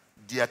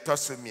de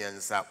atosumie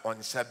nsa on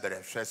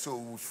hyebre hwe so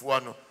wufuo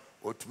no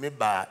otumi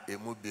ba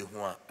emu be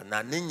ho a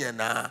na ne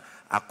nyena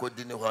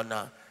akodi ne ho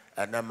na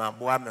na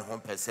maboa me ho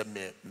pese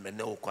me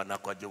ne ukona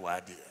koje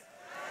wade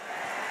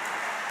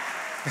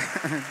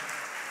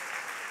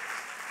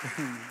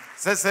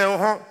sese wo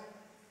ho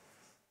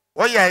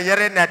oya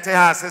yere na te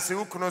ha sese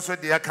ukuno so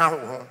de aka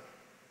ho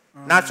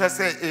na hwe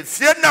se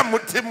efie na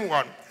mutim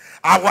won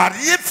aware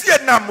efie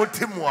na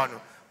mutim won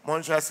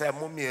mon hwe se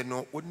momie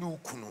no oni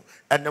ukunu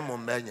ene mo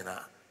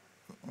manyina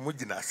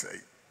mugina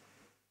sai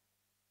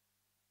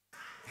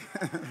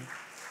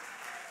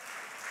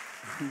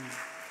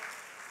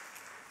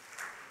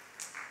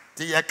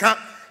ti yaka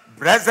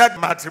blessed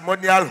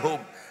matrimonial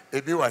home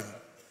ebi wa hi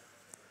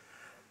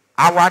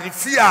aware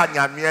fie a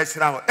nyame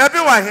ahira ho ebi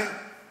wa hi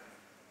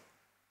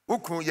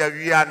ukun ya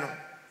wia no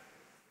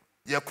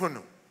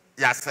yakunu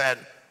yasel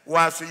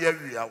waso ya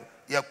wia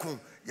yakun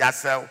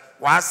yasel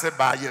wase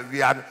ba ya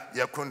wia no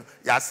yakun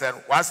yasel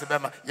wase be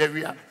ma ya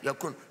wia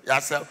yakun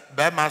yasel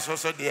be ma so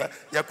de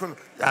yakun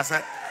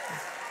yasel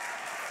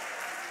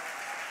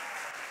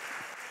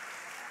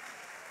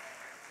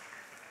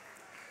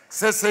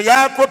sese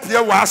ya kopie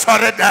wa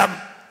sore dam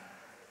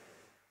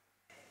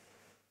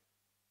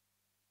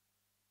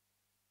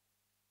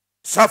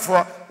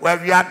suffer where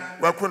we are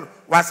working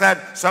was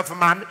suffer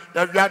man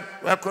that we are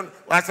working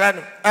was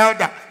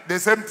elder the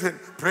same thing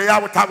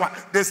prayer tower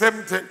the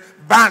same thing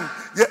band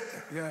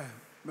Yeah.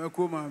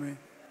 Meko mami.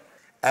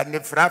 and the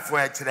frap for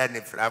actually and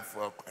the frap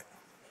for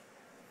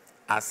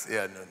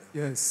no.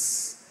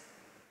 Yes.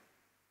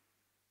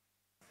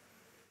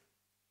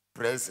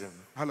 Praise him.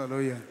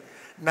 Hallelujah.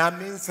 Now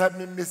means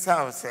having miss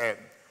out say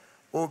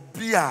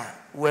obia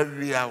where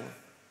we are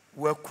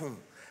working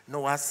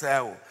no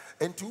wasel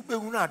and to be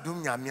una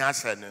dum nyame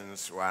ahye ne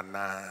nso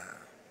ana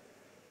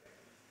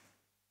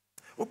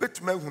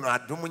obetuma hunu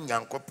adum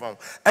nyankopon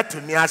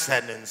etumi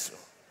ahye ne nso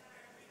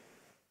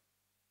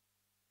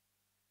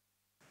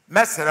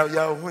mesera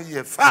ya hu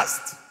ye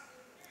fast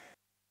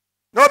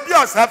no bi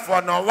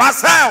osafo no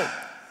wasel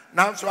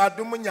na nso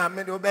adum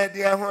nyame de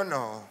obedi ho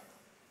no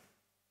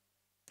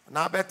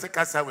na beti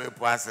kasa we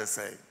po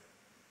asese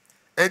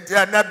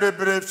edia na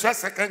bebre hwe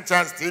second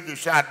chance TV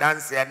hwe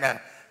dance na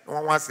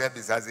one wants to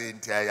be says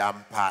intia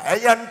yampa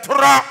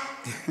eyantro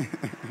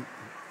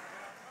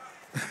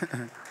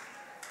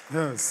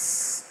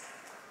Yes.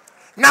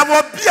 na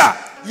wobia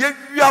ye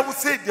wia wo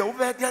say de wo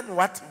be no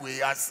what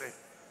we ase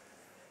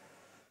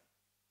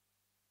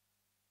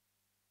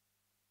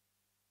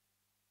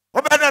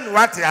obeda no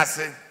what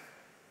ase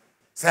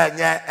say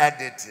nya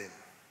editing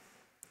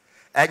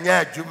enya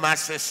adwuma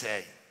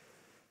hyehye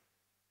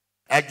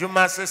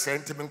adwuma hyehye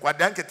ntimi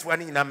nkwada nketewa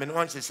ni nyina me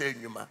no hyehye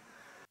adwuma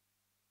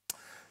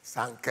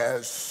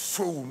sanka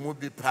so mu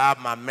bi pa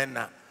ma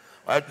mena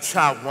I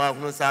try one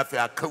who's after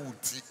a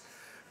coat.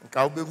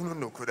 Cowby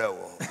no could have.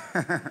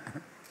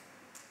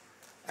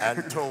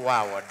 And to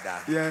wow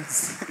that.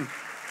 Yes.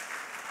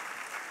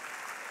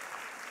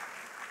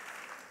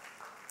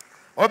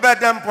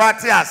 Obedem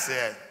party, I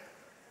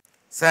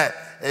say,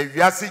 if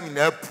you are singing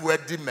a poor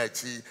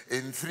dimachi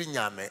in free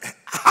yame.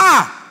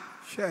 Ha!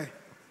 Sure.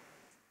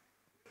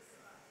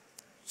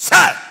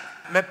 Sir,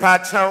 me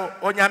pacho,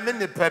 on your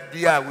mini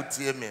pebia would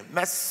hear me,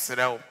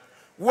 Messrow.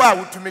 Why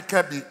would you make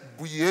a be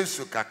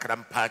buyesu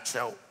kakram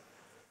pacho?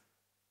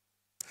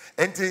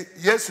 Enti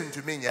Yesu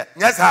ntumi nye.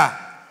 Nyesa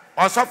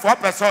osofo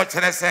peso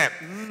kire se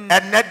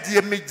enne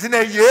die me gina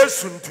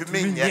Yesu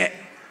ntumi nye.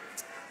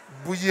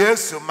 Bu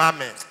Yesu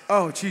mame.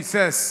 Oh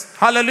Jesus.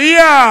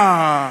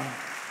 Hallelujah.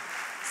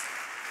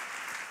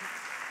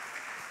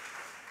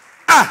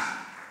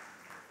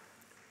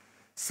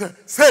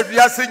 Say we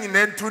are singing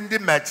entundi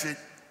machi.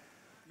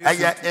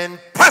 Aya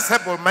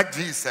impossible ma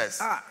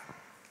Jesus.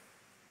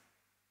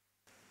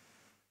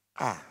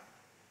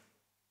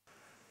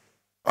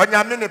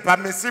 Onyame ne pa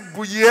me si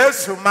bu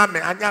Yesu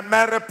mame anya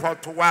me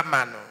report wa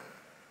ma no.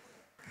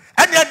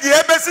 Anya de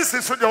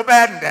ebesisi so de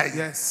obenda.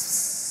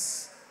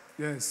 Yes.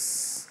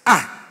 Yes.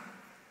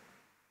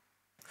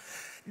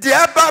 De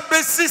aba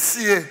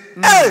besisi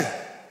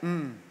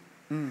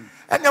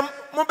anya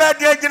mo ba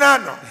de agina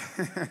no.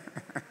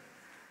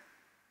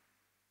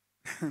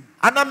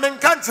 Ana men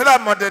kan kira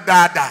mo de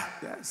dada.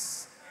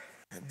 Yes.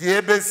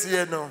 De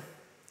ebesie no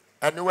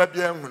ene wa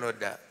bia hunu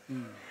da.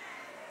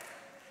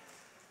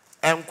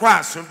 Enkwa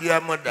aso bia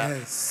mo da.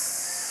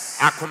 Yes.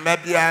 Akoma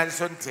bia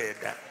nso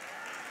nteda.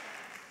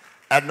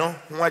 Eno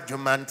ho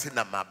adwuma nti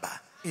na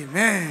maba.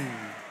 Amen.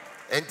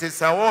 Enti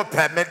sa wo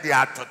pe me de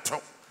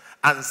atoto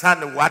ansa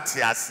ne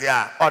wate ase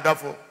a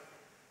odofo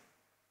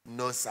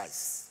no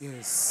size.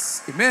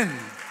 Yes. Amen.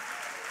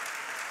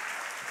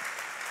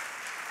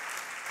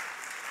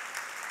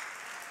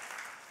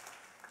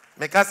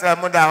 Mekasa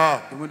mo da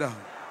ho. Emuda.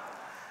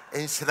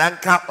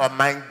 Inshranka o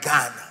man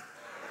Ghana.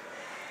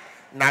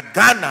 Na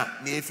Ghana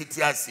ni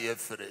efiti ase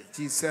efre.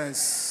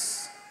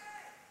 Jesus.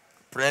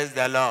 Praise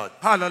the Lord.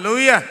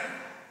 Hallelujah.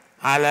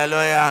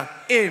 Hallelujah.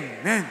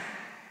 Amen.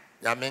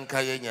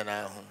 Yamenka ye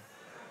nyana ho.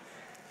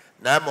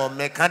 Na mo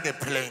meka the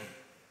plane.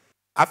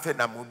 Afe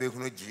na mo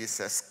behunu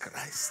Jesus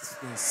Christ.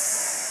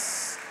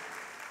 Yes.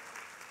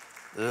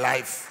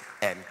 Life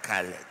and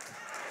color.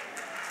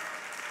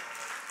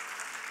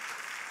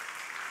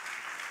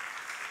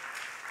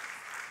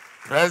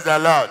 Praise the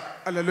Lord.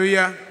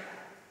 Hallelujah.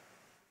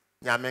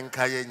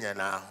 Yamenka ye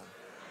nyana ho.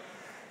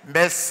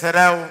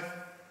 Mesrao.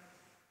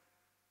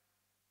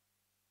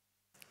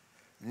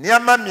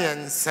 Niama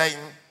miensen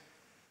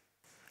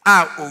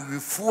a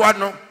owifuo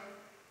no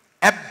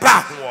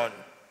eba ho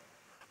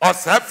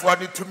osafo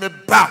ni tumi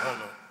ba ho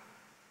no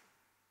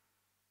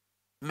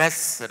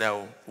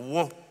mesrao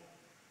wo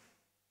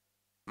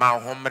ma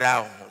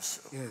homra ho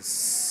so.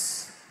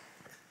 Yes.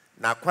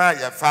 Na kwa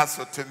ya fa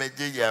so tumi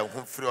gye ye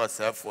ho firi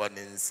osafo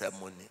ni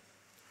nsamuni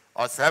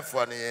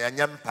osafo ni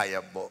yanya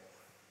mpaye bo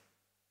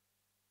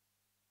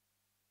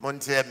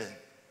montie me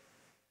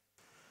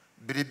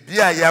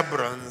Bribia ya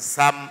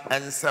bronsam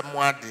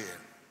ensemu ade.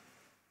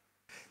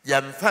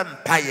 Yemfa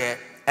mpaye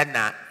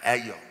ena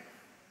eyo.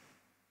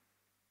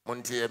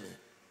 Montie me.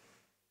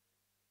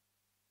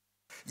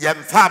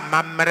 Yemfa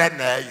mamre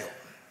na eyo.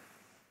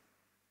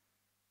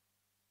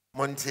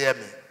 Montie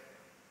me.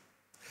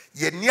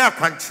 Yeni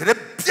akwankyere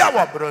bia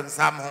wo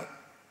bronsam ho.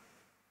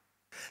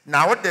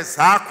 Na wo de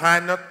saa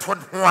kwan no to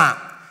ho a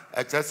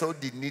ekese wo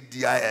di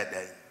nidi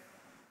ayeden.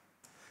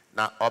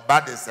 Na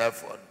oba de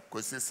sefon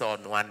kosi se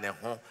ono ane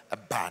ho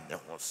eba ne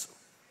ho so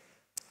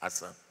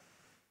asa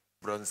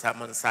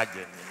bronsam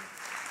nsageni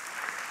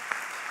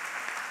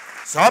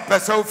so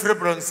pesa ofre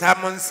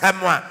bronsam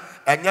nsam a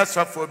enye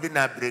sofo bi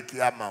na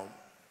breki ama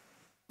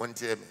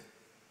montie me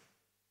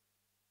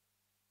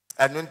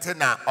enu nti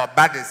na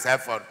oba de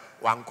sefon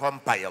wanko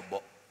mpa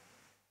yebo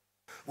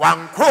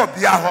wanko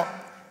bia ho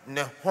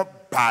ne ho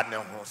ba ne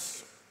ho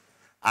so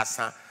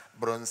asa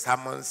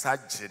bronsam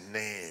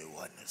nsageni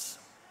woni so.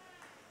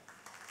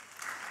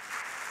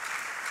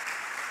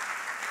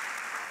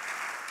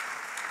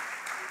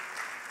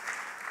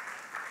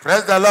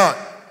 Praise the Lord.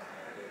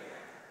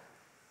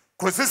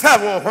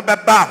 Kusisa wo ho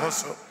beba ho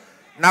so.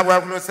 Na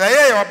wa hunu say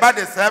ye oba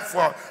de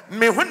sefo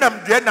me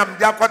hunam due nam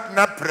dia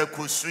kwatna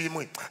prekusu mu.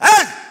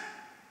 Hey!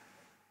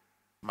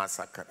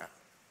 Massacre.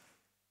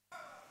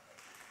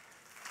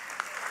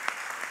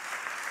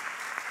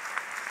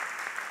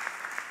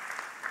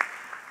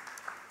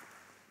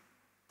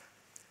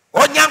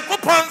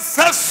 Onyankopon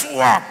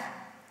seso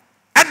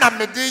ana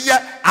mede ye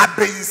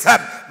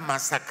abensam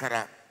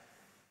massacre.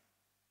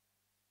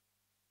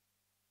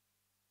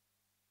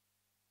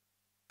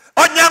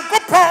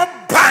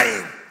 Onyankopon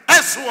bai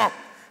eso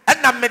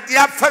na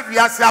media fa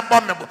wiase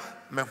abomebo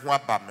me ho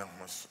aba me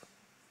ho so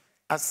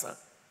asa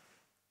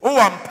o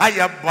wampa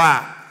ye bo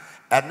a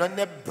eno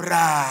ne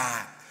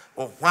bra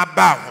o ho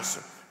aba ho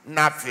so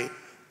na fe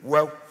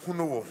wa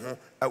hunu wo ho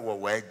e wo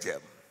wa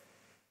agam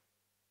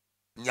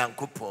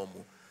Nyankopon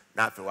mu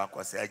na fe wa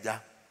kwose agya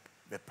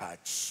me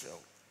pacho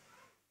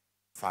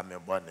fa me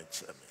bone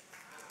cheme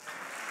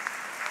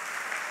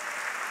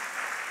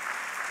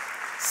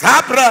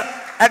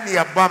sabra ani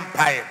ye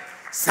bompae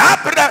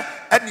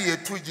sabra ani ye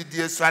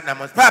tujidie so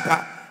anamos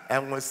papa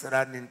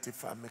enwosra ninti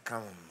fa me ka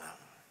ma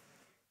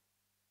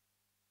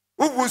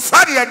ugu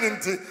sori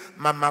aninti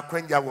mama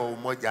kwanja wo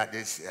moja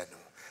de hye no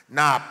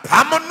na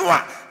pamono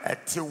a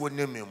ete wo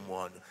ne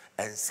memo no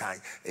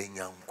ensan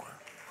enyankwa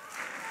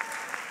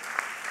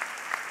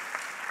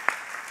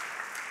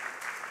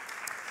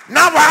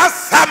na wa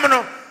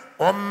samno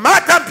o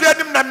mata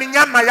pianim na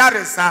menya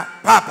mayaresa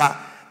papa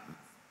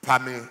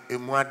pame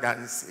emu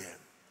adanse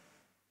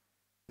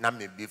na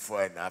me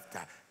before and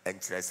after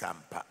enkyere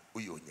sampa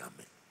uyo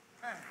nyame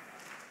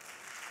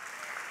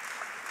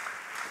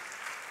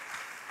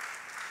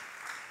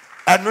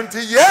anunti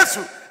Yesu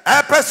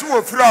epesu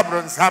wo firi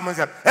obron sam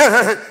se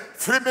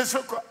firi me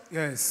soko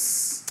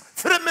Yes.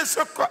 firi me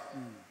soko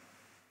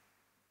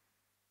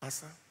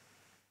asa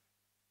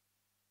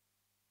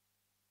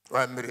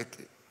wa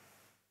mereke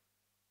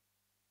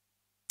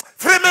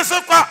firi me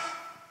soko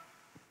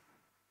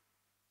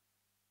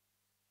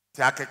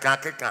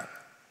Kaka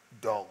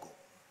dogo.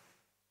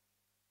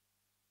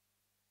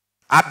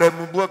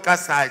 Abemubo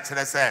kasa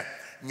kyerɛ sɛ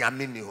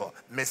nyame ni hɔ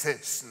mese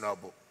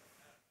snobo.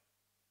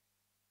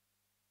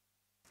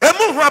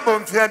 Emu ho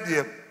abomfia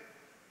biem.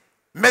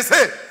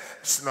 Mese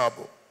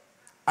snobo.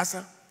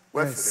 Asa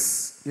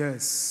Yes.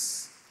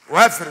 Yes.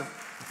 Wafrim.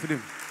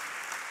 Freedom.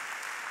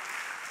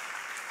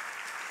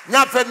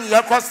 Nyafe ni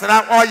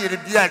yakosra oyiri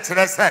bia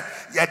kyerɛ sɛ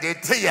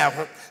yɛde te yɛ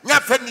ho.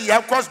 Nyafe ni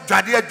yakos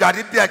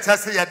dwade bia kyerɛ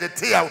sɛ yɛde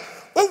te yɛ ho.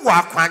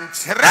 Uwa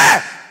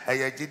kwankyerɛ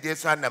ɛyɛ gidie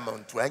so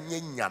anamantu anye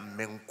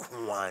nyame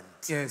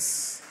nkoant.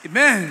 Yes.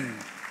 Amen.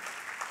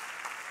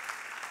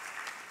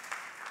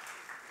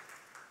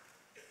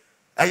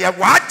 Ɛyɛ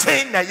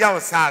waten na yɛ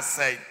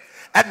osasɛn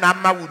ɛna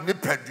ma wo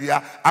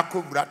nipadua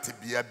akowura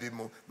tebea bi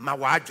mu ma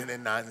waadwene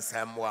na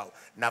nsɛm wa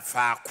na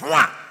faako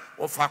a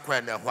wo fa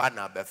kwa na ho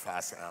ana bɛfa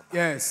asɛm.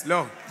 Yes,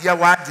 Lord. Yɛ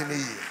waadwene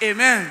yi.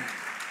 Amen.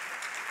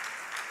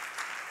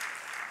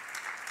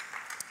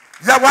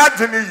 Yɛ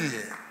waadwene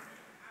yi.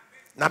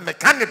 Na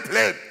mechanic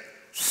play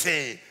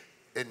say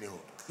anyhow.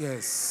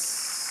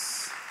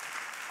 Yes.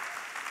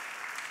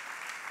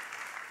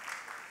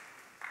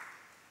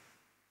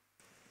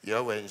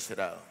 You were in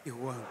Shira. You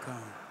won't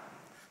come.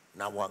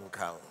 Na one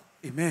count.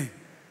 Amen.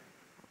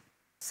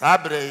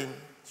 Sabre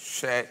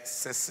share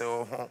sese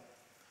ho.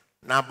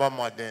 Na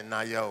bomode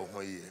na ye ho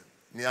ye.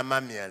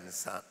 Niama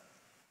miensa.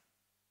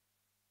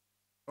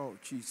 Oh,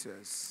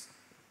 Jesus.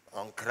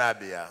 On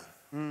krabia.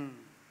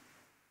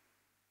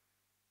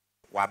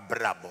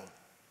 Wabrabo.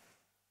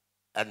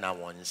 Ena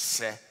won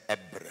hye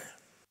ebre.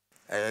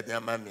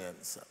 Niama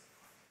miensa.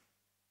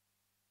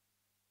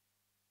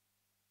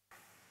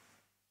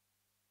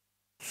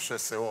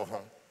 Sese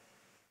ho.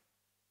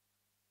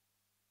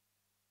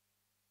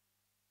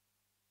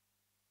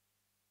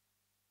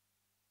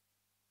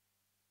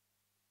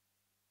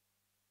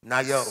 Na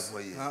ye ho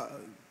ye.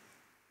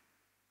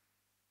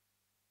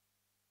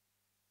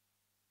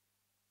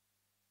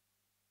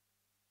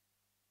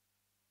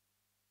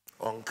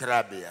 On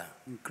krabia.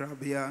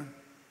 Krabia.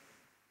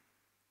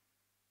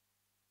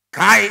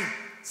 Kai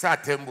sa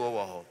tembo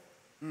wo ho.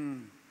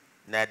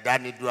 Na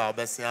dani do a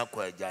obesi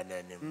akọ agya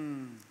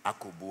nanim.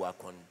 Akobu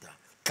akonta.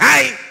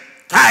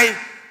 Kai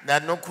na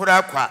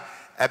nokura kwa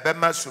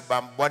ebema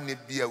subambo ne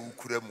bia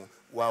wukura mu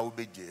wa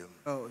obegye.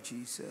 Oh,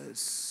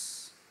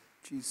 Jesus.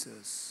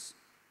 Jesus.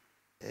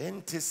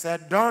 Enti se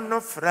dono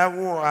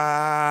frawa.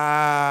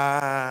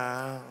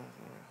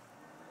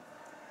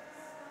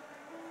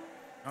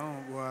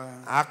 Oh,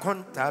 boy.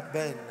 Akonta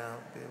bena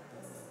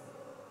bebu.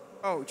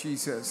 Oh,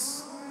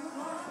 Jesus.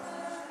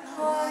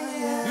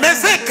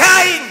 Mese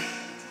kai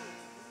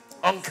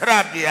on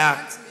krabia.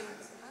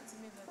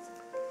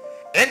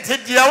 Enti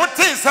dia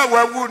wote sa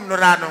wawu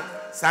nura no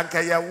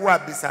sanka ya wu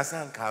abisa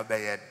sanka be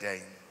ye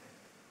den.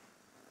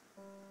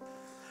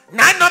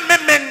 Na no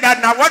memenda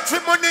na wote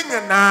mo ni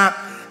nyina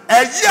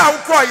eyi a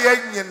wukọ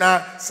ye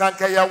nyina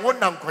sanka ya wu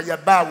na nkoye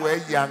ba wa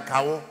eyi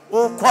anka wo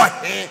ukọ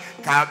he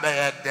ka be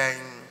ye den.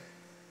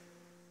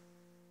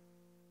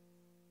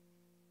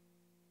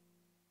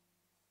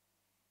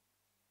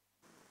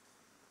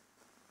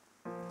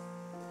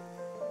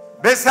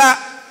 Besa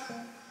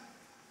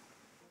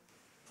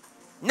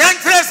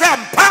nyantre se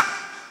mpa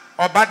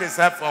oba de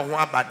se for ho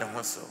abade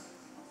ho so.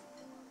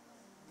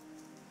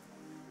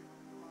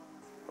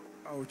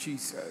 Oh,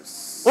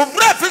 Jesus.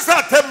 Ovra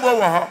fisa tembo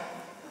wo ho.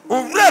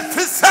 Ovra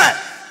fisa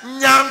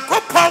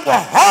nyankopon wo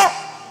ho.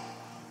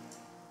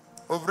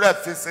 Ovra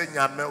fisa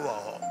nyame wo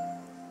ho.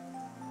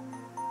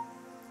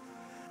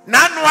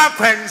 Nanu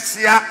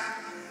akwanhia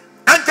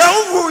anka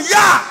uwu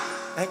ya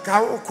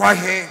anka ukọ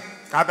he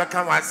ka be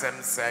kan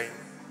wasem sei.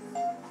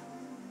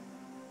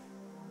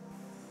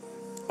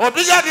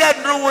 Obi ya de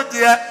ndru wo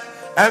de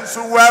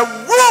enso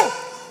wawu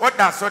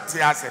woda so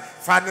te ase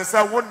fa ne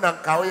se wo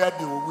nanka wo ya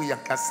de owu ya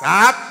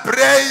kasa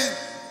brei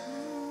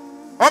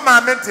o ma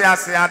me te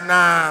ase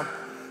ana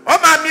o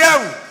ma me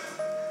awu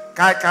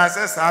kai ka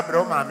se sa bre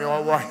o ma me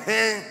wo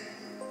he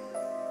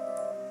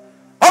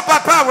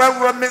papa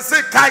we me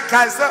say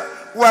kai so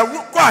we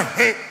ko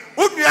he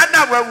unua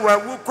na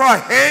we ko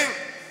he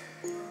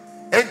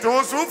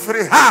ento so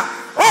free ha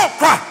o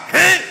ko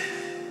he.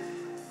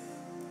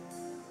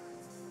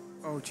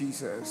 Oh,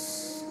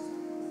 Jesus.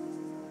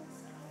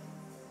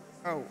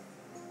 Oh.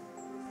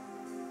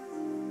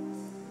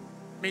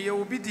 Me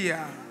you be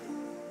dear.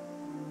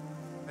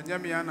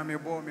 Anyame ana me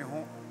bo me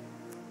ho.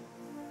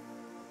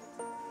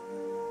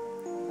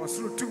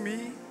 Osuru to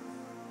me.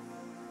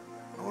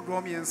 O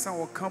do me ensa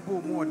wo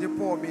kabo mu o de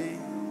po me.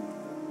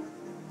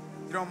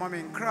 Drum ma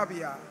me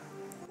krabia.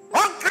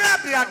 On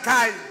krabia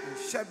kai.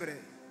 Shebre.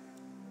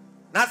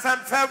 Na sam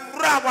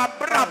fevra wa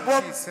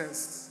brabo.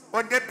 Jesus.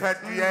 On de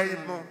pedua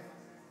imo.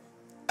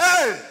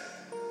 Hey.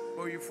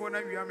 Oh, you for na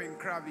we am in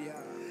krabia.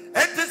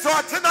 It is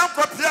what in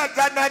kopia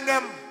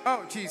gananyam.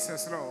 Oh,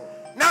 Jesus, Lord.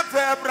 Na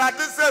fe brade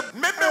se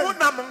meme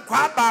wonam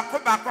nkwa ba ko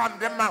am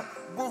de ma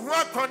buhu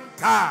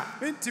akonta.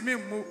 Intimi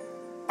mu.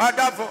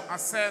 Odafo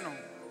Aseno.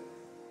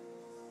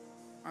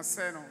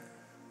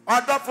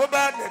 Odafo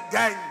ba de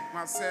dan.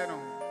 Aseno.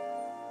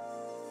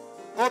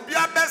 Obi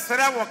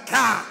abesere wo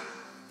ka.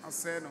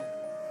 Aseno.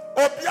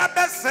 Obi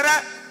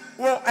abesere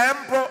wo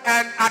empo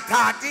en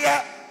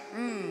atade.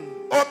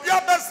 Obi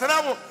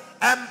abesere wo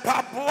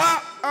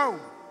empapoa. Oh.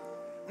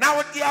 Na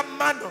wo dia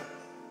mano.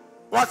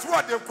 Was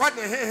what they call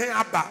the he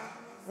aba.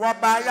 Wo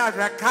ba ya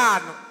reka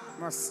no.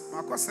 Mas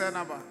makose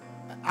na ba.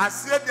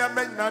 Asie dia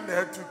menya na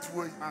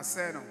etutuo yi.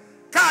 Aseno.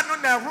 Ka no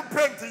na hu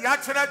paint ya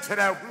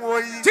kire ho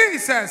yi.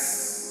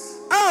 Jesus.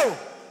 Oh.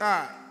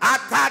 Ah.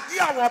 Atade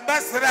a wo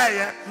besere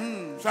ye.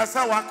 So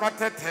say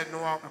wakotete no.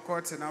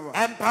 Akote na ba.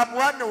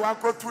 Empapoa ne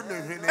wakotu ne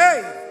hene.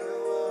 Hey.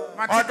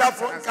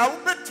 Odafo ka wo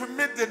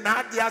betumi de na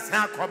ade ase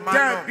akoma no.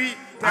 Dabi.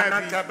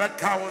 Anaka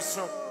beka wo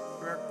so.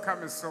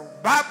 Come so.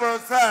 Bible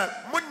said,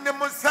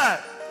 Munnimu said,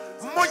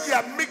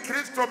 Moya mi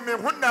Christo me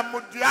huna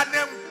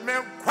mudiane me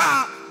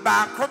kwa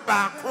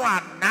bako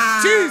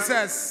ana.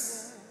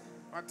 Jesus.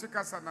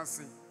 Matika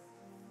sanasi.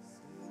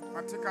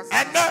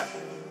 And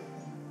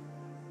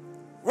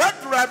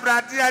what do I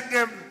brady at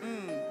them?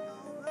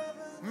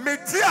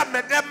 Metia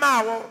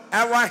medema wo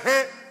ewa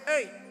he.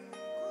 Hey.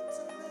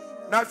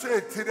 Na so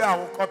etiri a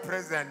wo ko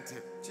present.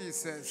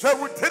 Jesus. So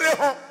wo tiri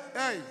ho.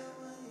 Hey.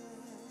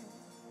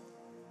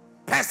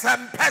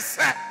 Person.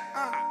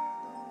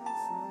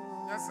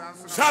 Yes,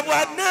 answer.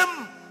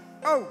 Sawanem.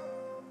 Oh.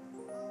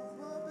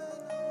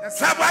 Yes,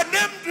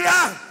 Sawanem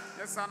dia.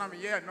 yes, I'm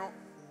here. No.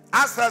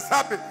 As a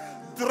sabbath.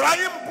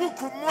 Drawing book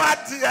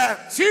muatia.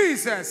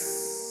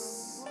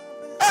 Jesus.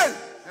 Hey.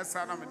 Yes,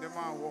 I'm the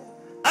man.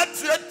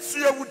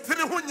 Atia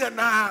wutiri hu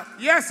nyana.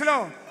 Yes,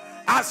 Lord.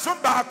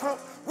 Asumbaako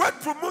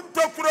wetu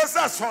muntu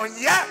kurosa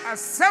sonye.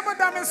 Asema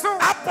dame so.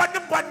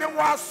 Abone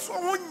waso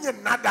hu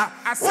nyinada.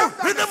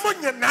 Hini mu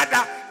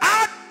nyinada.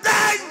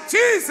 Adan.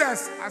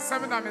 Jesus.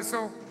 Asema dame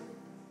so.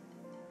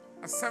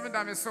 Asema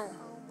dame so.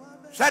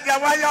 Shadia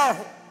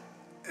wayo.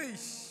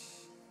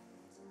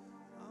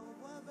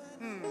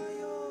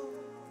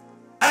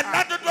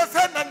 Another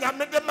dozen na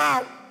nyame de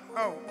ma.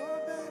 Oh.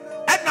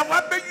 Na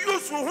wabe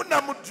yusu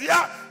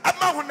hunamudia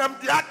ama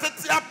hunamdia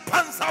tetia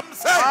pansam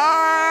say.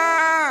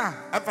 Ah.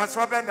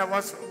 Afasobe na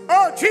waso.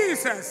 Oh,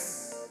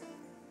 Jesus.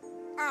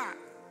 Ah.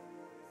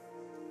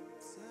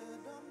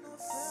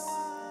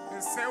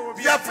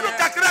 Ya flu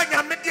kakra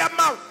nyame dia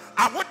ma.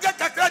 Awode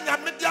kakra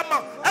nyame dia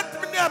ma.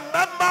 Atimi ne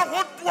mama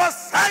hodwo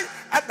sai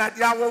ana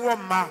dia wo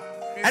ma.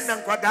 Ena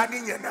nkwada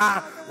ni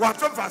nyina.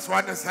 Wato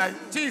faso ne sai.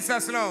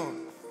 Jesus, Lord.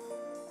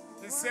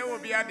 Say will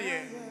be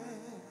adie.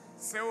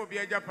 Say will be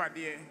a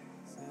japadie.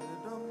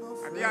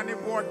 Adia ne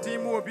bo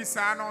team will be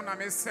sano na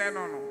me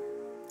seno no.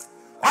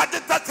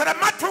 Ade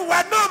tatrematu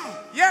wanum.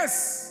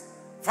 Yes.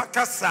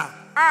 Fakasa.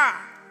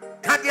 Ah.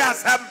 Kadia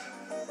sam.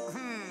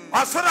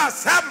 Osura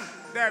sam.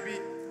 Debbie.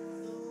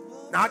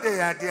 Now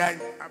they are there.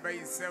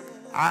 Abai sem.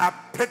 A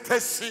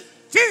petesi.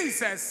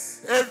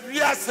 Jesus.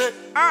 Eviase.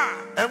 Ah.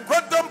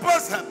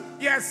 Enkondomposam.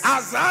 Yes.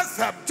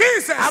 Azasam.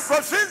 Jesus.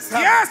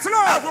 Afoshinsam. Yes,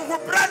 Lord.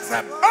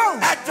 Agugubrasam. Oh.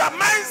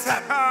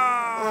 Ajamaisam.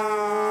 Ah.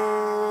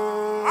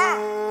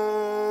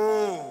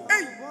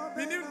 Hey.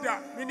 Minim da.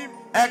 Minim.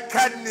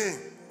 Ekani.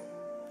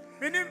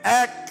 Minim.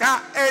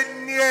 Eka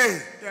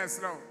enye. Yes,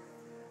 Lord.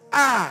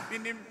 Ah.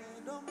 Minim.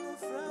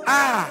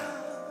 Ah.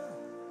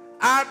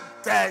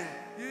 Adeng.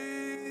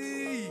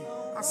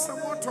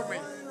 Asamoah to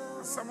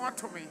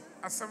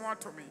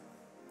me.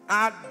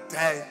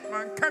 Adeng.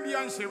 Man can be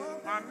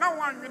unshamed. Man, no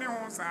one winning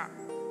home, sir.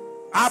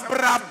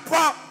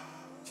 Abrabo.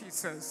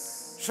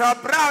 Jesus.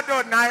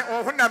 Shabrado nai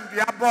ohunam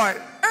dia boy.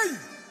 Hey.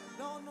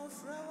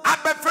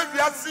 Abefe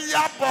wiase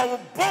ya bo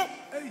bo.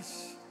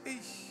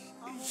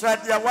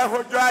 Shadia wa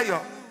hojoayo.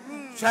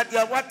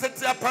 Shadia wa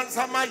tetia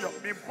pansamayo.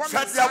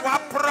 Shadia wa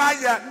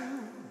prayer.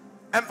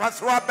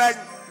 Emphasis ben.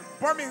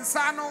 Bombing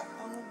sano.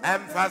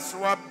 Emphasis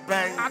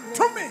ben.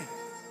 Atomi.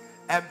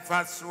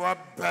 Emphasis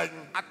ben.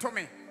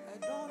 Atomi.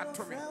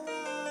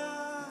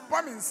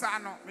 Bombing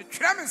sano. Me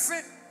treme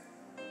se.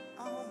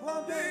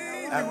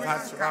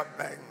 Emphasis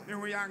ben.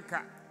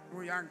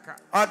 Uyanka.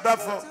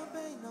 Odafo.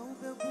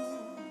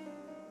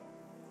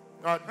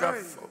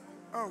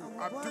 Oh,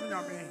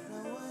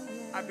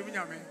 Adom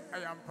Nyame,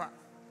 ayampa.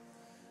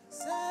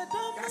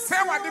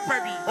 Say what the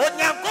baby.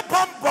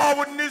 Onyankopon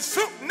bo ni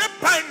su ne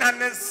pan na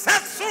ne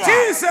seso.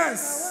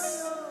 Jesus.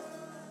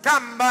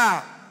 Come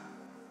back.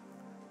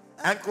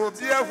 And go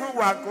be who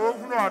wa go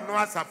hu no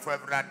asafo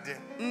Awurade.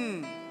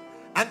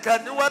 And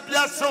can you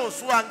be so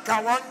and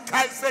can one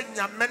kai say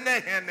nyame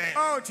ne hene.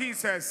 Oh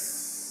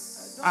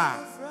Jesus.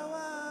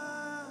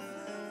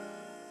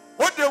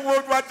 What the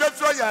word was just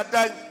so ya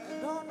die.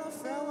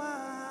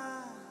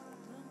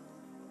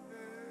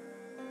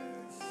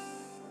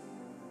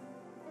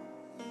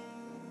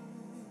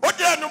 What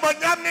the no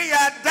monyam ne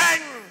ya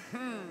die.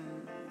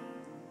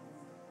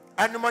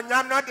 And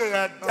monyam no de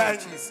ya die.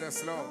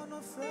 Jesus Lord.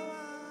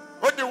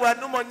 What the one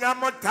no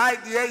monyam tie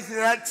the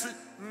here.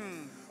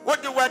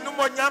 What the one no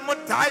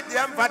monyam tie the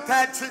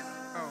empatachi.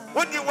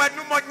 What the one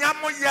no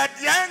monyam ya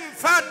the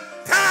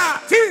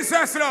enfata.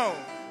 Jesus Lord.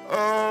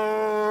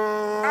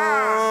 Oh.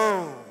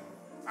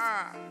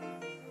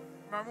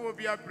 Mama will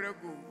be a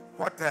brego.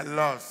 What a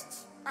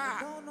lost.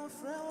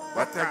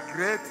 What a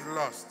great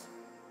lost.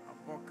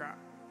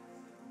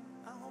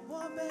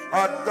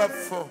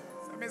 Wonderful.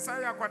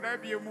 Messiah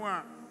could be a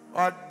mua.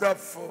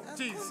 Wonderful.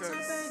 Jesus.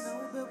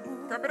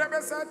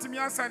 Cabrera said to me,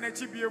 I said, a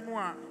chip be a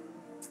mua.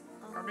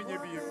 Coming a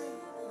beer.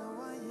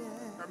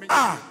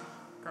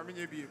 Coming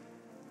a beer.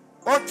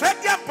 O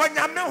chedia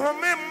ponyame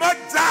home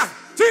moja.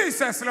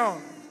 Jesus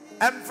Lord.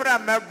 Emfra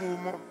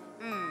magumo.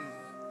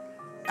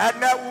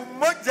 Ana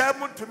umoja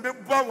mu to me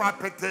bo wa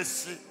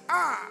peteshi.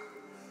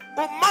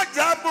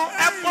 Umoja mu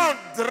ebon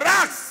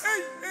drugs.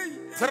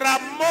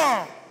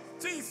 Tramo.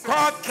 Jesus.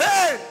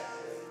 Cocaine.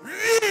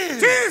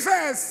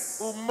 Jesus.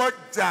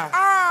 Umoja.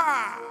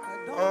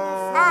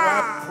 Oh,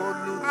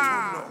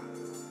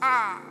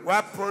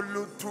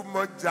 wapolutu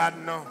moja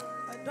no.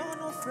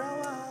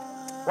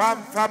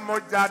 Wamfa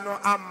moja no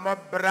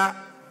amobra.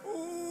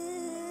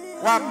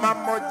 Wamma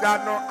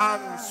no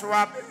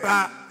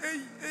answapa.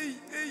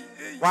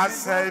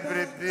 Wasai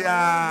bribia.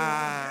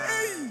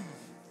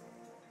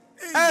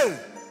 Hey.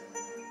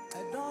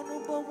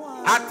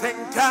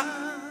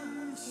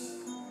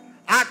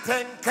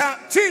 Atenka.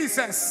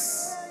 Jesus.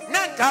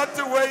 Nanka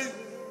to way.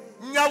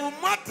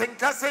 Nyawuma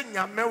tenka se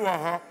nyame wo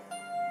ho.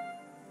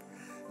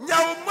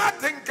 Nyawuma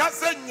tenka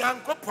se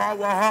nyankopon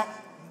wo ho.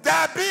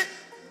 Dabi.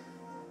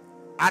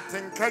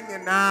 Atenka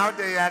nyina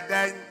de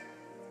yadan.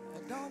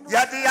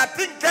 Yadi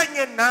atenka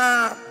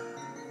nyina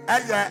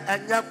aya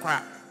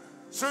anyakwa.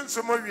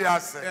 Sunsumo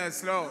wiase.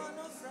 Yes, Lord.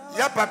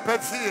 Ya papa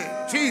fie.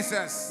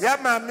 Jesus. Ya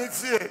mami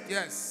fie.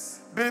 Yes.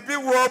 Bibi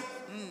wo.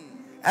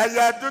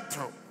 Aya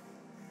duto.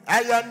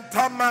 Aya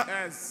ntama.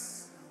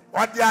 Yes.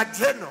 Wadi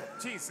ageno.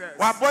 Jesus.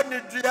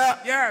 Waboni dia.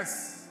 Yes.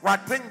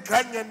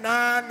 Watenka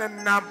nyina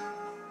nenam.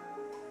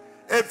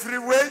 Every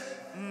way.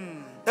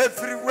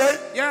 Every way.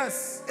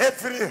 Yes.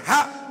 Every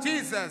ha.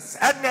 Jesus.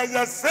 And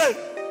you say.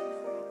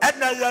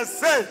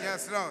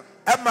 Yes, Lord.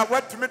 Emma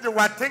what me the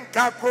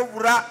watenka ko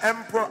wura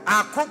empo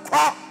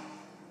akokɔ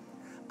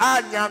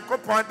a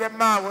nyankopɔn de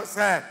ma wo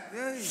sɛ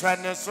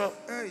hwɛ so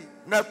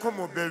na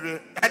komo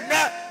bewe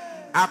ɛnɛ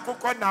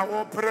akokɔ na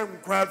wo pere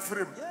nkwa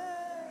afirim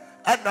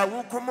ɛna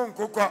wo komo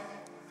nkokɔ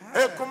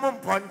ekomo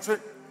mpɔnkye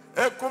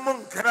ekomo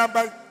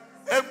nkraban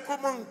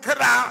ekomo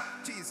nkra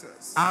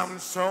Jesus.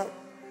 amso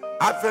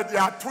afɛdi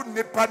ato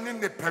nipa ne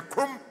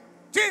nipakum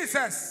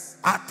Jesus.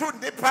 ato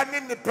nipa ne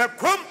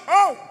nipakum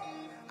Oh.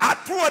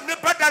 Atu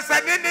nipa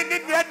dasani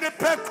ni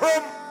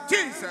pekom.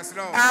 Jesus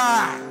Lord.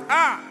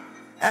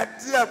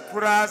 Edia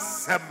kura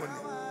semuni.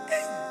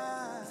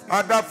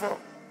 Adafo.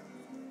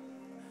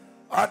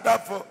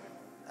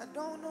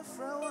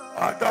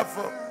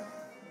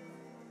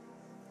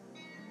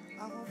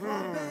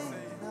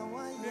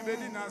 Me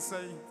bedi na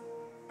say.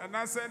 And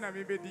I say na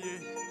me bedi.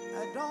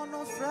 I don't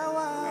know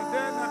Frewa.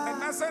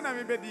 And I say na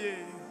me bedi.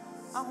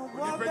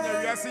 You penya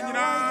wiase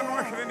nyina no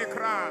hwere ne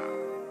kra.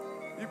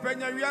 You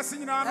penya wiase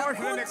nyina no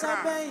hwere ne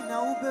kra.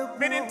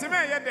 Me ntime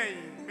yedai,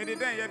 me de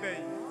den yedai.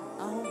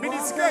 Me di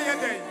sika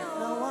yedai.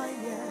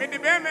 Me di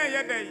be me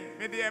yedai,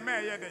 me di eme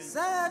yedai. Say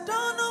I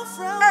don't know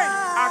Frewa. Hey,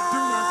 adu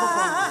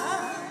nkoko.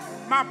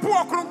 Ma po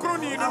kronkron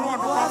ni no no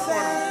kwafo.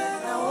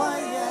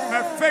 Me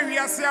fe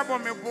wiase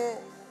abomebo.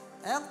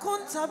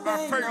 Enkunta Ma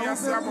be fe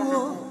wiase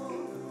abomebo.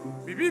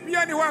 Bibi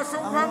bia ni ho so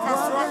kwamfa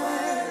so.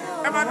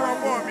 E ma do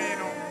obo mi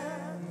no.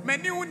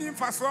 Many wouldn't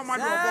fast one man.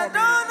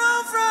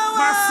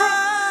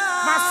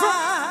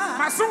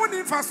 Maso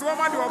wouldn't fast one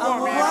man.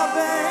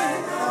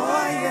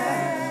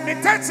 Me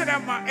touch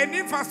them and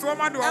in fast one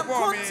man. Me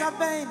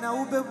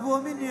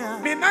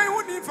nine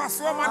wouldn't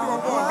fast one man.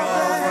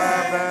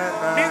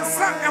 Me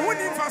son and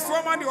wouldn't fast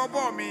one man.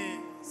 Me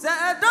say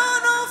I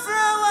don't know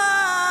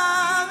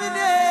Frewa. Me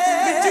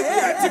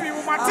to me,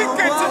 my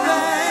ticket to me.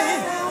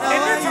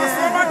 And in fast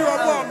one man.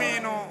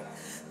 No.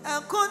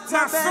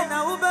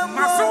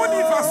 Maso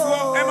ni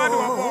faso e ma do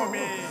obo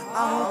mi.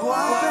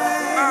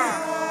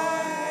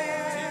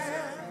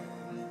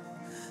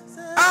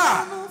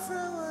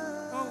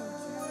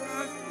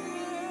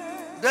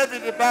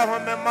 David ba ho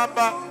me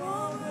maba.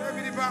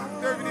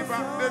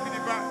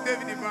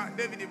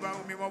 David ba o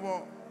mi mabo.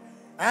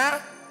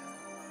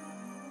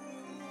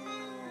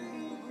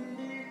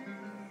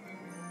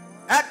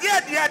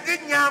 Adia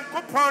did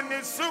Yankupon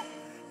the soup,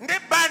 the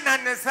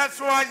banana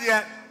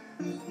Sassoya.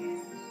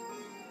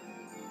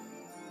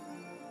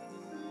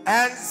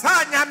 And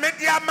Sanya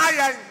Media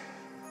Maya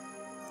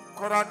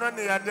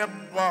Coranoni at the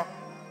bar.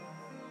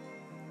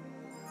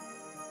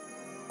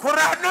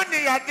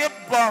 Coranoni at the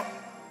bar.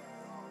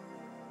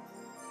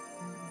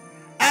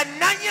 And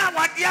Nanya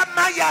Wadia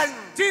Maya.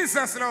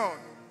 Jesus, Lord.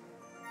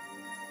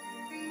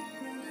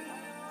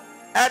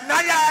 And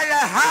Naya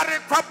Harry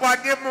Papa.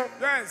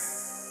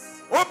 Yes.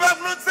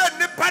 Oberlun said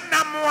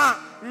Nipanamwa.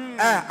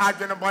 I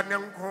don't know what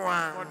them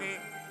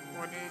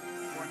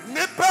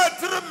Nipper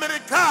through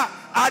America.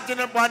 I don't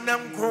know what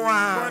them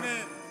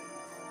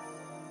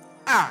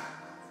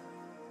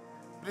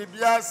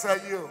Bribia say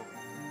you.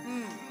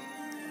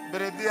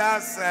 Bribia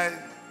say.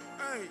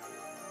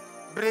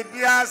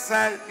 Bribia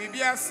say.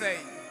 Bribia say.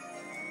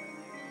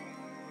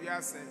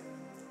 Bribia say.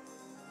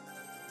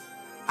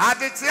 I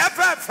did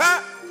FF.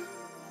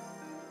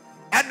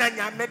 And then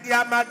your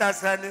media mother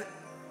said.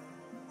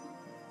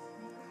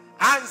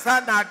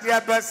 Answer na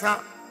dear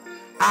Bessa.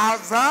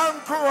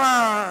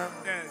 Azankuan.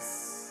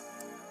 Yes.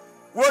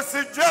 Was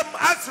a gem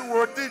as you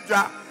would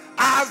dija.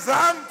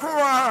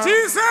 Azankuan.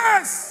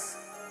 Jesus.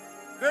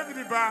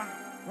 David Ba.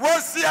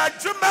 Was a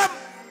jumam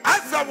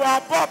as a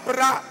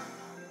wabobra.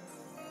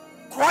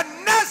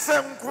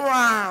 Quanessem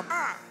kuam.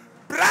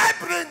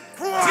 Bribing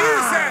kuam.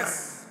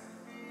 Jesus.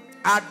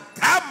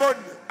 Adamon.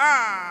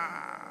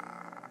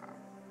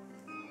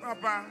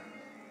 Papa.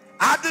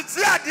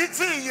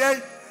 Aditi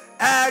ye.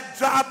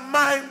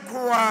 Jamine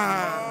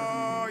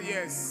kuam. Oh,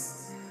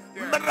 yes.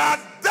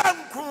 Mradam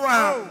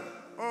kuam.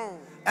 Oh.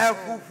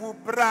 Ehufu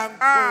brang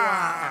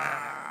kuam.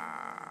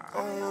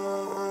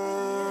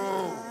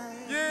 Oh.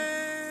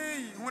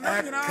 Yay.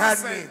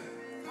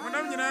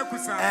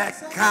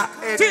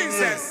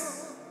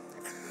 Jesus.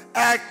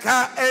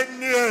 Eka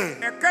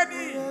eni.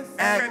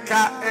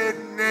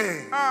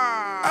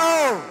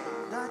 Oh.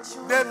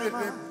 David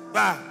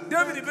Ba.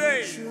 David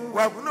Bay.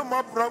 Well, no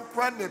more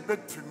problem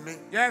to me.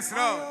 Yes,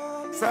 Lord.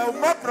 So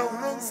what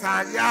problem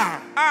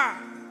saya?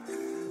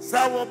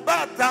 So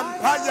about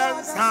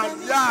Empire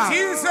saya.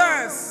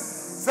 Jesus.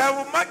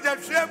 So much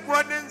of share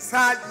one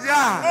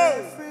saya.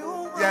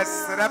 Oh. Yes,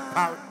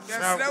 report.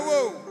 Yes, there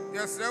will.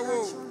 Yes, there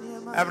will.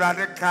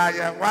 Everybody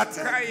kaya what?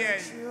 Kaya.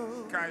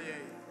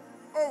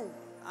 Oh.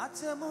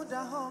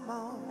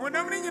 When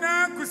I'm in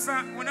a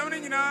kusa, when I'm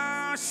in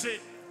a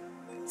shit.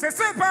 Say,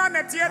 Pan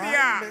at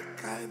Yadia.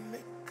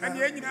 And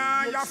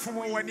Yafu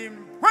on him.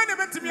 When I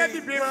met me at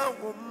the bill,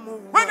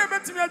 when I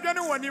met me at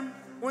him,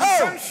 when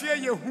some share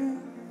you who.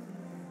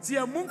 See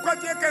a munka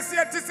to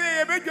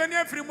say a big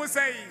journey free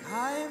Musay.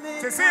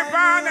 To say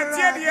Pan at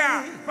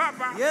Yadia,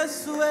 Papa.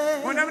 Yes,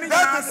 when I'm in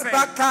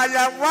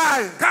Bakaya,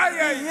 why?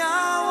 Kaya,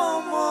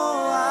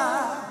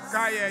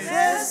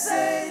 yes,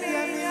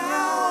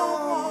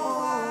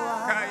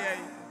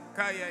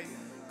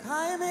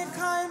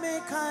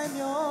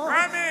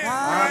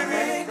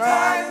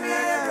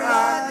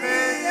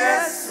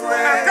 I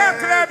can't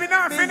clap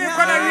enough in it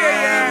for a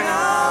year.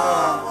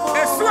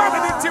 A swab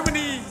in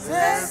Timony.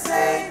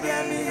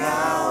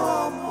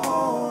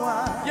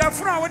 Your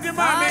friend with the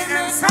mommy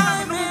and son. I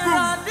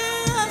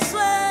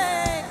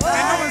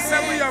know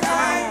some we are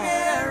from.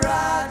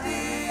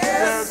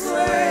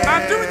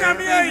 I'm doing a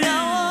mere.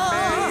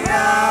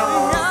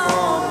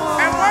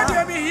 And why do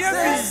you be here?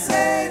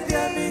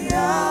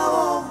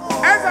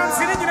 As I'm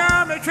sitting in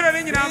I'm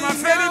trailing in I'm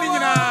afraid in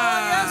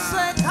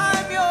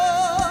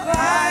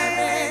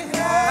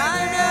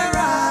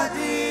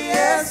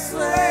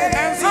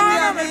and so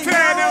I'm a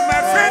train of my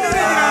friend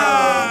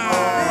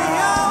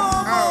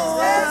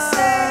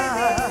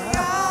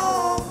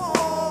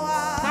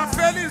my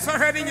feelings are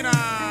heading in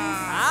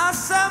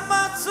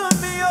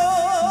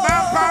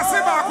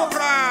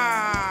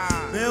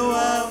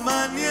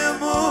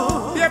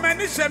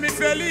Manisha mi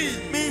feli,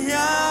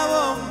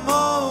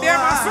 dia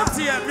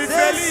masutia mi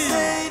feli,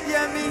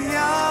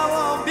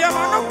 dia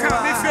manuka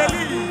mi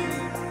feli,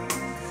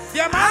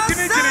 dia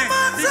makini mi feli,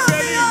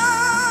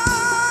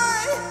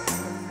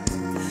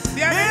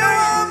 dia mena,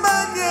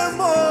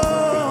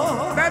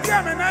 baby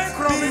amena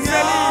ikro mi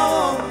feli,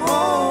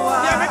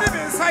 dia mena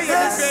bensaya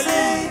mi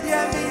feli,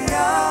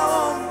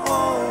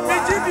 mi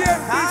jibie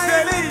mi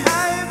feli.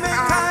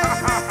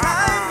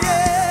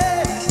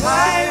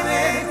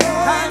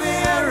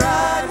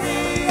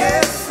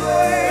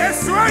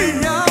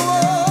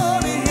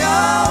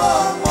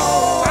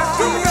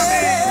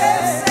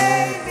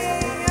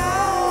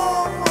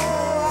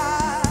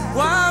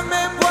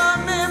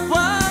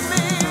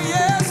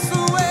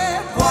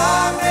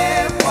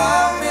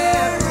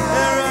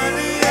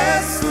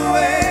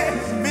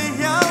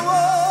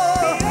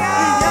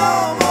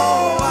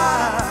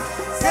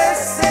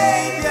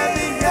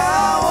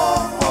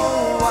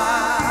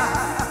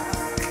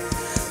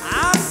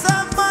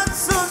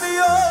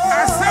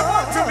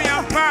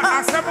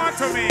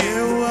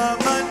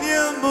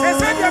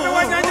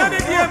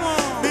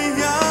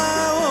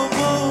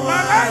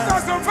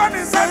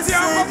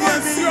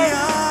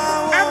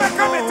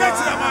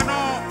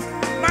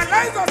 My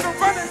life was so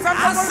fun and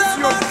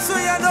something.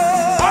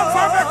 Oh,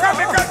 Father, come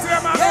and cut to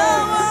my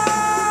own.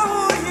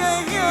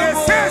 Yes,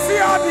 yes,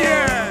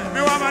 yeah, me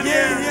want my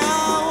dear.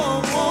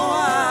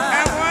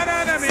 And one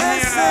enemy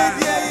here.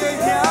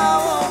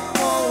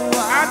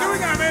 I do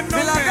not mean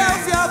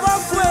Philadelphia.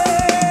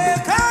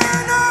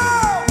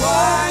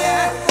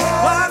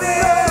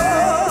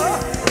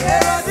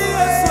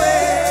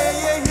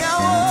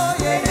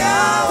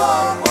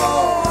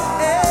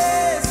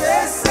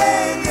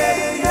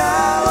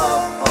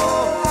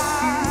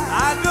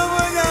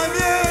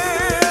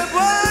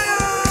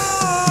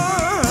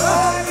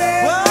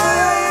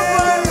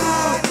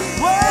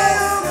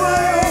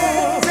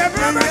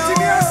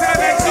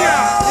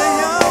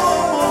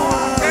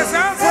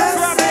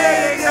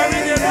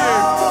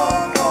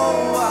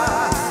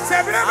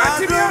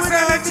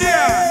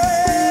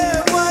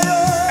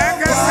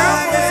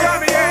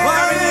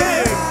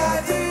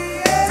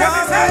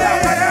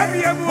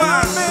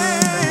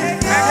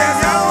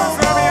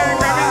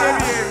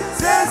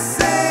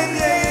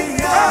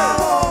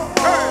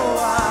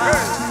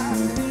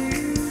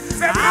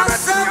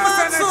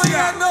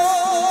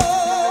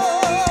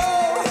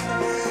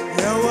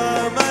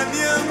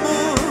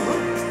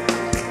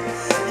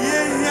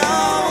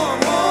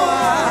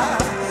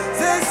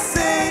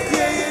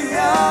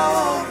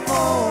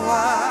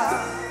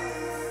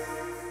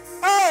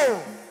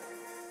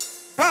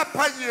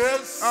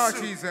 Oh,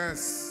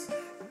 Jesus.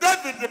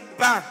 David the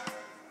back.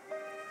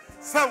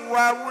 So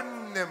why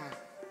wouldn't them?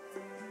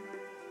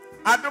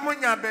 Adom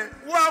Nyabe,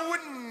 why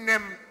wouldn't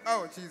them?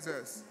 Oh,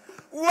 Jesus.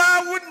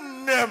 Why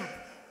wouldn't them?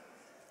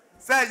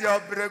 Say your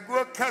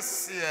brego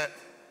cassia.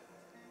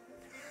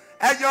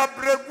 And your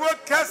brego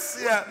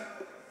cassia.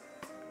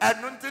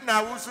 And nothing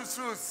I was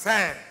so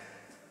say.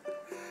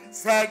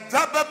 Say,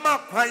 Jabama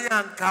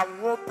Kwayanka,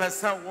 wo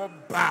person wo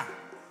ba.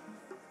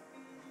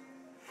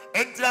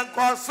 Indian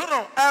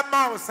Consuno,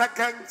 Emma,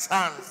 second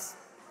chance.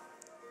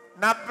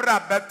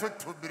 Nabra better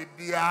to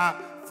be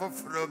for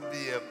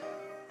Frobium.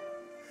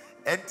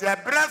 And the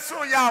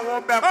Brasso ya will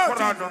be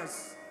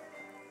Coronos.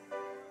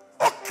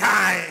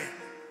 Okay.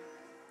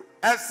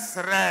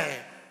 Esre.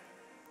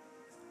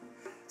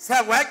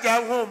 Say, where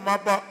go home,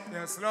 Mabba?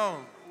 Yes,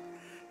 Lord.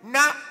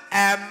 Na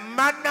a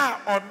manner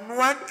on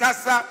one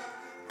casa,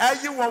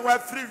 you were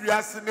free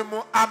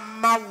Yasinimo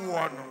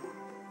Amawono.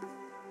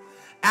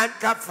 And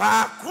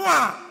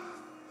Kafa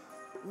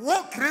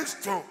wo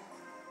Christo,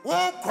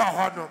 wo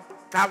Kohono,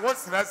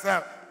 Kawos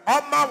Rasa,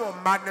 Oma wo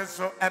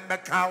Maneso, and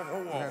Macau.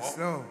 Yes,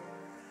 Lord.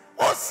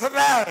 O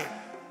Sray.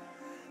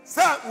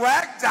 So,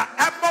 where the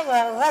Emma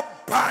will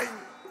hop by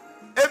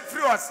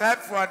every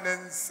yourself one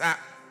and sa.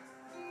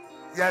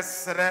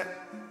 Yes, sir.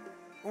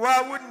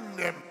 Why wouldn't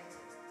them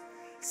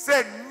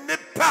say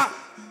Nippa?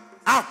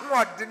 I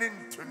want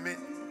to me.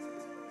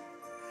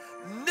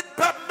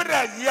 Nippa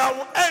Mra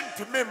Yaw and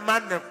to me,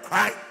 man of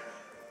cry.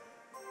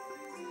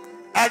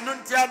 And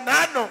until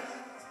Nano,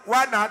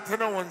 one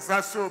afternoon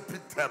was so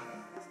pitem.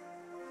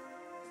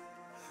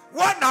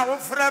 1 hour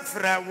for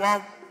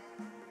one.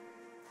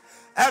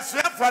 As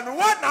you have 1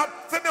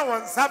 afternoon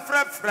was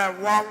suffer for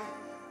one.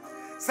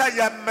 Say,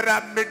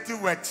 Yamra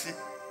Mediwachi.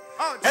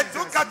 And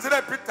took a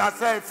repeater,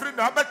 say, free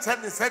number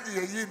 10 said,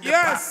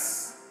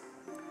 yes.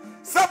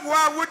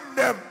 Somewhere wouldn't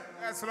them.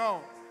 Yes,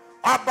 Lord.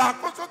 About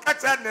who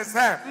catch and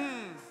say,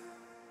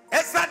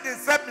 Esa de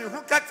semi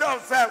who catch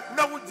yourself,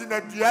 no would in a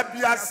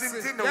diabia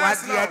sinting the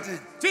white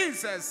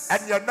Jesus.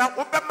 And you're not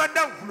open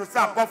man who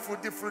suffer for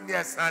different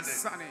years,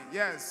 Sunny.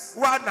 Yes.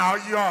 1 hour,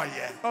 you're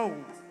here. Oh,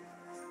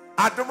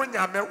 Adom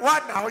Nyame,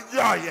 1 hour,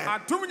 you're here.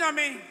 Adom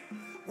Nyame.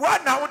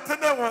 1 hour to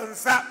no one,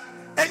 sir,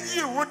 and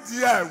you would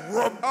dear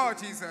room. Oh,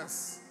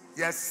 Jesus.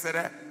 Yes,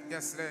 sir.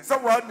 Yes, sir. So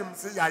one them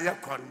say I am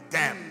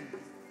condemned.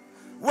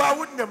 Why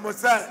wouldn't them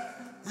say,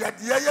 ya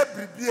dear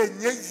be a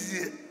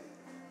ye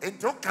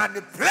into can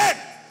the plan?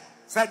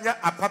 Send ya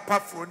a papa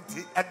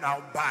fronti and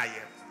now buy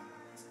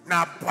it.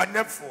 Now,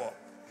 bonnet for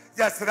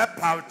yes, a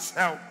power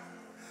chow.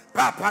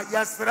 Papa,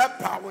 yes, a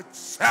power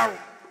chow.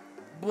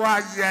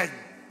 Boy, yang.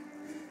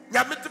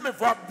 Yamit me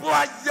for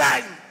boy,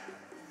 yang.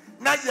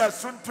 Now, you're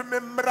soon to me,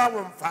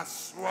 Mrawum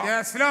fast.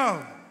 Yes,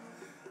 Lord.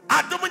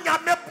 Adom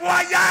Nyame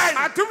boy, yang.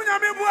 Adom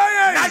Nyame boy,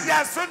 yang. Now,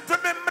 you're soon to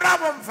me,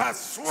 Mrawum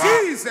fast.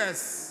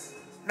 Jesus.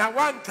 Now,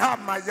 one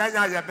time, my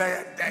yaya be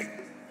a day.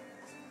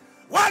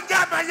 One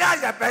time, my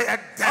yaya be a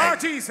day. Oh,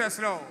 Jesus,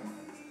 Lord.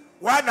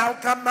 One now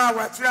come out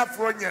with your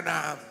phone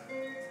now.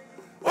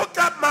 What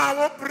come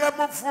out with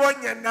Bremo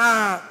phone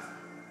now?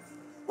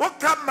 What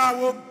come out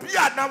with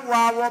piano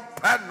wow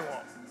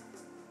panel?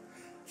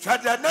 Shall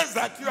the next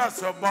that you are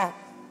so bon?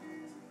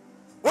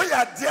 We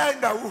are dear in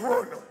the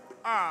world.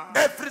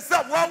 Every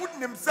son, why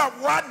wouldn't himself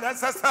one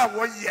necessary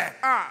 1 year?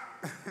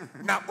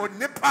 Now, on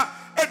Nipa,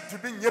 and to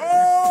be your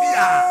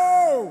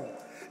Pia.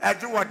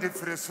 And you want the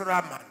first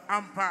Raman.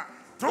 Ampa.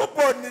 2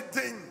 bony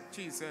thing.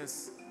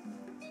 Jesus.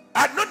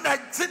 I know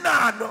 19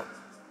 ano.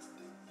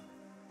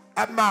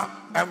 Ama,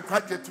 I'm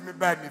quite to me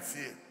by the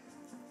fear.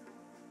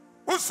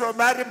 Whoso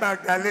marry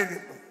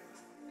Magdalene.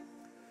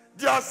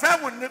 The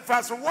yourself will need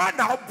first 1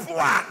 hour.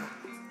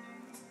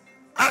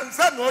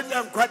 ansa no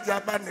nya nkwagye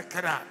aba ne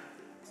kra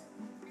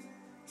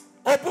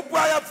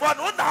obubuaya fo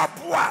no na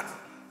aboa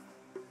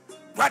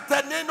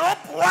patani no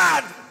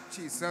boa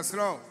Jesus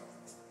Lord.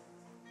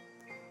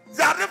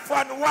 yare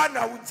fo no wa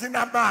na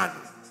ugina man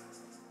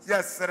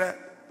yes sir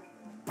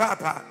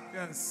papa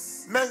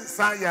Yes.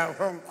 mensa ya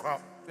honko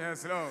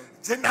Yes Lord.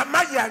 gina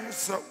mayan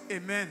so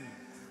Amen.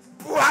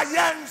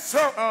 buayan so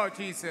Oh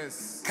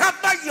Jesus.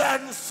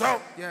 kabayan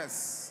so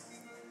Yes.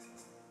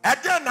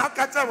 ade na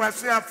akata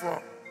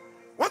wasuafo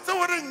woto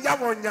wori nya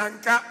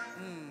wonyanka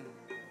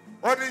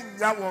ori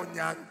nya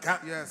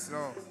wonyanka Yes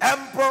Lord.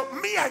 empo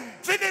mi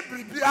anjene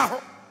bibia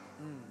ho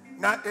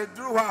na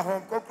eduru ho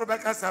ahon kokro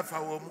beka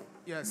safa wo mu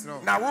Yes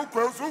Lord. na wo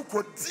kro so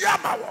ko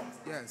diama wo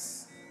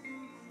Yes.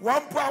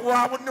 one po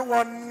wo ne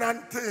won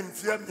nante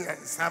mfie mi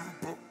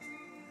ensampo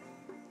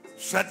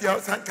shadia o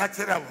san ka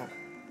kire wo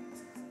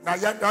na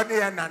ya no ne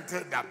ya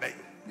nante da ben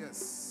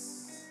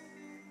Yes.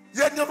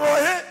 ye ni mo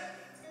he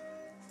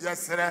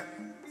yesere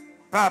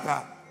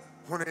papa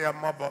hunu ya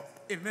mobo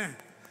Amen.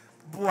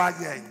 bua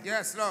yen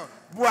Yes Lord.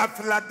 bua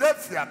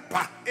Philadelphia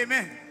pa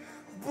Amen.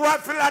 bua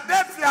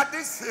Philadelphia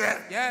this year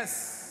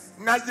Yes.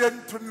 na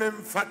yentume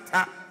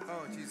mfata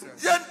Oh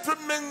Jesus.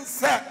 yentume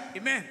nse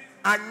Amen.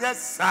 anya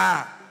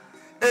saa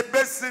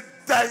ebesi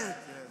dan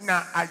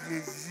na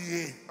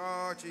ayeyie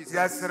Oh Jesus.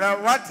 yesere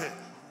wate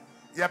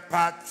ye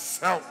pa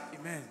show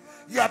Amen.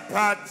 ye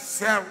pa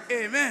show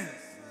Amen.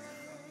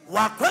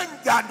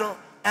 wakwanja no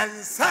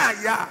ensa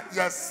ya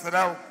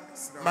yesere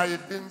ma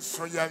yebin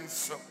so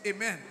yenso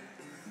Amen.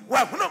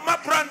 wahunu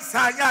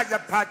mapransa ya ye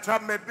pa cha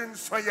mebin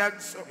so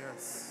yenso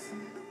Yes.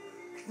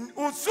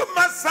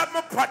 usuma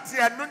samu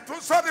patia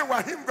nuntu so de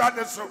wahimba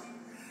ne so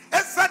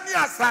esani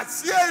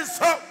asasie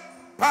so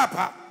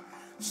papa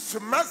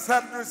suma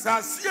samu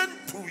sasie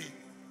ntui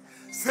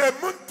se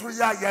muntu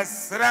ya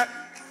yesre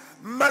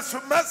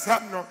masuma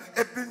samu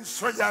ebin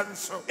so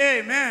yanso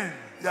Amen.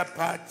 ya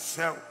pa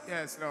chao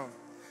Yes Lord.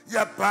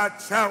 ya pa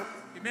chao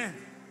Amen.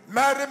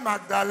 Mary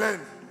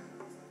Magdalene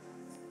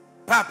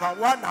papa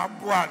wana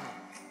buano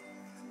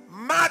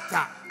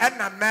Martha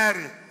and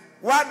Mary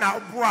wana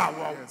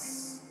buawo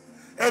Yes.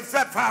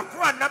 efe fa ko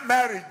na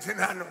Mary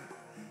gina no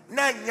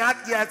na nya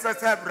de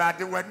asese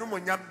brade wanu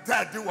monyam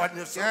dadi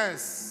woni so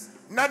Yes.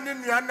 na ne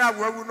nua na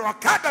wawu no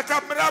ka da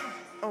kamram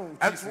Oh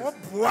eto Jesus.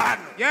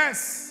 buano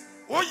Yes.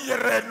 o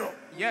yere no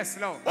Yes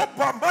Lord. o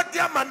bombo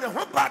dia ma ne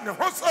ho ba ne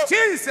ho so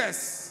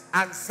Jesus.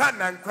 ansa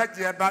na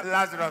nkwaje ba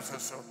Lazarus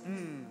so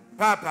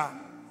papa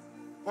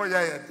o ya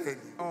ya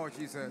deni Oh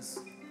Jesus.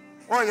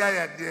 o ya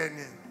ya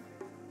deni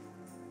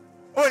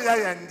o ya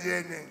ya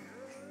deni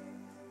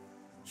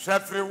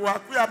shafri wa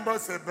ku ambo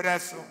se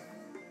breso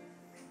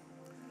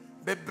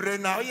bebre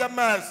na o ya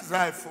ma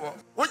zaifo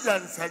o ya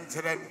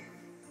nsankyere ni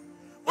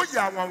o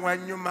ya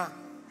wanwanyuma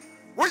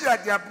o ya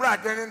dia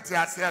brade ne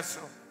ntiase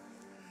so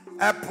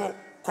epo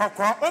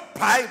kokko o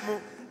pai mu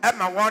e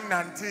ma won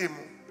nante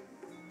mu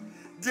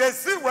de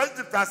si wa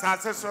Egypt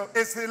asase so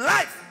is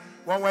life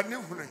wa wani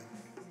hunu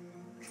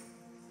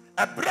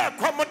ebre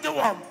komode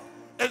won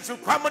ensu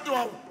komode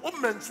won o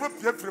mensu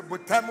piefre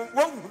botam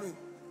won hunu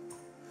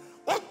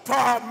o to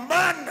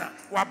mana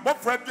wa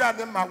bofra bia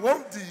ne ma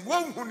won di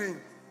won hunu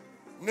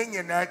ne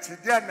nyina achi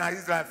dia na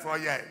Israel for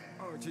ye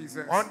Oh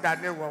Jesus. onda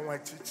ne won wa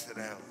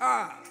chichire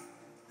Ah.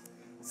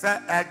 say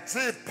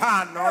eji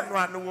pan no no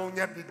anu won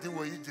nya bidi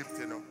wo Egypt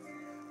no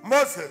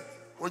Moses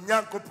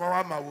onyankopon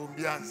wa ma won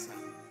bi ansa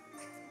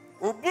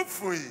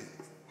obufui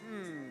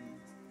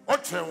o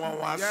che won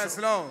wa Yes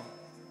so Lord.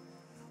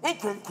 o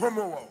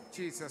konkomo wo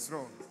Jesus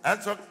Lord.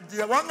 and so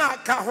the one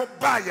aka ho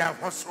ba ya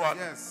ho so no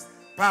Yes.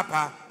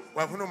 papa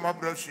wa hunu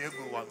mobro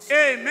hwegu won so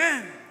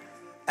Amen.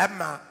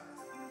 emma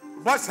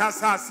boss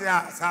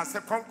asase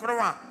konkro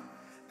a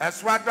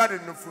eso adore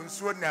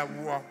nufunsuo na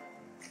wo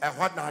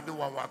ehọ na ade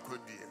won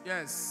wakodi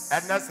Yes.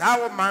 and that's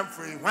how man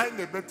free when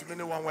they betumi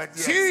ne won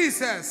wadi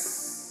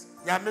Jesus.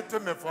 ya meto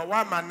me for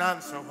one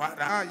man so hwara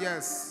Ah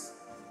yes.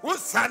 wo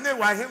sane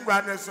wa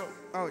hingwa ne so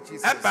Oh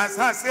Jesus. eba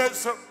sase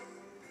so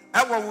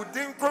ewo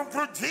wudin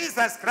konkro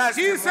Jesus Christ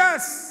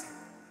Jesus.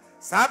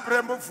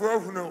 sabre mfu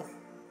ohunu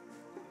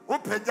wo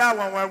pagya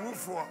won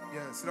wawufo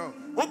Yes Lord.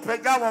 wo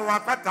pagya won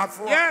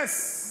wakatafo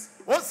Yes.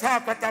 wo sa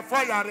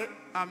akatafo yare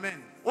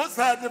Amen. wo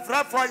sa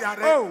difrafo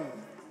yare Oh.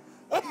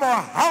 wo mo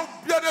how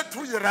biade to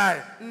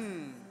yirai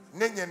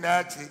ne nyina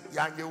achi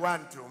yange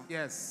wantum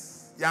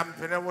Yes.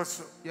 yampene wo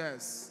so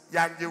Yes.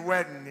 yange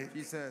wanni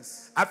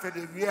Jesus.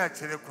 afede wi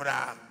akire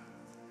kura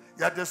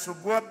ya de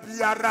subo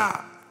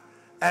biara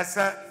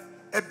ese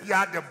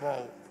ebiade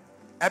bo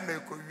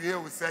emeko wie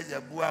wo se ya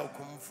bua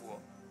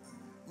okumfo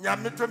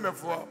nyame to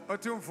mefo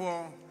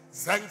Otumfo.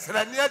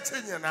 zankrani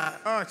achi nyina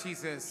Oh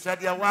Jesus.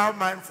 shadia wa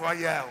man for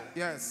ya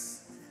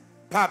Yes.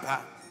 papa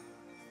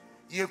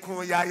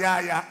yeku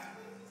ya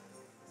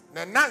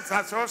na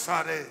nansa so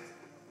sorry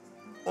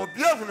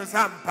obi ehunu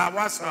sampa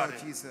wa Oh sorry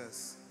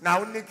Jesus. na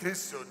oni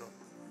Kristo no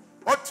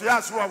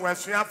otua so wa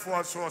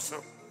wasuafo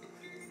so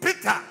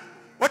Peter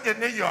what the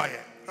ne yoye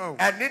Oh.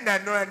 eni na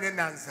no eni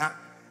nansa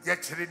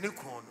yɛkyere ne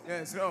kun no.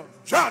 Yes, Lord.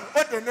 John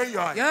ɔde ne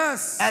yɔ.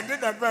 Yes. ɛde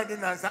na bɛn de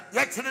nansa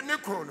yɛkyere ne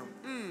kun no.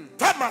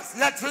 Thomas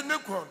yɛkyere ne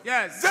kun.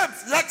 Yes.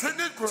 James yɛkyere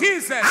ne kun.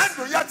 Jesus.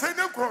 Andrew yɛkyere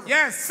ne kun.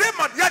 Yes.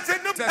 Simon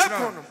yɛkyere ne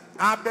kun no.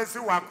 Abesi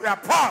wa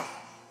Paul.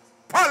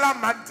 Paul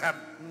amantam.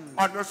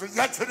 Ɔno so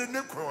yɛkyere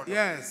ne kun no.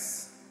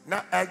 Yes.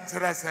 Na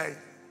ɛnkyerɛ sɛ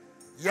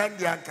yɛn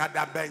deɛ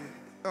nkadabɛn.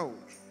 Oh.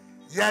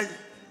 Yɛn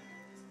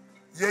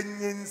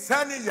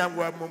nyinsane yɛn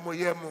wɔ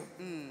amumuyɛ mu.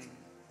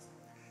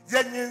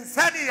 Yɛn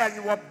nyinsane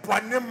yɛn wɔ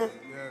bɔne mu.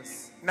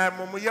 Yes. Na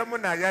amumuyɛ mu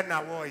na yɛn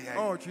na wɔyɛ.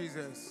 Oh,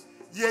 Jesus.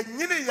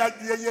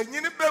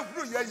 Yɛnyini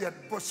bɛhuru yɛyɛ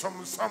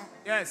bosomsom.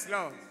 Yes,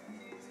 Lord.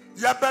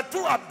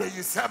 Yɛbɛto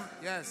abɛyisɛm.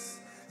 Yes.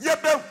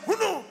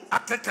 Yɛbɛhuru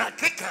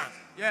akekakeka.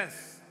 Yes.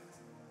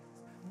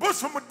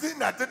 Bosom din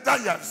na deda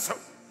yɛn so.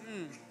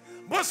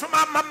 Bosom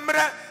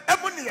amammerɛ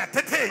ɛmu ne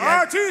yɛtete Oh,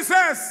 yɛn.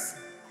 Jesus.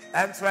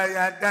 Ɛnso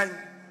ɛyɛ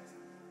dan.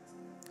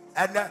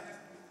 Ɛnɛ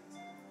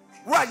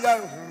wo a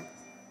yɛnhu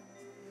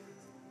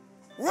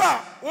wo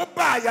a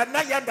wobaa yɛn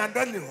na yɛn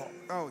danda ni hɔ.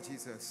 Oh,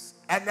 Jesus.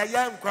 Ɛnɛ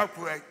yɛn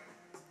nkwakoa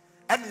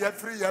ɛne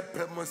yɛfiri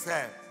yɛpɛ mu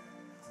sɛ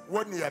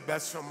wo ne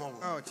yɛbɛsom wo.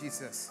 Oh,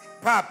 Jesus.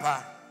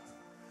 Papa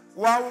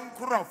wo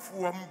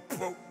nkurɔfoɔ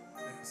mpo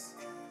Yes.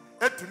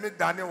 etumi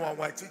dane wɔn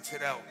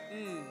akyikyerɛ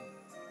wo.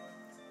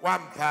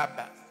 Wampa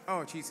aba.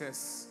 Oh,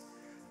 Jesus.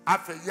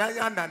 Afei yɛn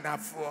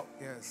ananafoɔ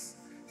Yes.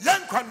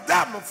 yɛn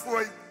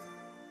kɔndamfoɔ yi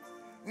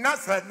na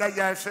sɛ na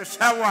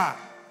yɛhwehwɛ wo a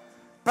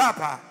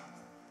Papa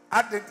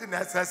adenti na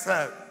ɛsɛ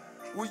sɛ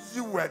woyi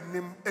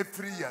w'anim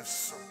efiri yɛn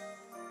so.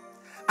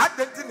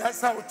 Adenti na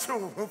ɛsɛ wotwe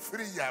wo ho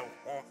firi yɛn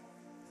ho.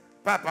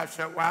 Papa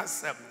hwɛ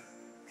w'asɛm.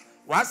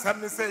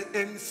 W'asɛm ne sɛ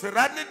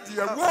nhyira ne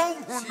deɛ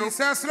wɔnhu no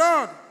Jesus,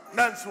 Lord.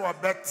 na nso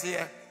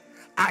ɔbɛteɛ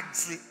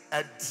agye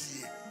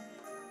adie.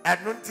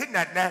 Ɛno nti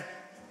na nɛ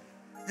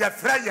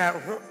yɛfrɛ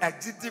yɛn ho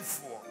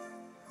agyidifoɔ.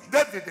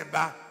 David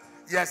ba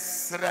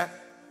yɛsrɛ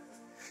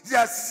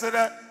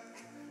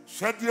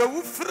hwɛ deɛ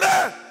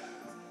wofrɛ.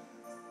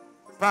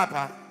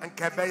 Papa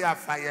nka ɛbɛyɛ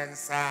afa yɛn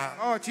saa.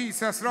 Oh,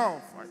 Jesus,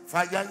 Lord.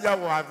 Fa yɛn yɛ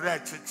wɔ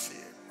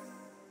awerɛkyekye.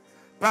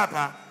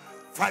 Papa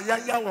fa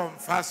yɛn yɛ wɔ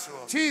mfa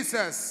soɔ.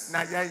 Jesus.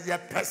 Na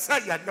yɛpɛ sɛ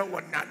yɛne wo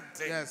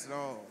nante. Yes,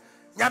 Lord.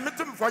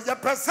 Nyametomfoɔ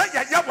yɛpɛ sɛ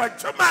yɛyɛ wɔ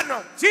adwuma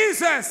no.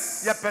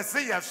 Jesus. Yɛpɛ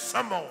sɛ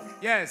yɛsom wo.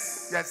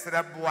 Yes.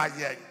 Yɛsrɛ boa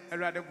yɛn.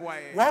 Erade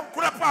boy. Wɔn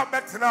kora pa a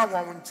wɔbɛtena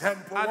wɔn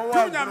nkyɛn po wɔwɔ Adom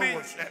ahoro Nyame. wo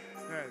hwɛ.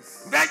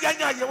 Yes. Na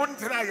yɛn a yɛwɔ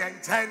ntena yɛn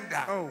nkyɛn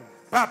da. Oh.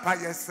 Papa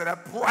yɛsrɛ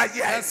boa yɛn.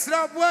 Yes,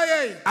 Lord,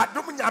 boy.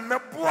 Adom Nyame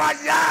boa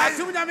yɛn.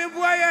 Adom Nyame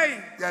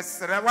boy.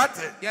 Yɛsrɛ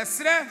wate. Yes,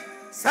 sir.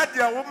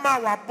 Sɛdeɛ woma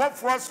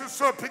w'abɔfoɔ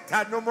susoo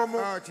Peter no mu.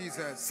 Oh,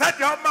 Jesus.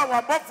 Sɛdeɛ woma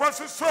w'abɔfoɔ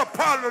susoo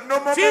Paul no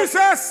mu.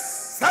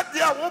 Jesus.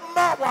 Sɛdeɛ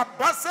woma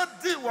w'abasa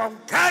di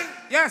wɔn kan.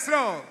 Yes,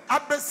 Lord.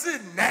 Abɛsi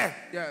nnɛ.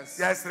 Yes.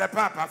 Yɛsrɛ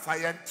Papa fa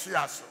yɛn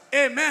tua so.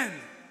 Amen.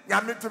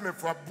 Nyame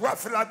tumifoɔ boa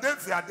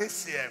Philadelphia de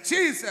hyɛ.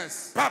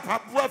 Jesus. Papa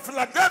boa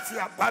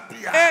Philadelphia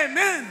babia.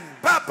 Amen.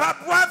 Papa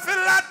boa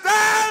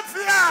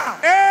Philadelphia.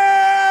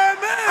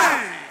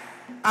 Amen.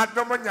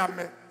 Adom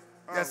Nyame.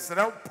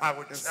 Yɛsrɛ wo pa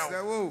wo Yes, kyɛw.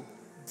 sir. Oh,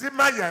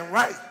 Dima yɛn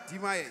wae.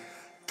 Dimaye.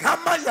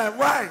 Kama yɛn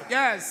wae.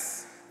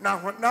 Yes. Na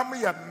honam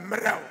yɛ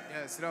mmerɛw.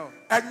 Yes, Lord.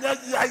 Ɛnyɛ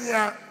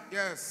yɛyɛ.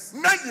 Yes.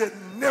 Na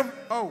yɛnim.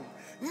 Oh,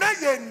 Na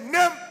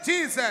yɛnim.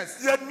 Jesus.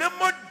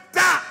 Yɛnim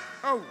da.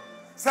 Oh,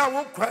 Sɛ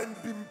wo kwan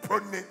bi mpo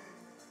ne.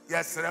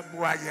 Yɛsrɛ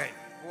boa yɛn.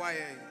 boy.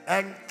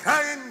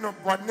 Ɛnkan no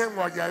bɔne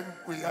wɔ yɛn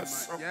nkoyɛ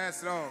so.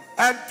 Yes, Lord.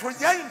 Ɛnto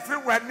yɛn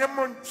mfiri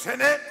w'anim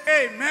nkyene.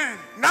 Amen.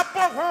 Na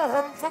bɔ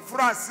honhom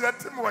foforɔ aseɛ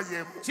tim wɔ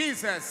yɛn mu.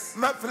 Jesus.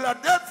 Ma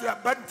Philadelphia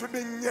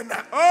bantumi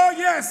nyina. Oh,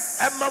 yes.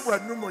 Ɛma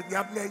w'anum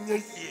onyam na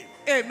ɛnyɛ yie.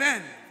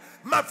 Amen.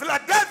 Ma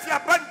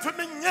Philadelphia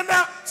bantumi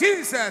nyina.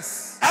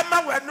 Jesus.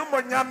 Ɛma w'anum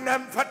onyam na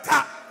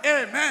mfata.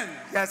 Amen.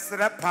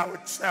 Yɛsrɛ pa wo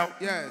kyɛw.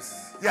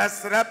 Yes.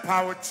 Yɛsrɛ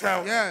pa wo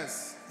kyɛw.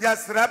 Yes.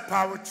 Yɛsrɛ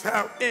pa wo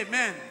kyɛw.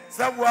 Amen.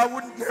 Sɛ wo a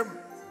wonim.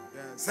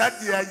 Yes. Sɛ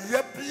deɛ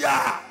yɛ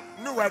bia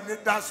ne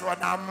w'ani da soɔ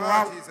na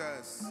amoa Oh, wo.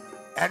 Jesus.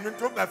 Ɛno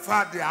nto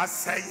bɛfa deɛ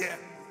asɛeɛ.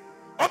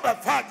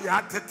 Wobɛfa deɛ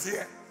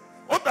ateteɛ.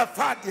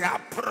 Wobɛfa deɛ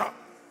aporɔ.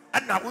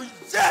 Ɛna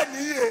woyɛ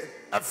ne yie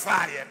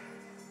ɛfaeɛ.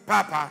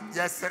 Papa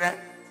yɛsrɛ.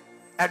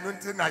 Ɛno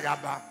nti na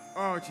yɛaba.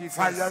 Oh, Fa Jesus.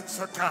 yɛn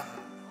nso ka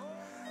ho.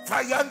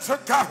 Fa yɛn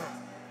nso ka ho.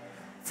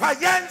 Fa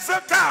yɛn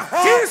nso ka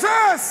ho.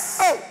 Jesus.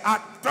 Oh,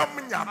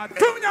 Adom Nyame.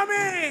 Adom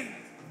Nyame.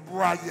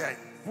 Boa yɛn.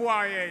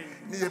 Boy.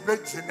 Ne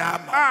yɛbɛgyina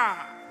ama.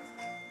 Ah.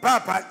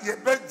 Papa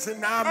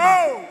yɛbɛgyina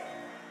ama. Oh,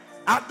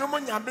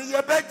 Adom Nyame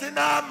yɛbɛgyina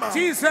ama.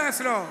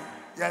 Jesus, Lord.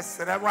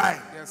 Yɛsrɛ wae.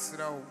 Yes,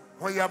 Lord.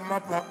 Ho yɛ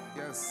mmɔbɔ.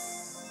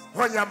 Yes.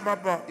 Ho yɛ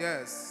mmɔbɔ.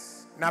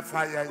 Yes. Na fa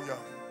yɛn yɔ.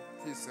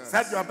 Jesus.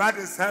 Sɛdeɛ ɔba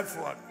de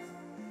sɛfoɔ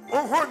no.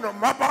 Wohu no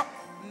mmɔbɔ.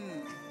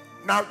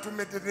 Na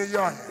wotumi de ne yɛ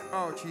ɔyɛ.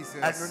 Oh, Ɛno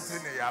Jesus.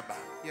 nti ne yɛaba.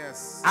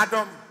 Yes.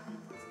 Adom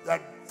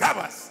yɛda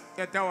wase.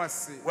 Get that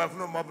was it.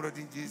 Wɔhunu mmɔborɔ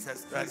din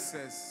Jesus Christ.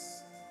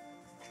 Jesus.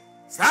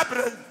 Saa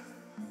bere yi.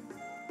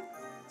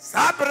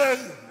 Saa bere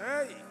yi.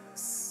 Hey.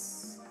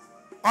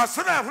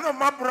 Ɔsoro ɛhunu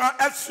mmɔborɔ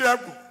ahwie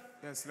agu.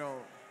 Yes,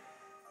 Lord.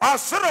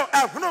 Ɔsoro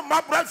ɛhunu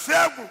mmɔborɔ ahwie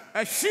agu.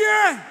 A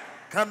sheer.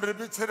 Ka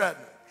biribi kyerɛ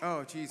me.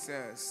 Oh,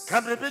 Jesus.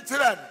 Can we be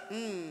children?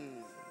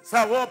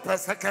 So what a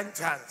second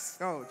chance?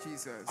 Oh,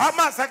 Jesus.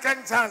 I'm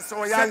second chance.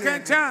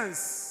 Second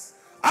chance.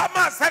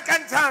 I'm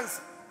second chance.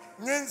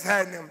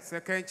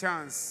 Second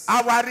chance.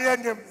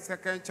 Awarianim.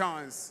 Second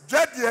chance.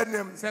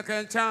 Jedianim.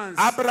 Second chance.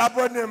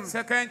 Abrabonim.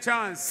 Second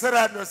chance.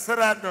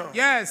 Serrano.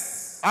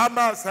 Yes.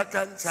 I'm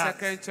second chance.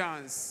 Second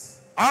chance.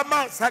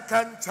 I'm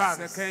second chance.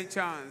 Second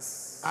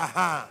chance.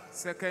 Aha.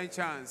 Second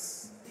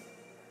chance.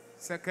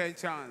 Second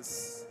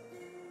chance.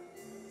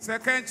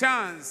 Second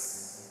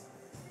chance.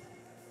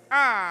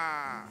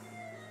 Ah.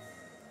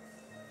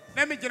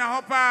 Let me get a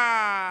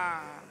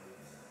hopper.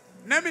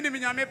 Let me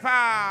nyame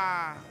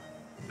pa.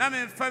 Na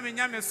me fami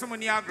nyame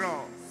sumuni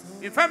agro.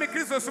 In fami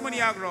Kristo sumuni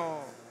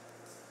agro.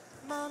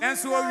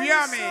 Enso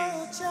owia me.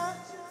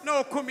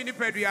 No kumi ni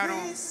pedua no.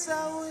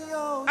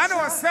 Ana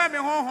wasa me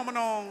honhom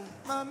no.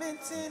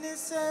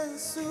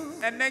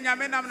 Enne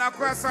nyame nam na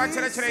kwa sa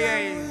kire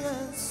ye.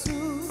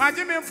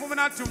 Maji me mfum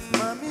na tum.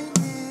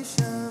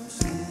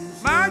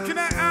 Ma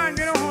twene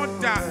anwene ho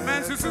da,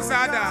 mensusu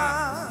sada.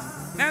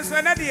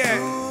 Enso na de.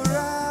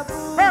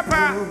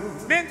 Papa,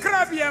 me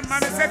krabia ma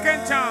me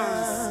second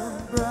chance.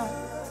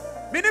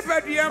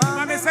 Minipedia,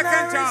 my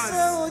second chance.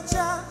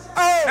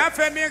 Oh,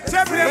 after me,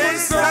 Chaplain,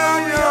 so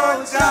me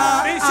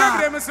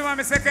Chaplain, so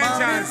my second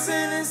chance.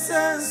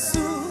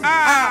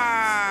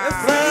 Ah,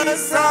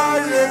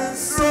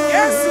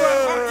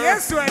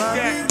 yes,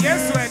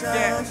 yes,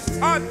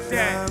 out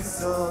there.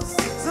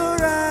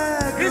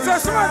 It's a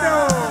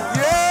swallow.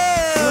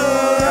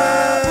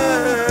 Yeah,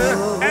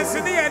 and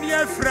Sydney and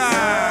your friend.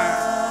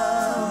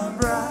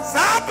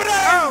 Oh.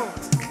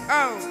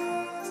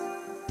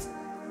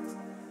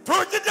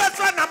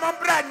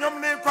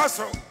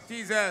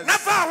 Jesus.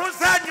 Never who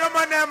said your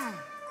manem.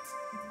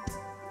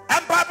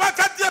 And Papa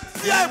cut your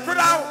Pierre put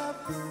out.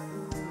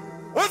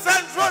 Who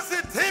sent was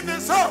it TV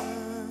so?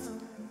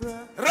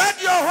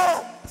 Radio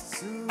home.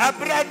 A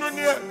brand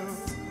new.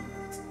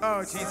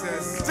 Oh,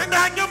 Jesus.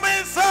 Tonight you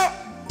may so.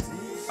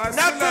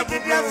 Never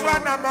did yes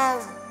one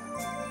amount.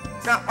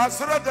 Now,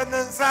 also the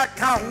Nensa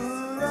count.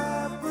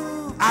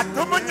 I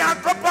don't want to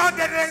go on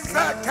the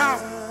Nensa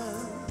count.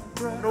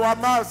 No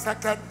amount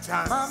second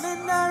chance.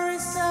 Maminari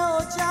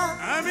Saoja.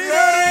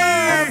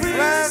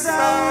 Maminari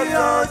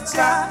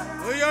Saoja.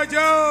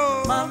 Uyojo.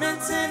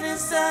 Mamintini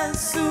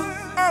Sensu.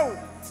 Oh.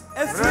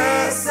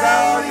 Efri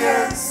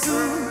Saoyensu.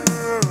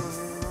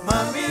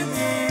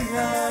 Mamini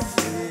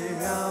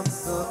Rajam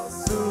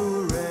Sosureduya.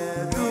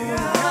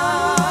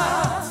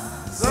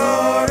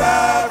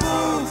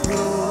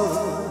 Zorabuko.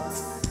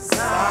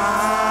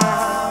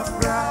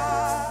 Sabra.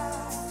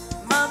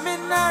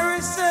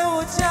 Maminari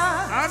Saoja.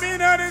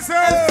 Maminari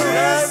Saoja.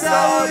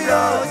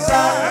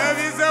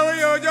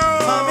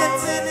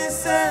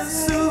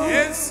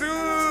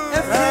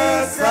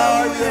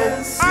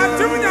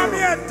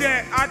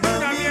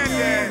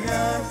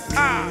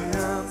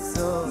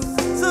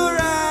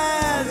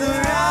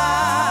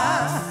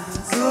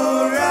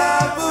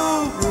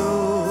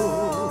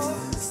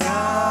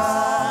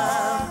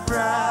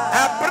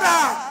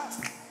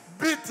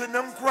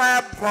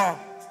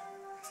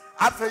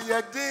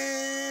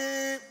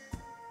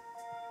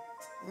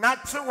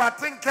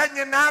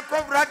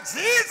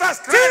 Jesus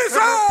Christ.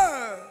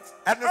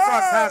 And the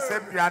first has a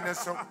piano.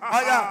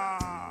 Oh,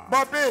 yeah.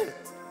 Bobby.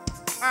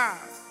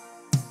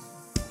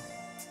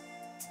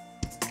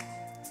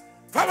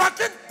 For what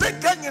can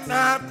thinking in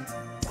that?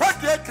 What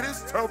dear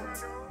Christo?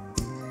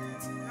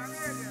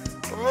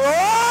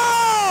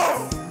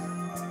 Oh!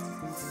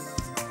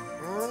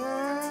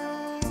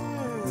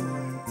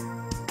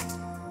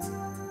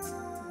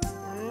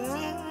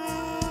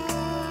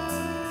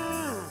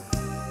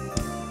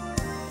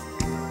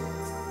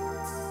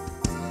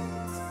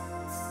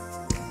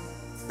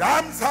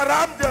 Dam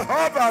saram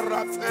Jehovah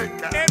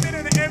Rafika. Amen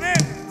and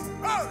amen.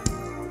 Oh.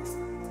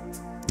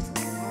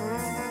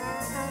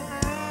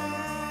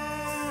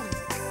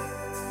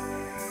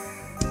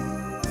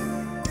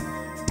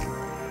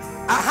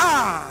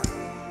 Aha!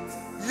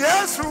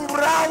 Yes,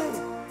 Rao.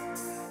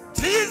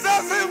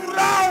 Jesus is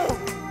Rao.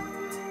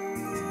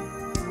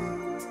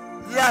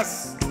 Yes.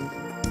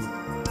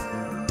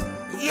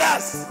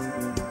 Yes.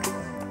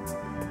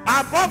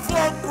 Above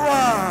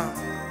one.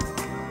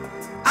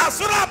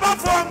 Asura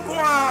above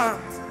one.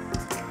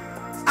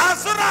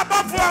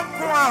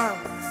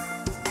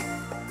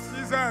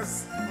 Jesus.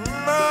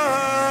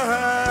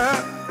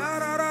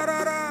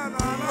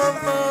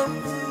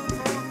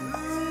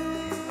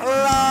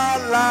 La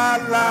la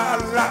la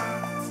la.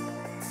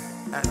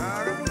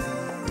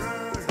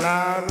 La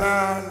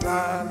la la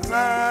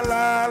la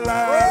la la.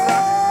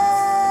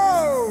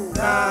 Oh.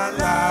 La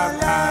la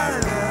la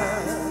la.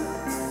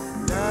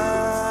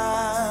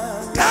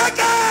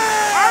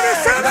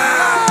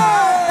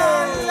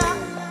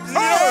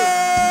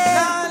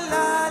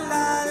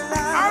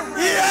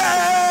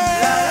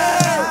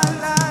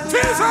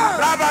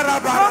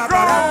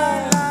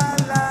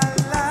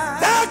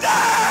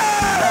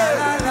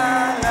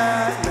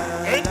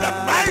 In the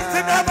mighty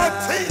name of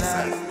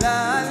Jesus.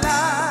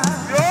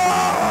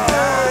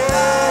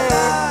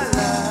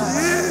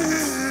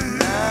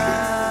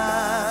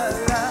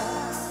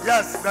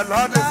 The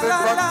Lord is in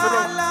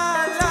control.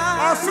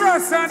 Osro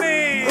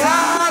sani.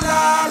 La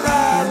la la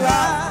la.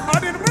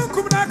 Odin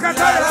munkum na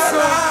kata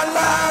yeso. La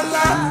la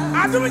la.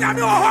 Adum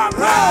nyame oho.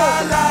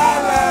 La la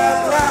la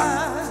la.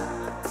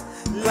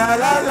 La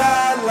la la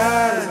la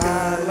la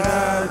la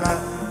la.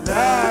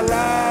 La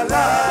la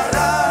la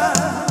la.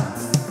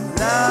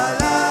 La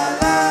la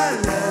la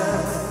la.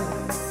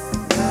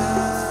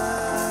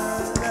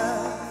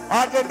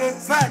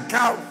 Ordinance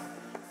cow.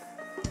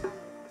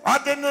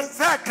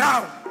 Ordinance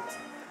cow.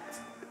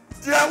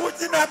 Dear, would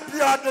you not be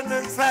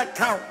ordinance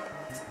cow?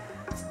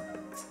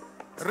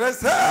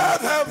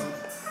 Reserve him.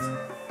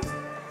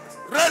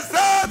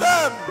 Reserve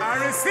him.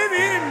 I receive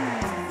him.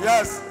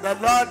 Yes, the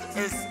Lord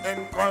is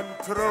in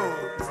control.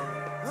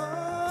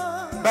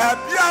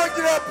 Baby,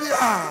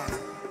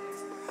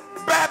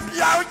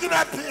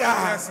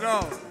 Yes,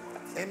 Lord.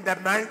 in the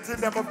mighty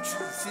name of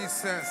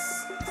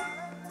Jesus.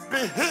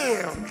 Be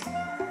healed.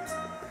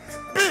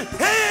 Be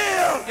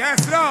healed.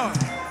 Yes, Lord.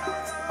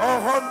 Oh,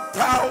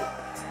 hometown.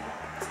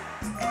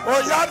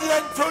 Oh, Yadi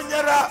and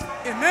Tunyera.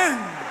 Amen.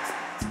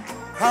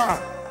 Ha.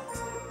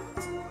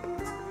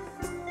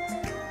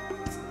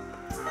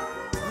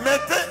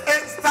 Mete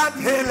instant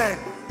healing.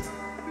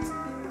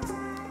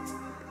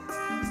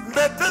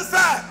 Mete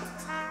that.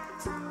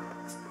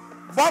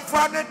 But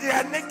for the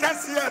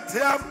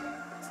Nicasia,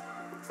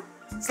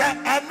 say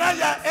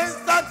another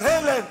instant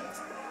healing.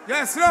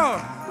 Yes,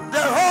 Lord.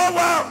 The whole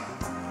world.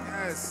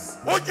 Yes.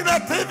 What did I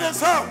tell you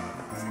so?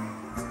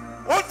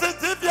 What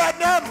did you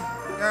name?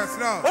 Yes,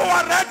 Lord. Who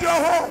are ready your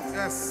home?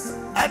 Yes.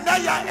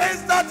 Another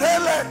instant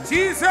healing.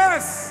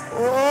 Jesus.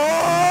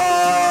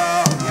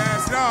 Oh.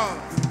 Yes, Lord.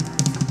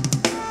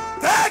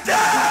 Take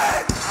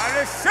it. I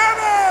receive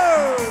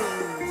it.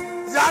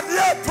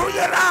 Yadia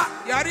Tuyera.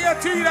 Yaria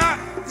tuira.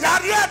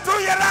 Yadia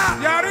Tuyera.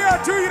 Yaria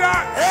tuira.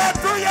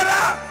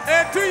 Tuyera.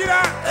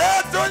 Tuira.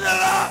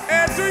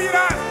 Tuyera.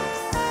 Tuira.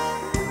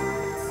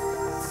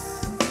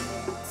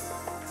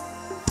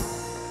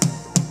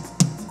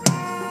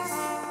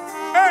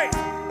 Hey.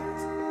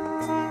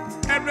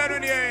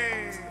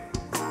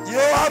 You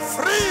are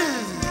free.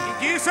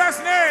 In Jesus'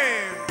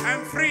 name,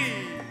 I'm free.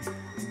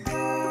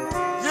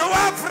 You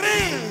are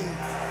free.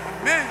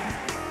 Amen.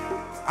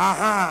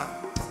 Aha.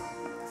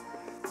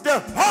 The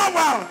whole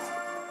world.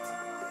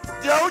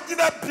 The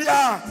original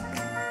Pia.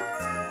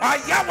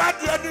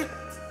 Ayawadi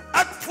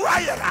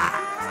Atwayera.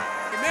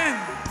 Amen.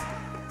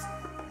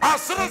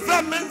 As soon as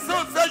that means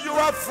so say you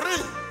are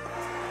free.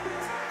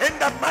 In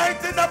the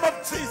mighty name of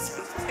Jesus.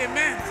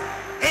 Amen.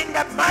 In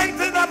the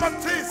mighty name of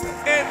Jesus.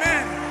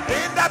 Amen.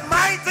 In the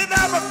mighty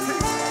name of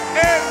Jesus.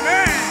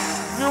 Amen.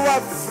 You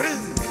are free.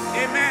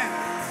 Amen.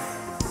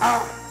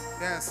 Ah.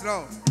 Yes,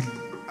 Lord.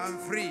 I'm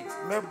free.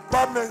 Me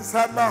bombings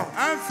are now.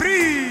 I'm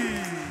free.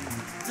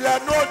 They are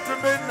not to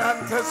me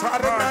and to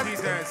Oh,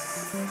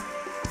 Jesus.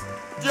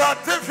 You are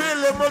to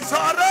feel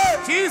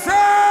emotional.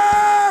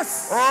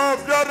 Jesus. Oh,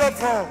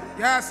 beautiful.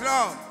 Yes,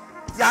 Lord.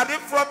 You are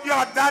from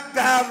your dad.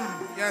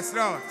 Yes,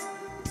 Lord.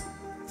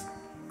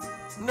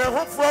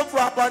 Never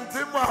forget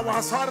Bantimu. I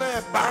was sorry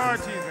Oh, about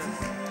Jesus.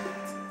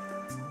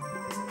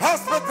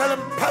 hospital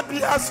in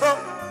Papiaso.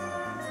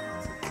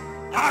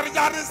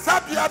 Ariari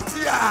Sabia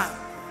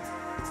Pia.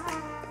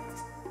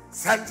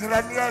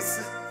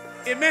 Santraniasi.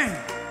 Amen.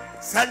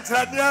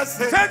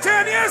 Santraniasi.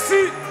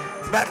 Santraniasi.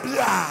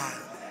 Babia.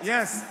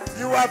 Yes.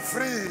 You are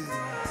free.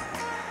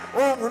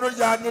 Oh, no,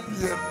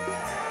 Yanibia.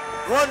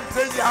 One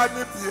day,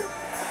 Yanibia.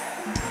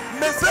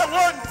 Mr.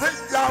 One day,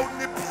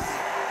 Yanibia.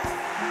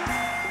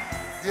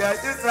 Yeah,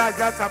 Israel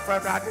just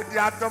happened at the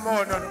Adom.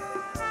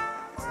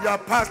 Your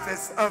past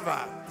is over.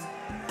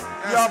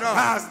 Yes, Your Lord.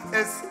 past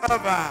is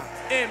over.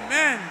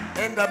 Amen.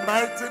 In the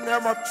mighty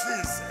name of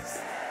Jesus.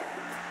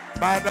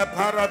 By the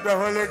power of the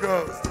Holy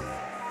Ghost.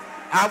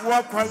 I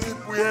walk on you,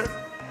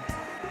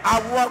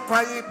 I walk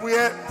on you,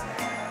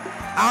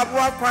 I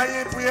walk on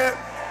you,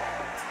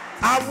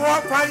 I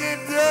walk on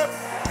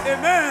you.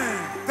 Amen.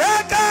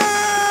 Take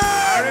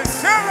I it!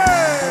 receive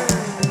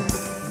it.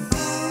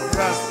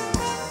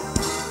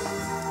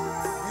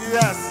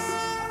 Yes.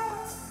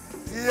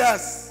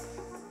 Yes.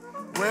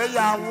 Where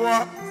you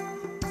walk,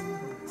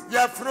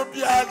 you're from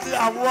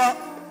your walk,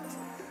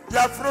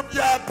 you're from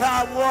your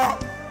power,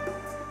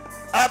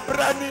 a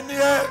brand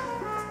new.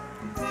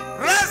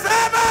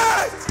 Receive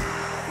it!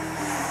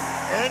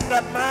 In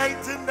the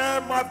mighty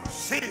name of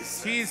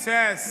Jesus.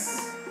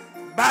 Jesus.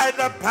 By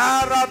the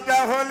power of the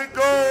Holy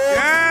Ghost.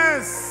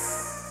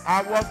 Yes.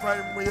 I walk by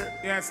me.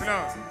 Yes,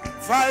 Lord.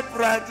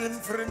 Vibrate in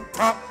front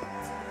top.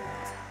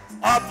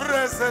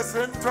 Abrases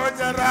in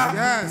Tonyera.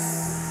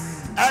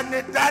 Yes. And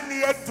the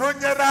Daniel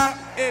Tonyera.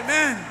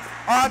 Amen.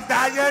 Or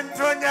Diane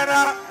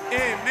Tonyera.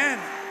 Amen.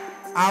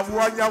 I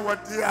wonder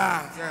what they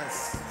are.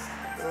 Yes.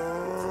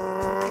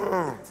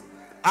 Oh.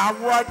 I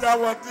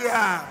wonder what they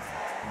are.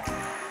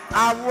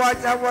 I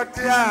wonder what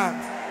they are.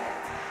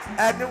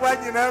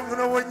 Anyone you never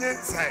know when you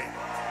say.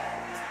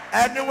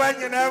 Anyone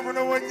you never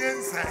know when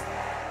you say.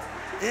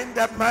 In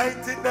the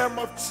mighty name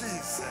of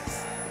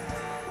Jesus.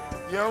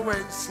 You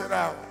will sit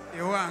out.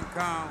 You won't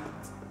come.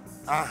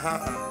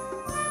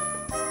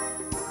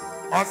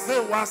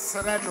 Ose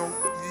wasreno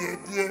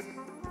yedie.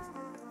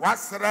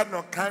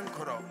 Wasreno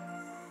kankro.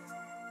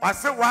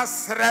 Ose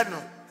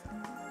wasreno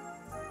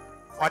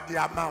or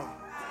the amount.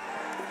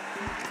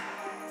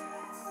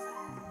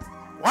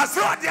 What's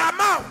the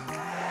amount?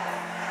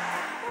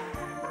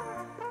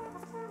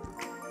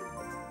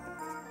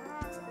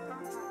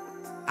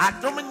 I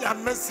don't mean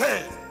you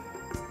say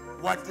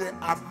what the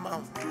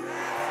amount.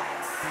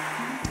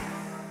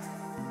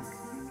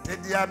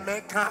 Did the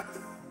American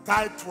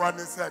tight one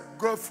said,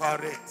 go for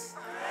it.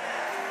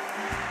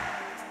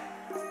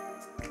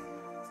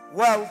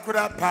 Well, we could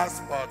have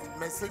passport.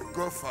 Me say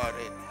go for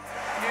it.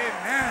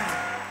 Amen.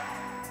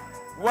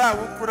 Well,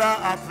 we could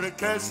have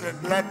application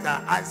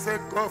letter. I said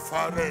go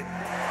for it.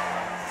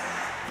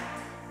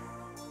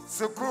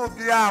 School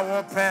be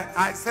open.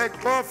 I said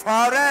go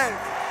for it.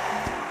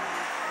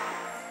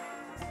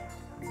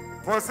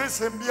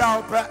 Position be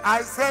open.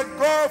 I said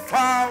go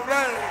for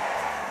it.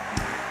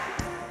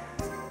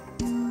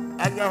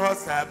 And your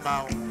host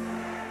amount.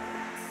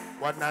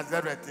 What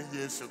Nazareth in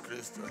Jesus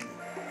Christ.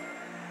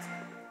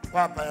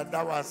 Papa,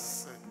 that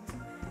was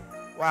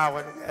wow,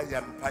 when I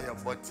am empire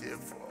body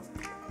for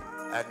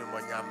and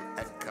when I am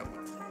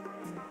encountered.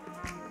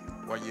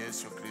 What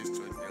Jesus Christ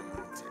will do.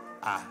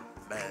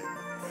 Amen.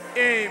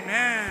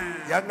 Amen.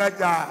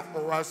 Yangaja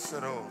was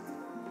row.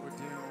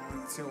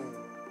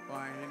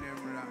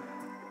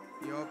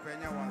 Your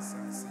penny was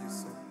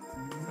so.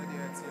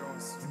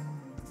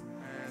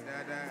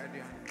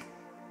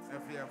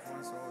 Every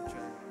phone so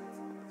check.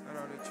 I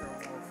don't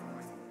check more for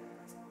me.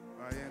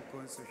 I am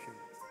concession.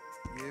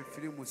 Ye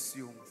free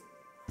museum.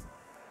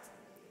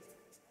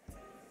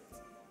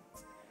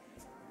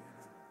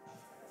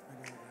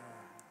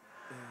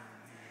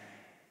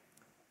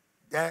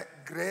 The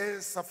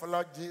grace of our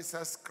Lord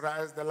Jesus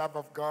Christ, the love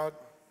of God,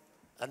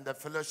 and the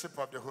fellowship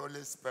of the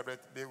Holy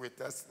Spirit be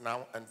with us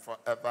now and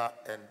forever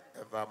and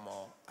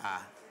evermore.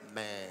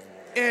 Amen.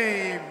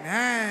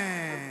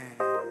 Amen.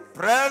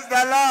 Praise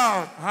the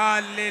Lord.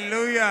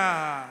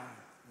 Hallelujah.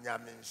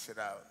 Nyamin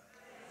Shirao.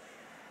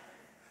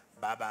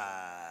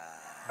 Bye-bye.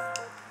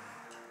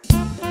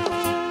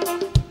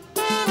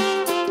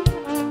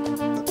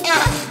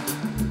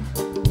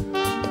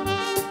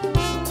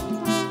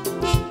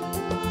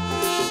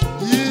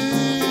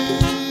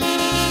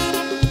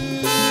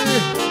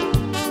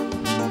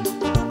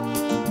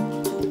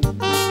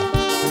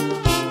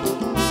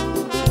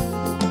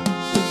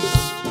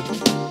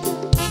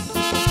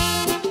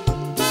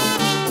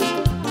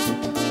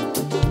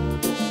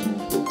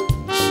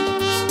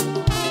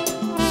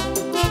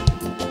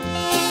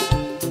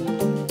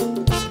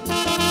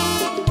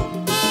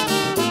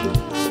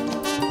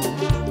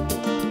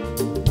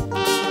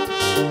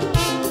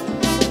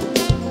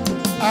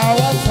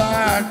 Our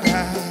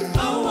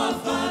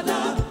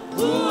Father,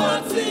 who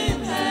art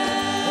in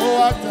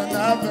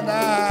heaven,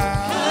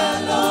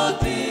 hallowed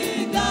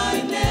be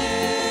thy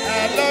name.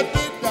 Hallowed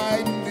be thy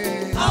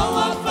name.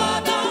 Our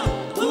Father,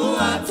 who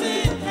art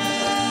in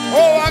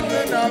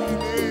heaven,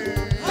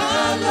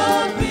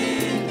 hallowed be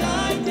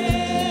thy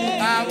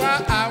name. Our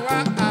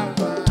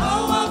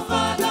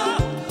Father,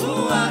 who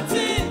art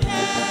in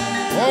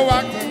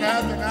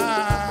heaven,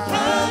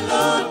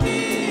 hallowed be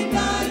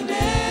thy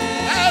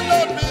name.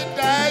 Hallowed be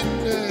thy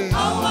name.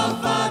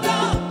 Our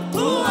Father,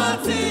 who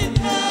art in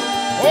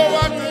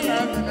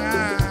heaven,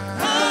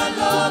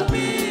 hallowed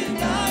be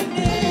thy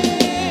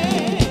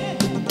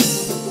name.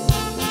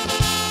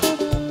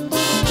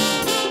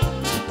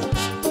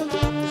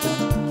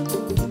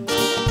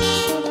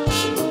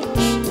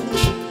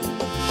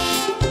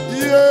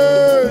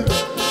 Yeah.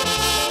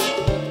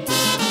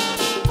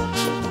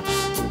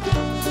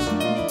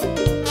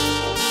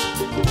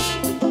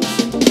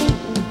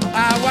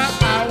 Our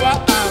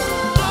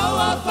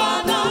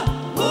Father,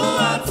 who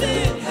art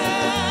in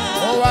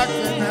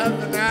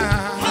heaven,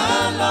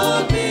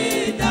 hallowed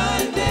be thy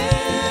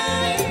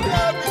name.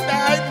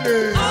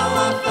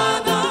 Our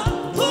Father,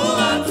 who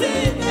art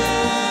in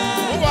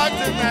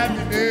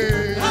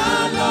heaven,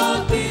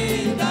 hallowed be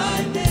thy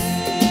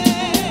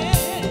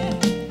name.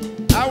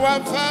 Our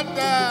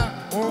Father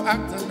who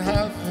art in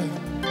heaven,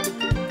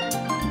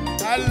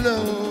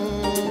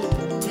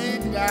 hallowed be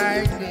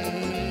thy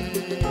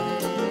name.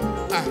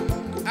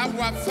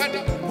 Our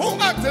Father who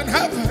art in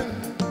heaven,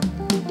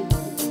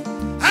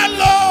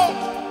 hallowed